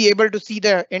he will be able to see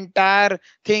the entire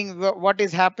thing, what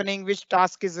is happening, which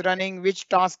task is running, which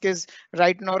task is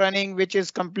right now running, which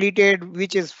is completed,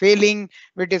 which is failing,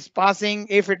 which is passing,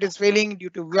 if it is failing, due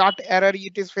to what error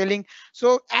it is failing.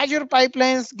 So Azure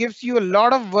Pipelines gives you a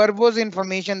lot of verbose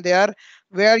information there,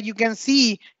 where you can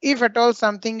see if at all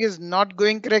something is not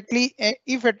going correctly,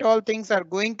 if at all things are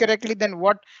going correctly, then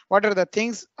what are the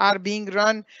things are being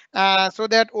run, so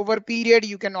that over period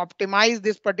you can optimize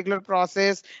this particular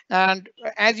process. And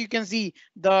as you can see,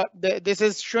 this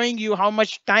is showing you how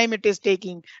much time it is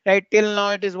taking. Right, till now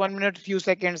it is 1 minute few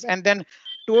seconds, and then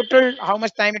total how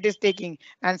much time it is taking.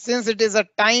 And since it is a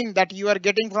time that you are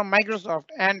getting from Microsoft,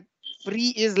 and free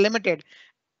is limited,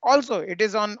 also it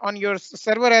is on your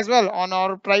server as well, on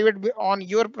our private on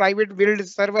your private build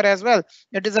server as well.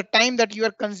 It is a time that you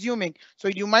are consuming, so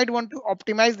you might want to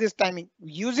optimize this timing.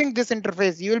 Using this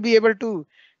interface you will be able to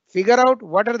figure out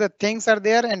what are the things are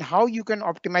there and how you can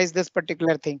optimize this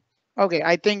particular thing. Okay,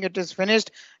 I think it is finished.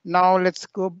 Now let's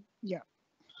go. Yeah,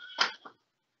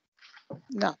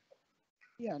 now,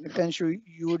 yeah, Nitanshu,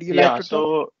 would you like Yeah, to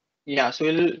talk?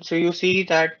 so you see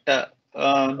that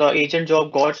the agent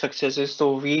job got successes,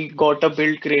 so we got a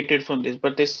build created from this.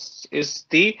 But this is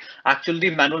the actual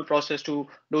the manual process to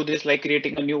do this, like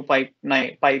creating a new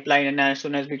pipeline, and as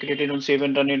soon as we created on save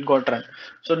and run, it got run.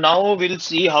 So now we'll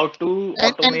see how to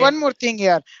And automate. one more thing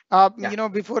here, Yeah,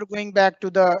 before going back to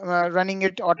the running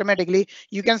it automatically,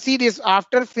 you can see this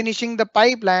after finishing the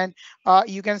pipeline.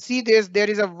 You can see this, there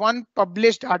is a one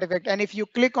published artifact, and if you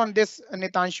click on this,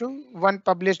 Nitanshu, one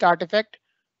published artifact,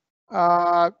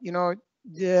 uh, you know,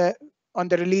 the on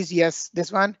the release, yes, this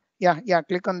one, yeah,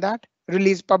 click on that,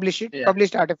 release, publish it, yeah,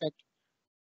 published artifact.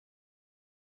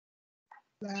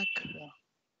 Back,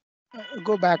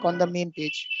 go back on the main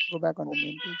page. Go back on the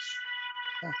main page.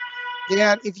 Yeah.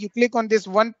 There, if you click on this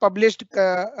one published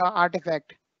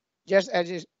artifact, just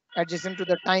adjacent to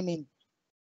the timing.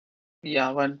 yeah,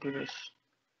 one previous.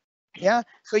 Yeah,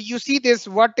 so you see this,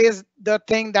 what is the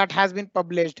thing that has been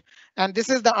published, and this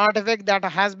is the artifact that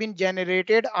has been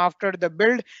generated after the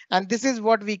build, and this is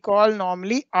what we call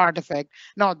normally artifact.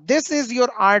 Now this is your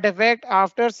artifact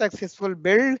after successful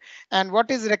build, and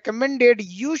what is recommended,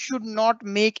 you should not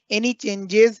make any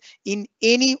changes in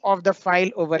any of the file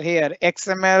over here,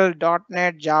 XML,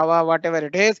 .NET, Java, whatever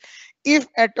it is. If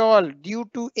at all due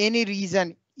to any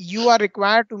reason you are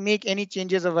required to make any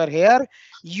changes over here,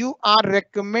 you are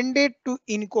recommended to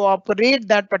incorporate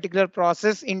that particular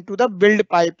process into the build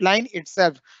pipeline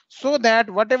itself, so that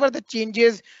whatever the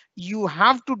changes you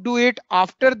have to do it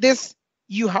after this,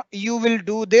 you will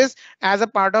do this as a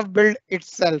part of build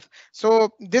itself. So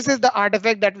this is the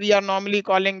artifact that we are normally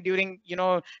calling during,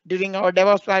 during our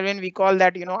DevOps pipeline. We call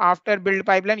that, after build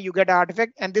pipeline you get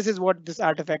artifact, and this is what this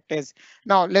artifact is.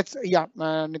 Now let's,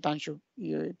 Nitanshu,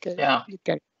 Yeah. you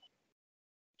can.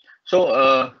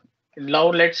 So now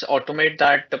let's automate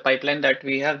that the pipeline that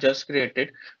we have just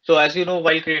created. So as you know,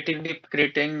 while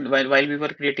we were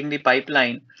creating the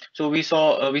pipeline, so we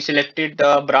saw we selected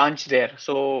the branch there.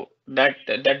 So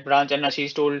that branch, and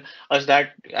Ashish told us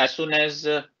that as soon as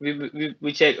we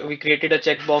created a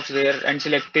checkbox there and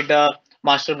selected a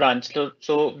master branch.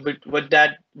 So what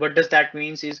that, what does that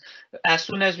means is, as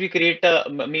soon as we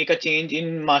make a change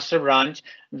in master branch,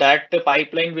 that the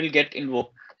pipeline will get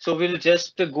invoked. So we'll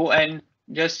just go and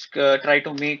just try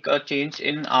to make a change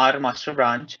in our master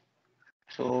branch.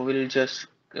 So we'll just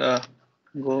uh,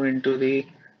 go into the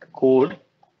code,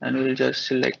 and we'll just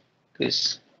select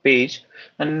this page,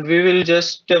 and we will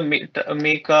just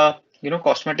make a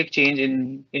cosmetic change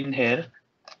in here.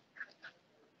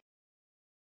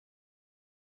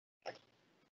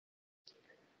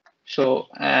 So,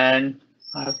 and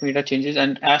I have made a changes,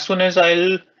 and as soon as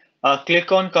I'll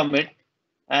click on commit,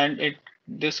 and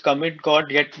this commit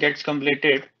gets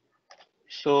completed.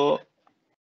 So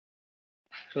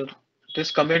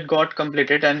this commit got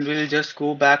completed, and we'll just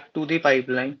go back to the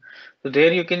pipeline. So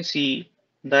there you can see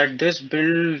that this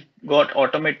build got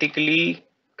automatically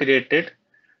created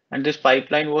and this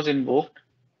pipeline was invoked.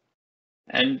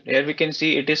 And here we can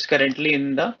see it is currently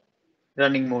in the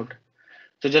running mode.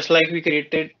 So just like we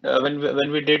created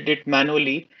when we did it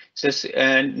manually,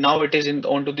 and now it is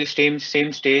onto the same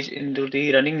stage into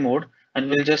the running mode, and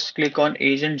we'll just click on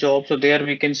agent job. So there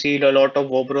we can see a lot of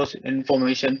Wobros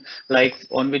information, like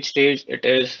on which stage it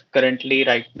is currently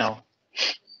right now.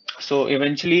 So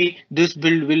eventually this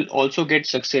build will also get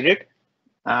succeeded.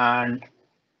 And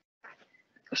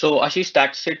so Ashish,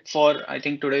 that's it for I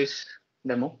think today's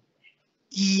demo.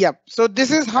 Yep. So this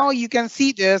is how you can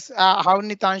see this, how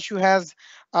Nitanshu has,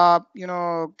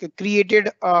 created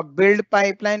a build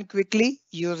pipeline quickly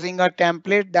using a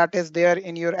template that is there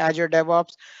in your Azure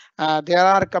DevOps. There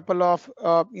are a couple of,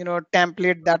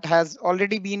 template that has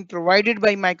already been provided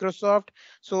by Microsoft.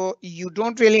 So you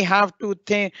don't really have to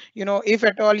think, if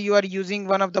at all you are using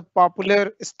one of the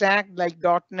popular stack like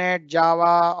 .NET,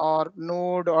 Java, or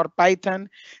Node or Python,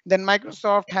 then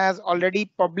Microsoft has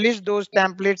already published those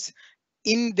templates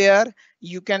in there.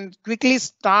 You can quickly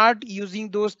start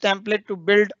using those templates to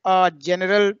build a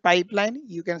general pipeline.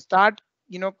 You can start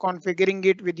configuring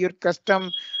it with your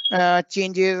custom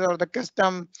changes or the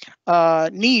custom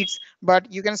needs,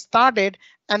 but you can start it.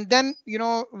 And then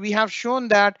we have shown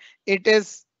that it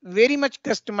is very much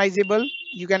customizable.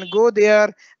 You can go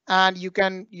there and you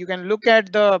can look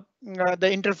at the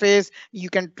interface.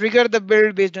 You can trigger the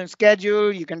build based on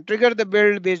schedule. You can trigger the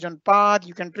build based on path.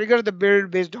 You can trigger the build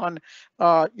based on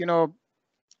uh, you know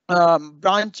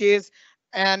branches,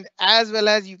 and as well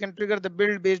as you can trigger the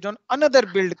build based on another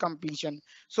build completion.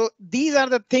 So these are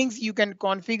the things you can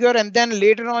configure, and then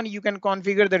later on you can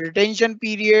configure the retention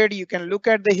period. You can look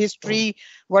at the history,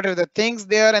 what are the things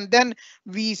there, and then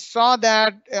we saw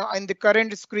that in the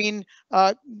current screen,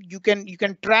 you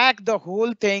can track the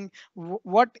whole thing,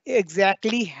 what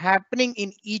exactly happening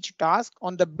in each task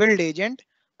on the build agent.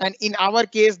 And in our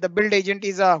case, the build agent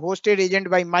is a hosted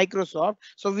agent by Microsoft.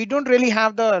 So we don't really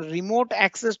have the remote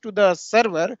access to the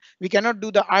server. We cannot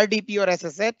do the RDP or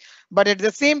SSH, but at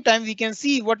the same time, we can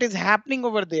see what is happening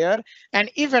over there.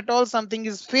 And if at all something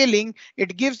is failing,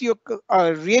 it gives you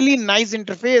a really nice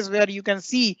interface where you can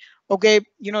see, okay,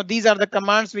 these are the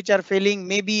commands which are failing.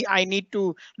 Maybe I need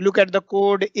to look at the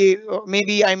code.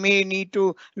 Maybe I may need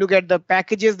to look at the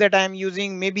packages that I am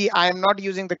using. Maybe I am not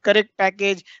using the correct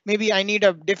package. Maybe I need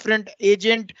a different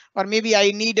agent, or maybe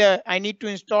I need to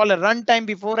install a runtime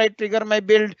before I trigger my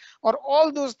build, or all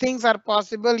those things are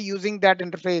possible using that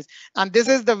interface. And this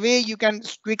is the way you can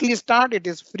quickly start. It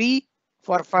is free.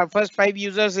 For first 5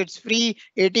 users, it's free.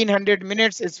 1800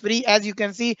 minutes is free. As you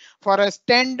can see, for a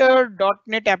standard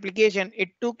 .NET application, it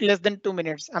took less than 2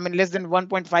 minutes. I mean, less than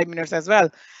 1.5 minutes as well.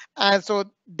 So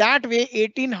that way,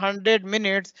 1800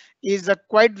 minutes is a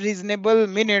quite reasonable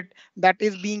minute that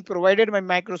is being provided by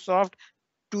Microsoft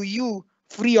to you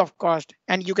free of cost,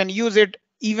 and you can use it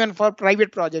even for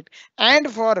private project. And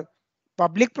for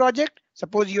public project,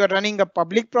 suppose you are running a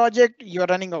public project, you are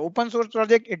running an open source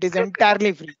project, it is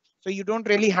entirely free. So you don't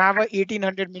really have a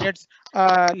 1800 minutes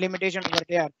limitation over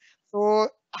there. So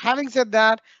having said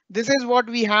that, this is what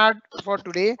we had for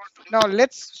today. Now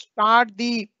let's start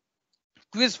the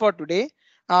quiz for today.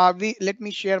 Let me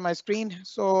share my screen.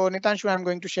 So Nitanshu, I'm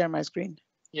going to share my screen.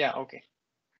 Yeah, okay.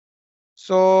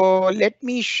 So let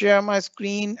me share my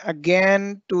screen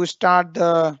again to start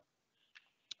the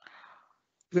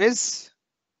quiz.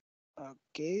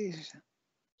 Okay,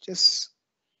 just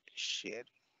share.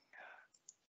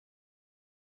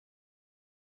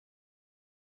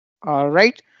 All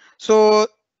right. So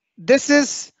this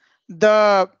is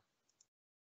the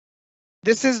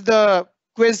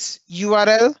quiz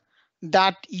URL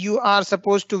that you are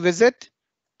supposed to visit: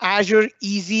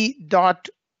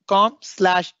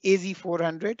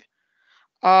 azureeasy.com/az400.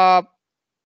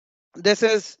 This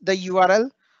is the URL,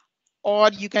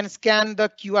 or you can scan the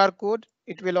QR code.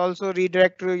 It will also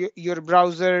redirect to your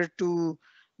browser to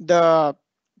the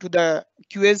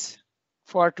quiz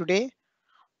for today.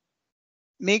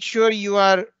 Make sure you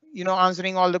are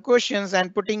answering all the questions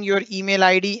and putting your email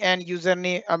ID and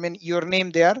username, I mean your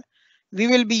name there. We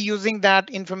will be using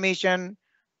that information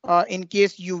in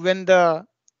case you win the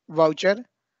voucher.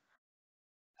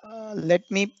 Let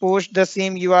me post the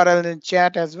same URL in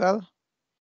chat as well.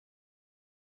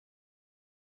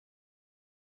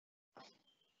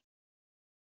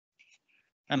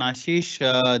 And Ashish,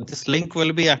 this link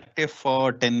will be active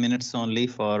for 10 minutes only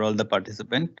for all the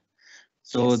participants.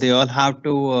 So they all have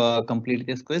to complete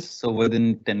this quiz. So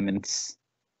within 10 minutes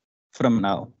from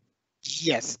now.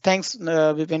 Yes, thanks,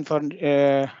 Vipin, for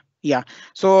yeah.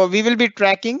 So we will be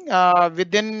tracking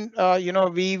within,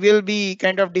 we will be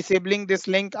kind of disabling this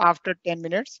link after 10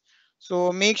 minutes.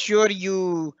 So make sure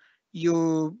you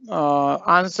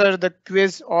answer the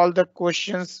quiz, all the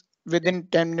questions within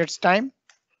 10 minutes time.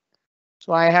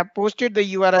 So I have posted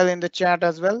the URL in the chat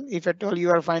as well. If at all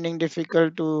you are finding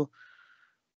difficult to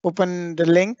open the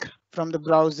link from the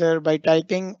browser by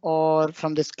typing or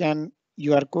from the scan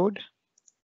QR code.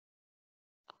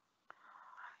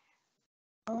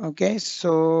 Okay,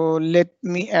 so let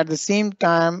me at the same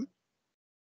time.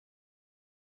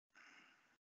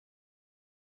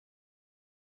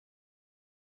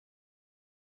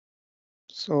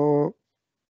 So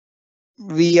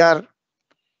we are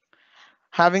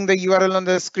having the URL on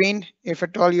the screen. If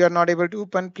at all you are not able to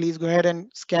open, please go ahead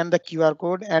and scan the QR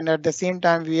code. And at the same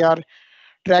time, we are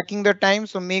tracking the time.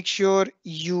 So make sure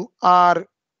you are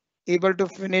able to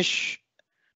finish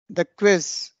the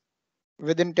quiz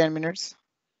within 10 minutes.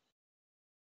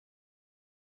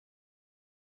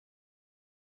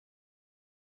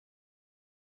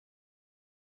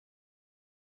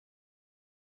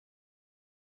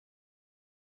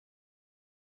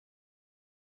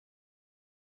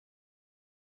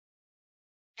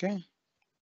 Okay.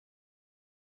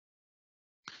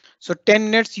 So 10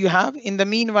 minutes you have. In the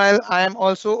meanwhile, I am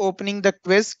also opening the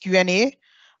quiz Q&A.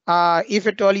 If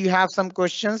at all you have some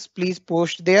questions, please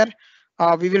post there.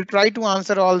 We will try to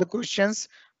answer all the questions.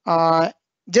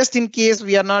 Just in case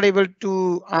we are not able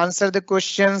to answer the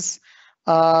questions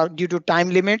due to time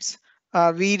limits,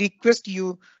 we request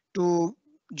you to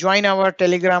join our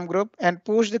Telegram group and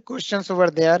post the questions over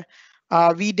there.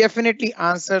 We definitely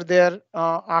answer there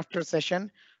after session.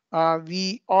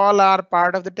 We all are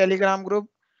part of the Telegram group.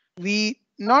 We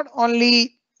not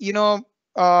only,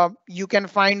 you can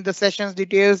find the sessions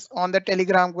details on the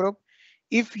Telegram group.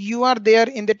 If you are there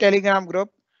in the Telegram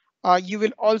group, you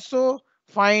will also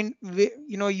find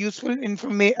useful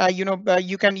information.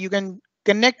 You can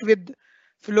connect with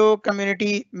Flow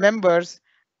community members.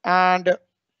 And let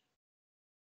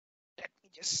me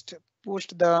just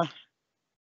post the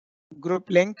group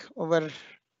link over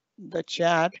the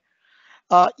chat.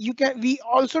 We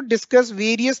also discuss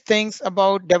various things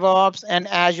about DevOps and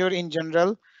Azure in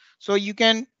general. So you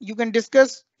can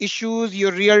discuss issues,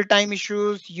 your real-time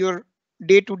issues, your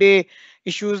day-to-day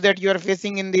issues that you are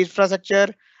facing in the infrastructure,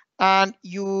 and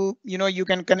you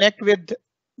can connect with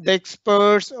the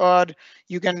experts, or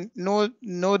you can know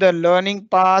the learning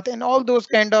path and all those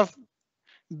kind of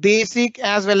basic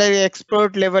as well as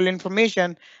expert level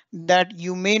information that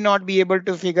you may not be able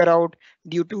to figure out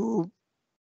due to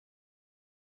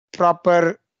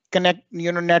proper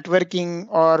networking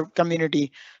or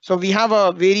community. So we have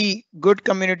a very good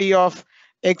community of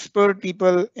expert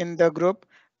people in the group,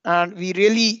 and we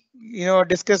really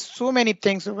discuss so many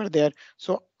things over there.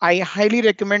 So I highly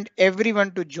recommend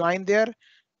everyone to join there.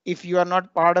 If you are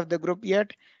not part of the group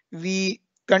yet, we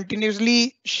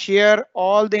continuously share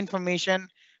all the information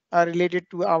related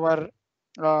to our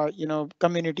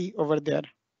community over there.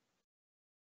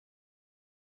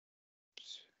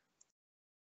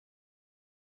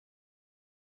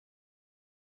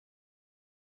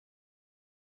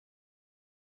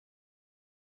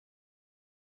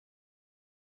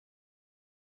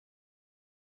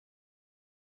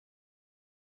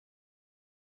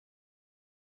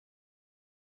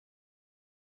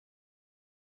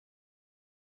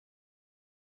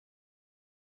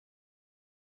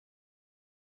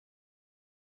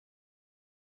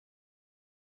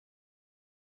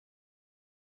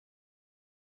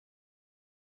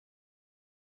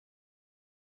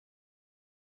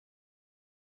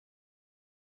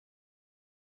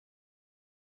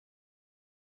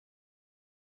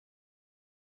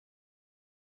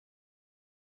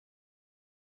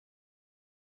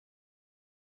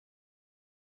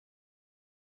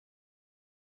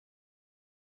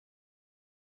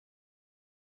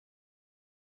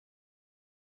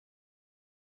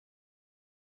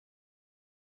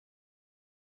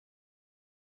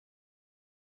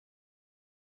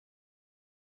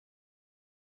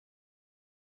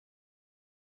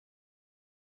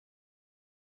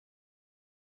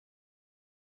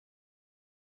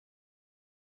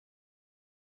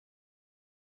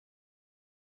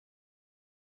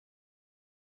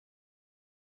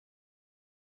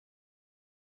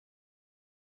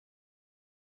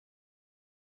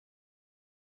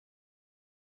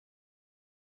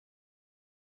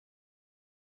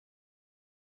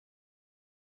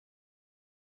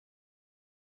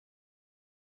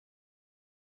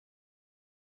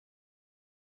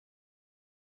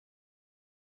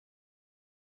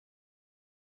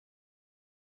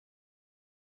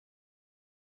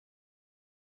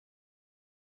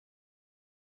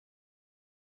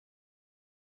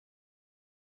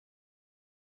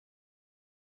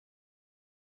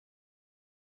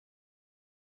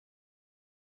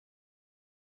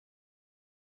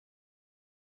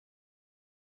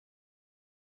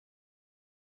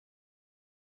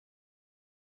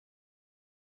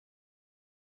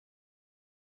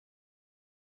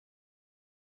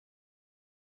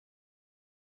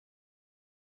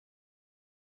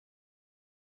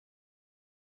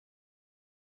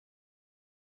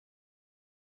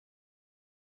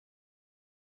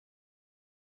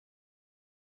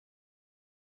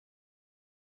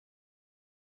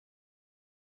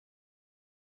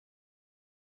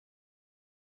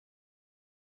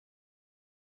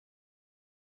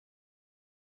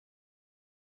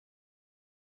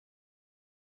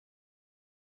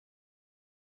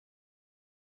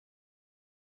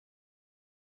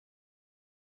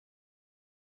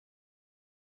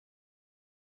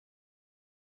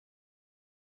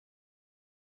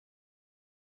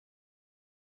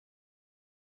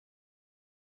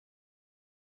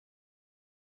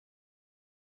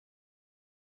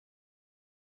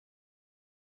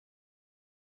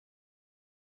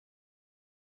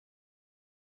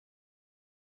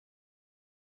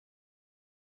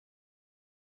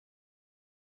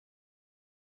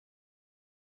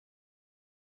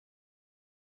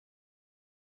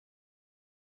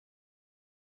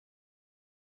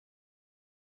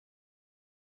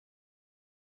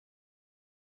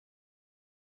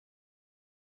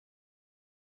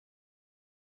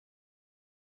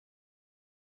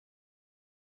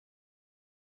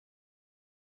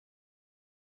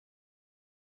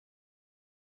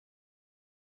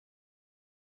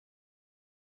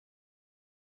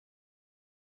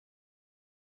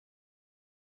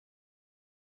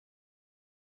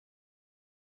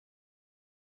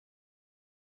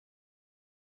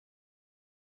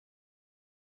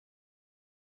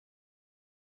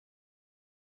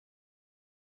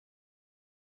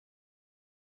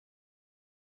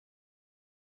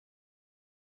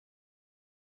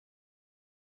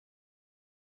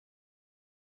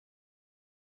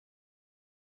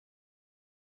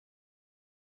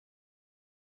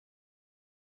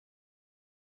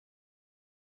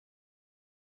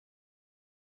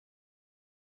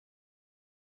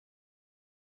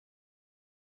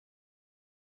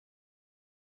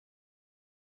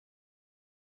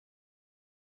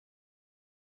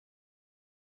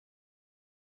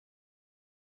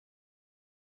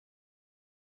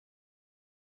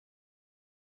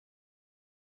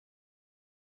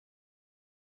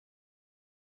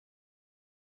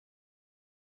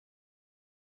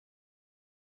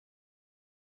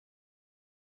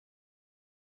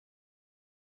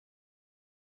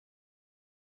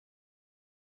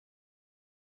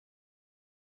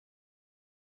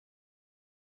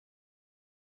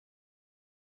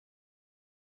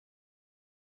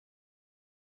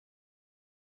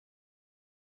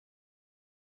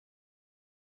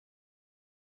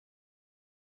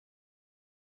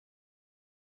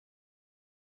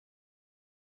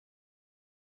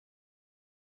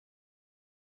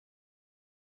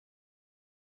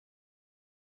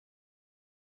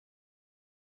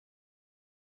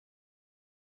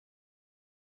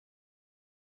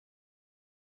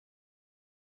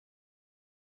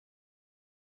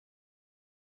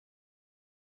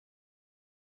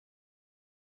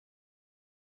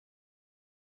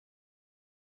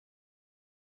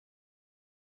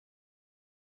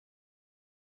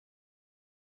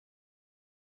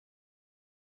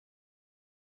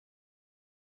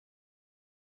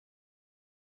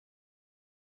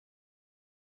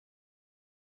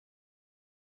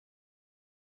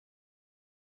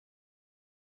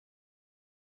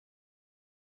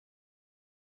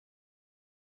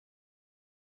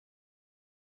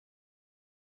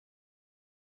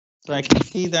 So I can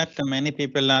see that many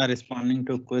people are responding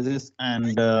to quizzes,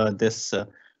 and this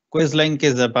quiz link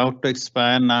is about to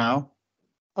expire now.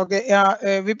 Okay,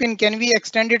 Vipin, can we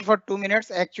extend it for 2 minutes?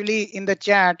 Actually, in the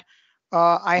chat,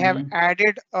 I have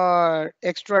added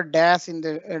extra dash in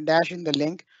the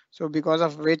link. So because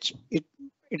of which it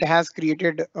has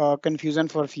created confusion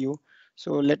for few.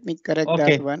 So let me correct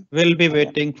that one. We'll be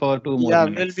waiting for 2 more Yeah,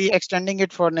 minutes. we'll be extending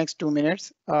it for next 2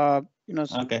 minutes.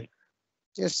 Okay.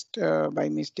 Just by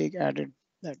mistake added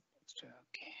that extra.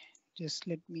 Okay, just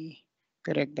let me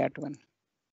correct that one.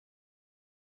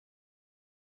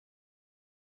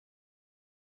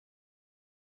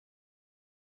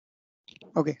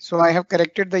 Okay, so I have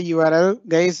corrected the URL,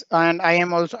 guys, and I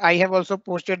have also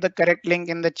posted the correct link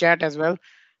in the chat as well.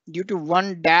 Due to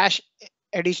one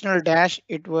additional dash,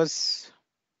 it was,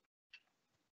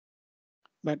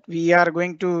 but we are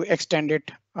going to extend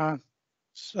it.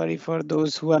 Sorry for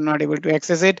those who are not able to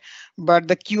access it, but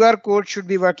the QR code should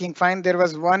be working fine. There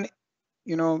was one,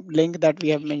 link that we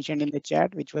have mentioned in the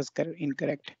chat, which was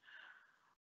incorrect.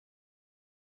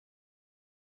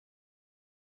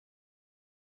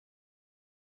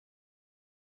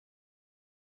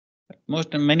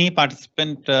 Many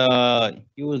participants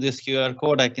use this QR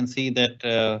code. I can see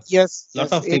that yes,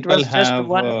 lot of it people was just have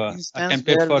one instance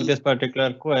attempted for we, this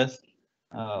particular quiz.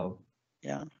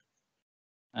 Yeah.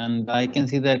 And I can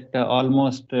see that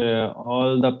almost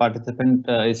all the participant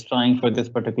is trying for this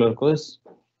particular quiz.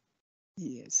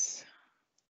 Yes.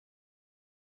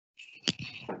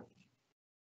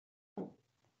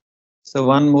 So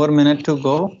 1 more minute to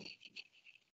go.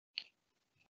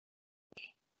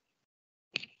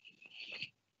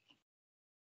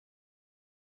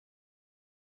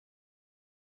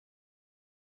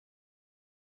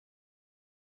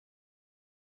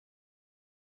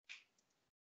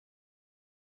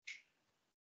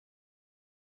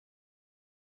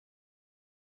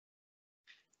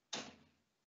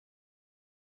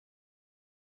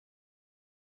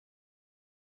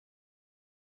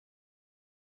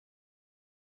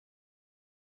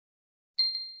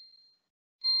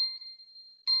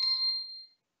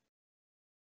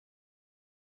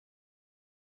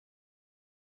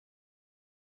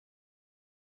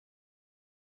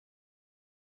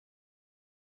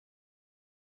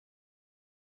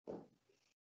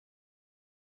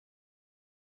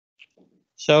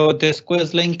 So this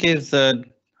quiz link is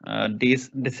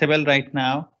disabled right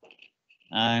now,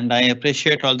 and I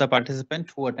appreciate all the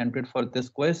participants who attempted for this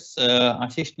quiz.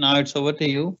 Ashish, now it's over to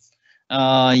you.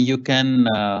 You can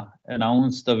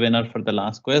announce the winner for the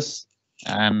last quiz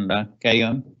and carry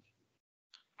on.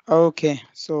 Okay,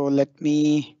 so let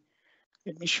me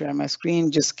share my screen.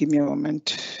 Just give me a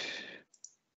moment.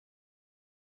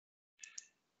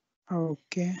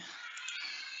 Okay.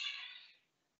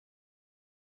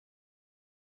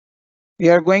 We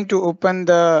are going to open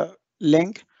the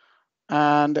link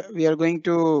and we are going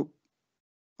to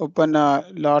open a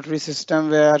lottery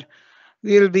system where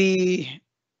we'll be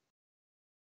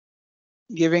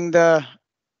giving the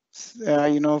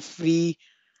free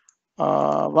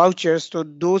vouchers to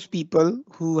those people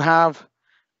who have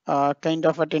kind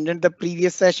of attended the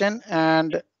previous session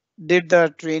and did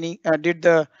the training, did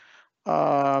the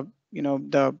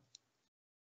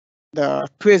the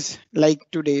quiz like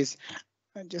today's.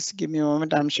 Just give me a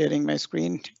moment. I'm sharing my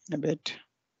screen in a bit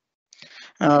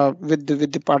with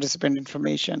the participant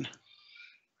information.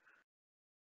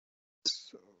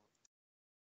 So,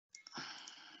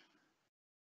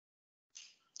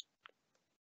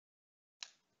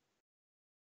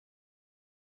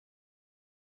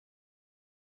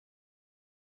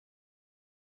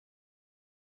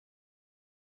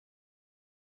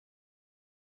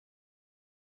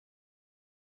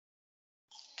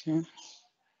 okay.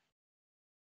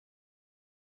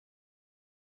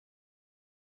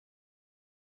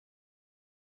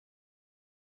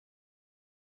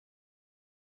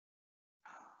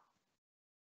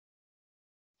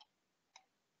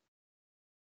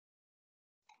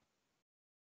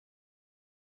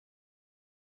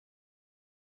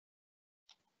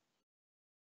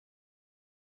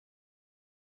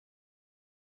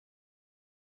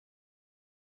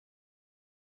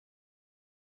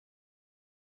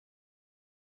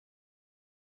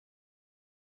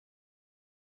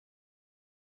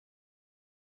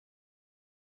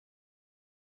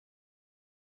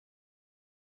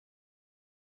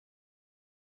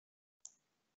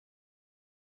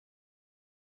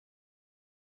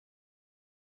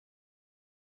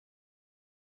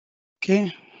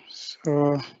 Okay,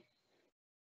 so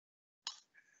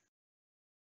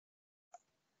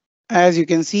as you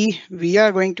can see, we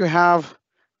are going to have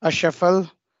a shuffle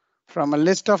from a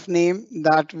list of names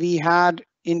that we had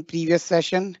in previous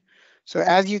session. So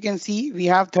as you can see, we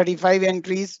have 35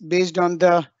 entries based on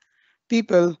the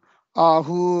people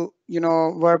who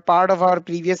were part of our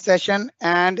previous session,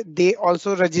 and they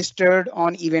also registered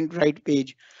on Eventbrite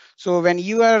page. So when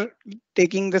you are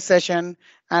taking the session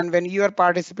and when you are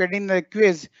participating in the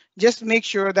quiz, just make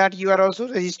sure that you are also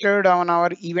registered on our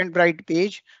Eventbrite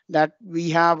page that we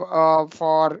have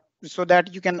for, so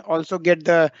that you can also get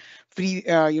the free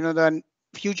the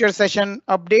future session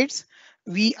updates.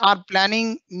 We are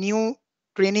planning new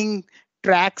training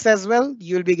tracks as well.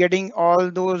 You'll be getting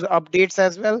all those updates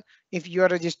as well if you are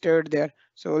registered there.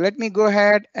 So let me go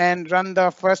ahead and run the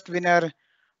first winner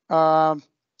uh,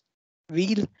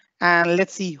 wheel, and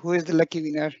let's see who is the lucky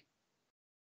winner.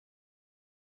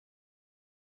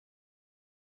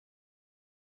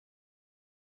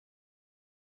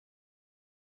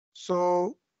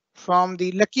 So from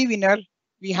the lucky winner,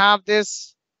 we have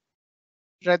this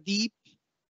Pradeep,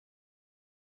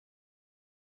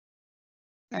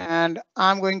 and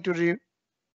I'm going to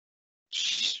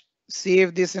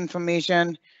save this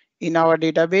information in our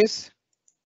database.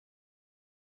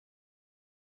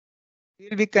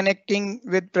 We'll be connecting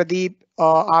with Pradeep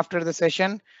after the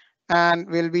session, and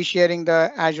we'll be sharing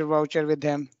the Azure voucher with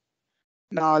him.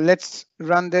 Now let's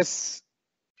run this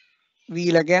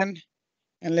wheel again,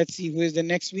 and let's see who is the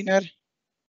next winner.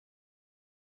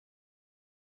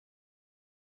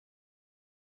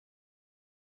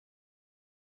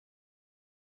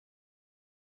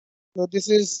 So this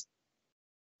is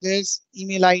this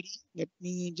email ID. Let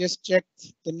me just check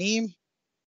the name.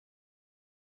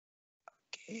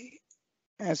 Okay,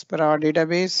 as per our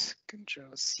database,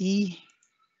 Control C.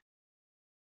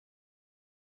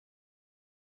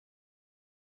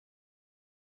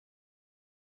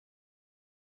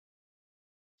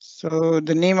 So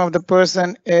the name of the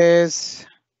person is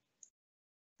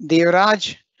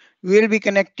Devraj. We'll be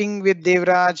connecting with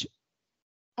Devraj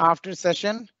after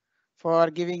session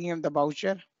for giving him the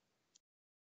voucher.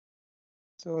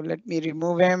 So let me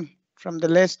remove him from the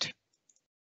list.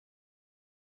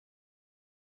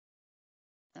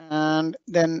 And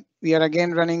then we are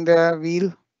again running the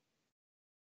wheel.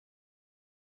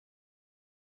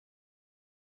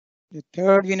 The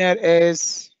third winner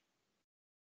is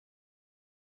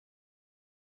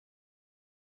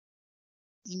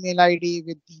email ID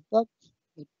with Deepak.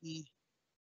 Let me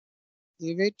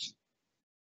save it.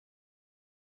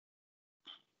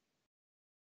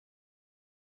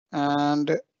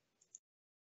 And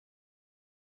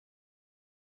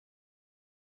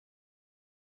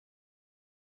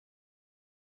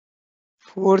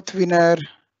fourth winner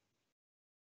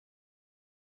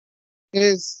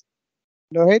is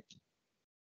Lohit.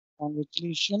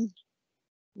 Congratulations.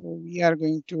 So we are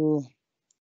going to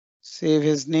save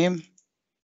his name.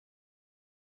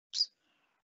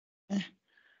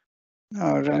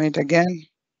 Now run it again.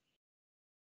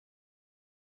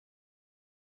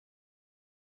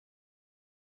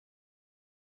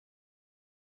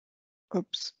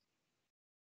 Oops.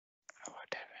 What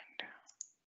happened?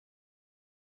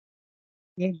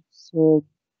 Okay, so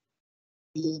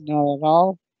now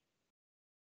allow.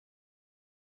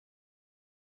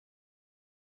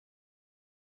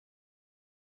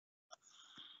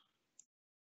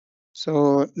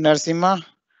 So Narsimha,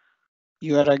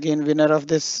 you are again winner of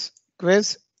this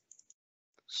quiz.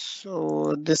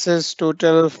 So this is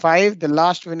total 5. The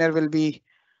last winner will be,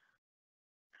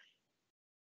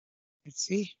 let's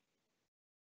see.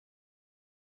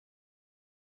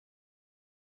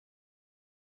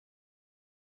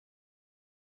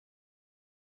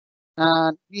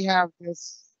 And we have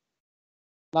this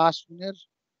last winner.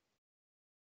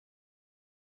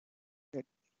 Good.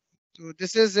 So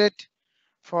this is it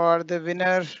for the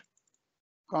winner.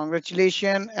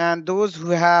 Congratulations. And those who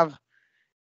have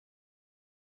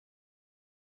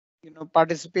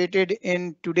participated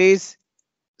in today's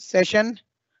session,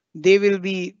 they will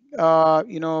be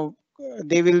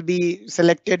they will be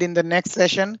selected in the next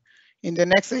session. In the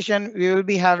next session, we will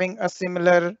be having a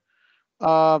similar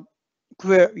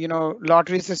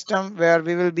lottery system where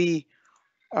we will be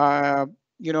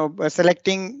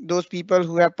selecting those people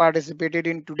who have participated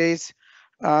in today's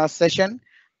session,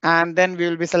 and then we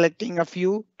will be selecting a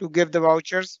few to give the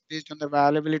vouchers based on the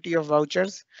availability of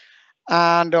vouchers.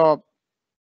 And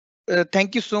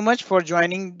thank you so much for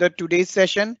joining the today's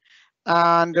session.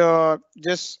 And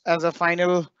just as a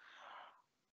final, let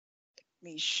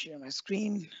me share my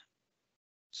screen.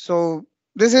 So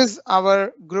this is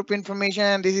our group information,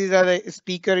 and this is our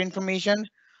speaker information.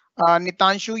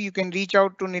 Nitanshu, you can reach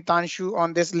out to Nitanshu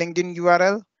on this LinkedIn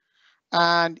URL.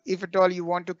 And if at all you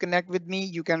want to connect with me,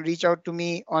 you can reach out to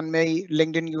me on my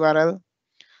LinkedIn URL.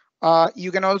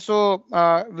 You can also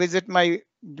visit my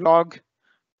blog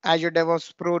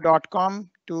AzureDevOpsPro.com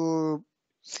to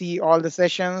see all the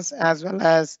sessions as well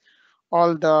as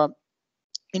all the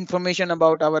information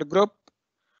about our group.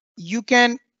 You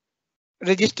can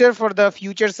register for the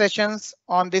future sessions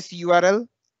on this URL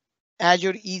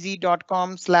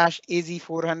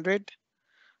azurez.com/az400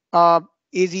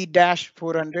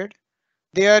 az-400.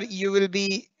 There you will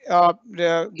be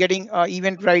getting an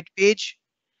Eventbrite page.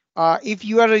 If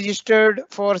you are registered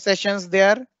for sessions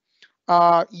there,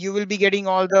 you will be getting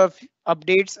all the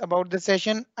updates about the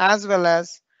session as well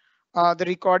as the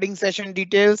recording session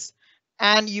details,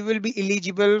 and you will be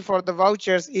eligible for the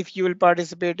vouchers if you will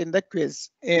participate in the quiz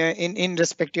in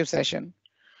respective session.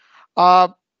 Uh,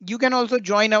 you can also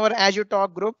join our Azure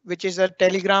Talk group, which is a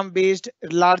Telegram based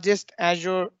largest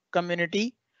Azure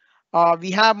community.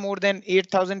 We have more than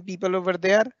 8,000 people over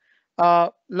there.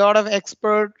 Lot of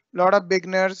expert, lot of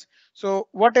beginners. So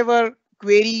whatever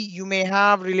query you may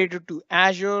have related to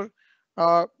Azure,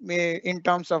 in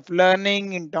terms of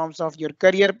learning, in terms of your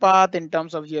career path, in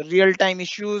terms of your real-time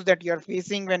issues that you're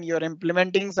facing when you're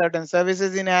implementing certain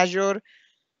services in Azure,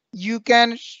 you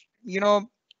can,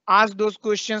 ask those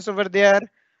questions over there.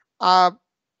 Uh,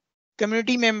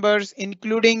 Community members,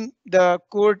 including the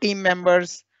core team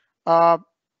members, uh,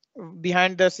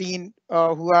 behind the scene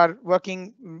who are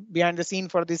working behind the scene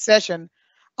for this session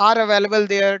are available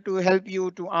there to help you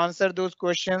to answer those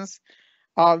questions.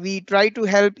 We try to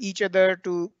help each other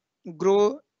to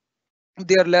grow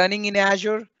their learning in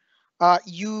Azure.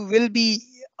 You will be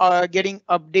getting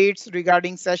updates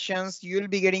regarding sessions. You will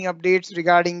be getting updates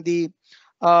regarding the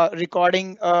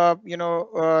recording,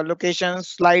 locations,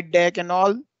 slide deck and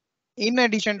all. In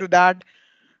addition to that,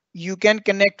 you can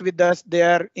connect with us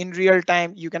there in real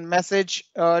time. You can message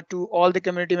to all the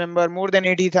community member. More than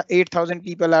 8,000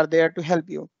 people are there to help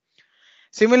you.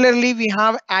 Similarly, we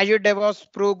have Azure DevOps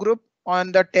Pro group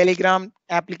on the Telegram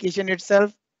application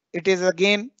itself. It is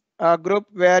again a group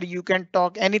where you can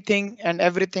talk anything and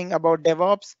everything about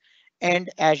DevOps and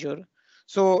Azure.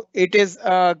 So it is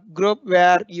a group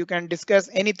where you can discuss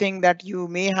anything that you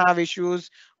may have issues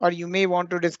or you may want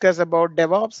to discuss about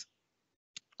DevOps,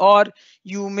 or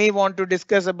you may want to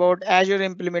discuss about Azure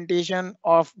implementation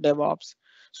of DevOps.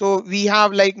 So we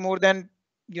have like more than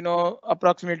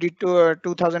approximately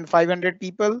 2,500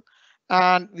 people,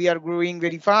 and we are growing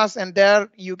very fast. And there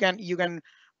you can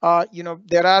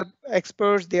there are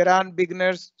experts, there are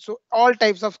beginners, so all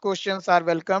types of questions are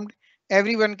welcomed.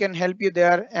 Everyone can help you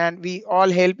there, and we all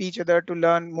help each other to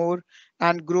learn more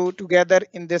and grow together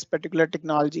in this particular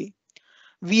technology.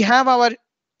 We have our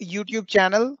YouTube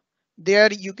channel.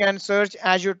 There you can search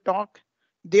Azure Talk.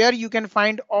 There you can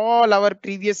find all our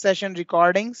previous session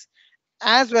recordings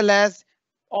as well as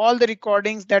all the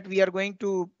recordings that we are going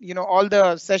to, all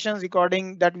the sessions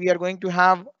recording that we are going to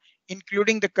have,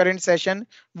 including the current session,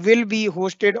 will be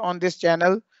hosted on this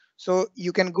channel. So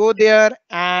you can go there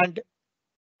and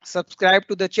subscribe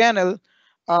to the channel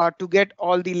to get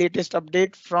all the latest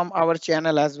update from our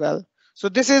channel as well. So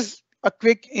this is a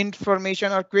quick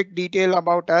information or quick detail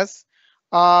about us.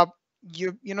 Uh,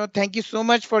 Thank you so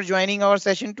much for joining our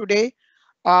session today.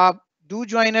 Uh, do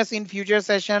join us in future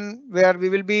session where we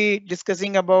will be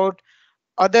discussing about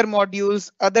other modules,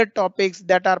 other topics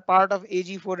that are part of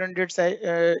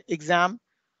AZ-400 exam.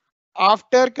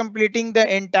 After completing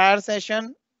the entire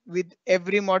session with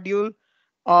every module,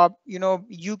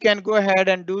 you can go ahead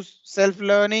and do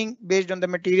self-learning based on the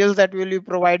materials that we'll be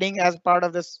providing as part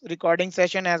of this recording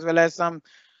session, as well as some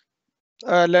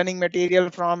learning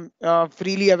material from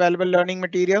freely available learning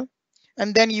material.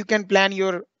 And then you can plan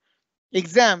your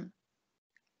exam.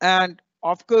 And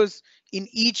of course, in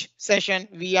each session,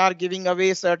 we are giving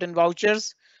away certain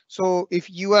vouchers. So if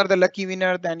you are the lucky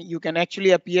winner, then you can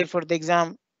actually appear for the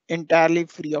exam entirely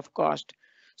free of cost.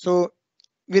 So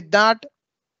with that,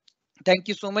 thank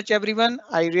you so much, everyone.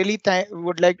 I really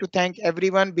would like to thank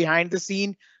everyone behind the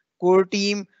scene, core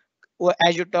team,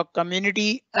 Azure Talk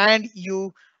community, and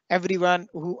you, everyone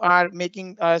who are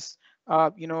making us,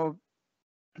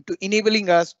 to enabling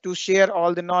us to share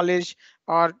all the knowledge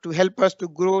or to help us to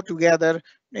grow together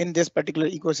in this particular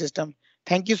ecosystem.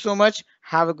 Thank you so much.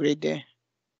 Have a great day.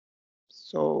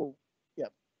 So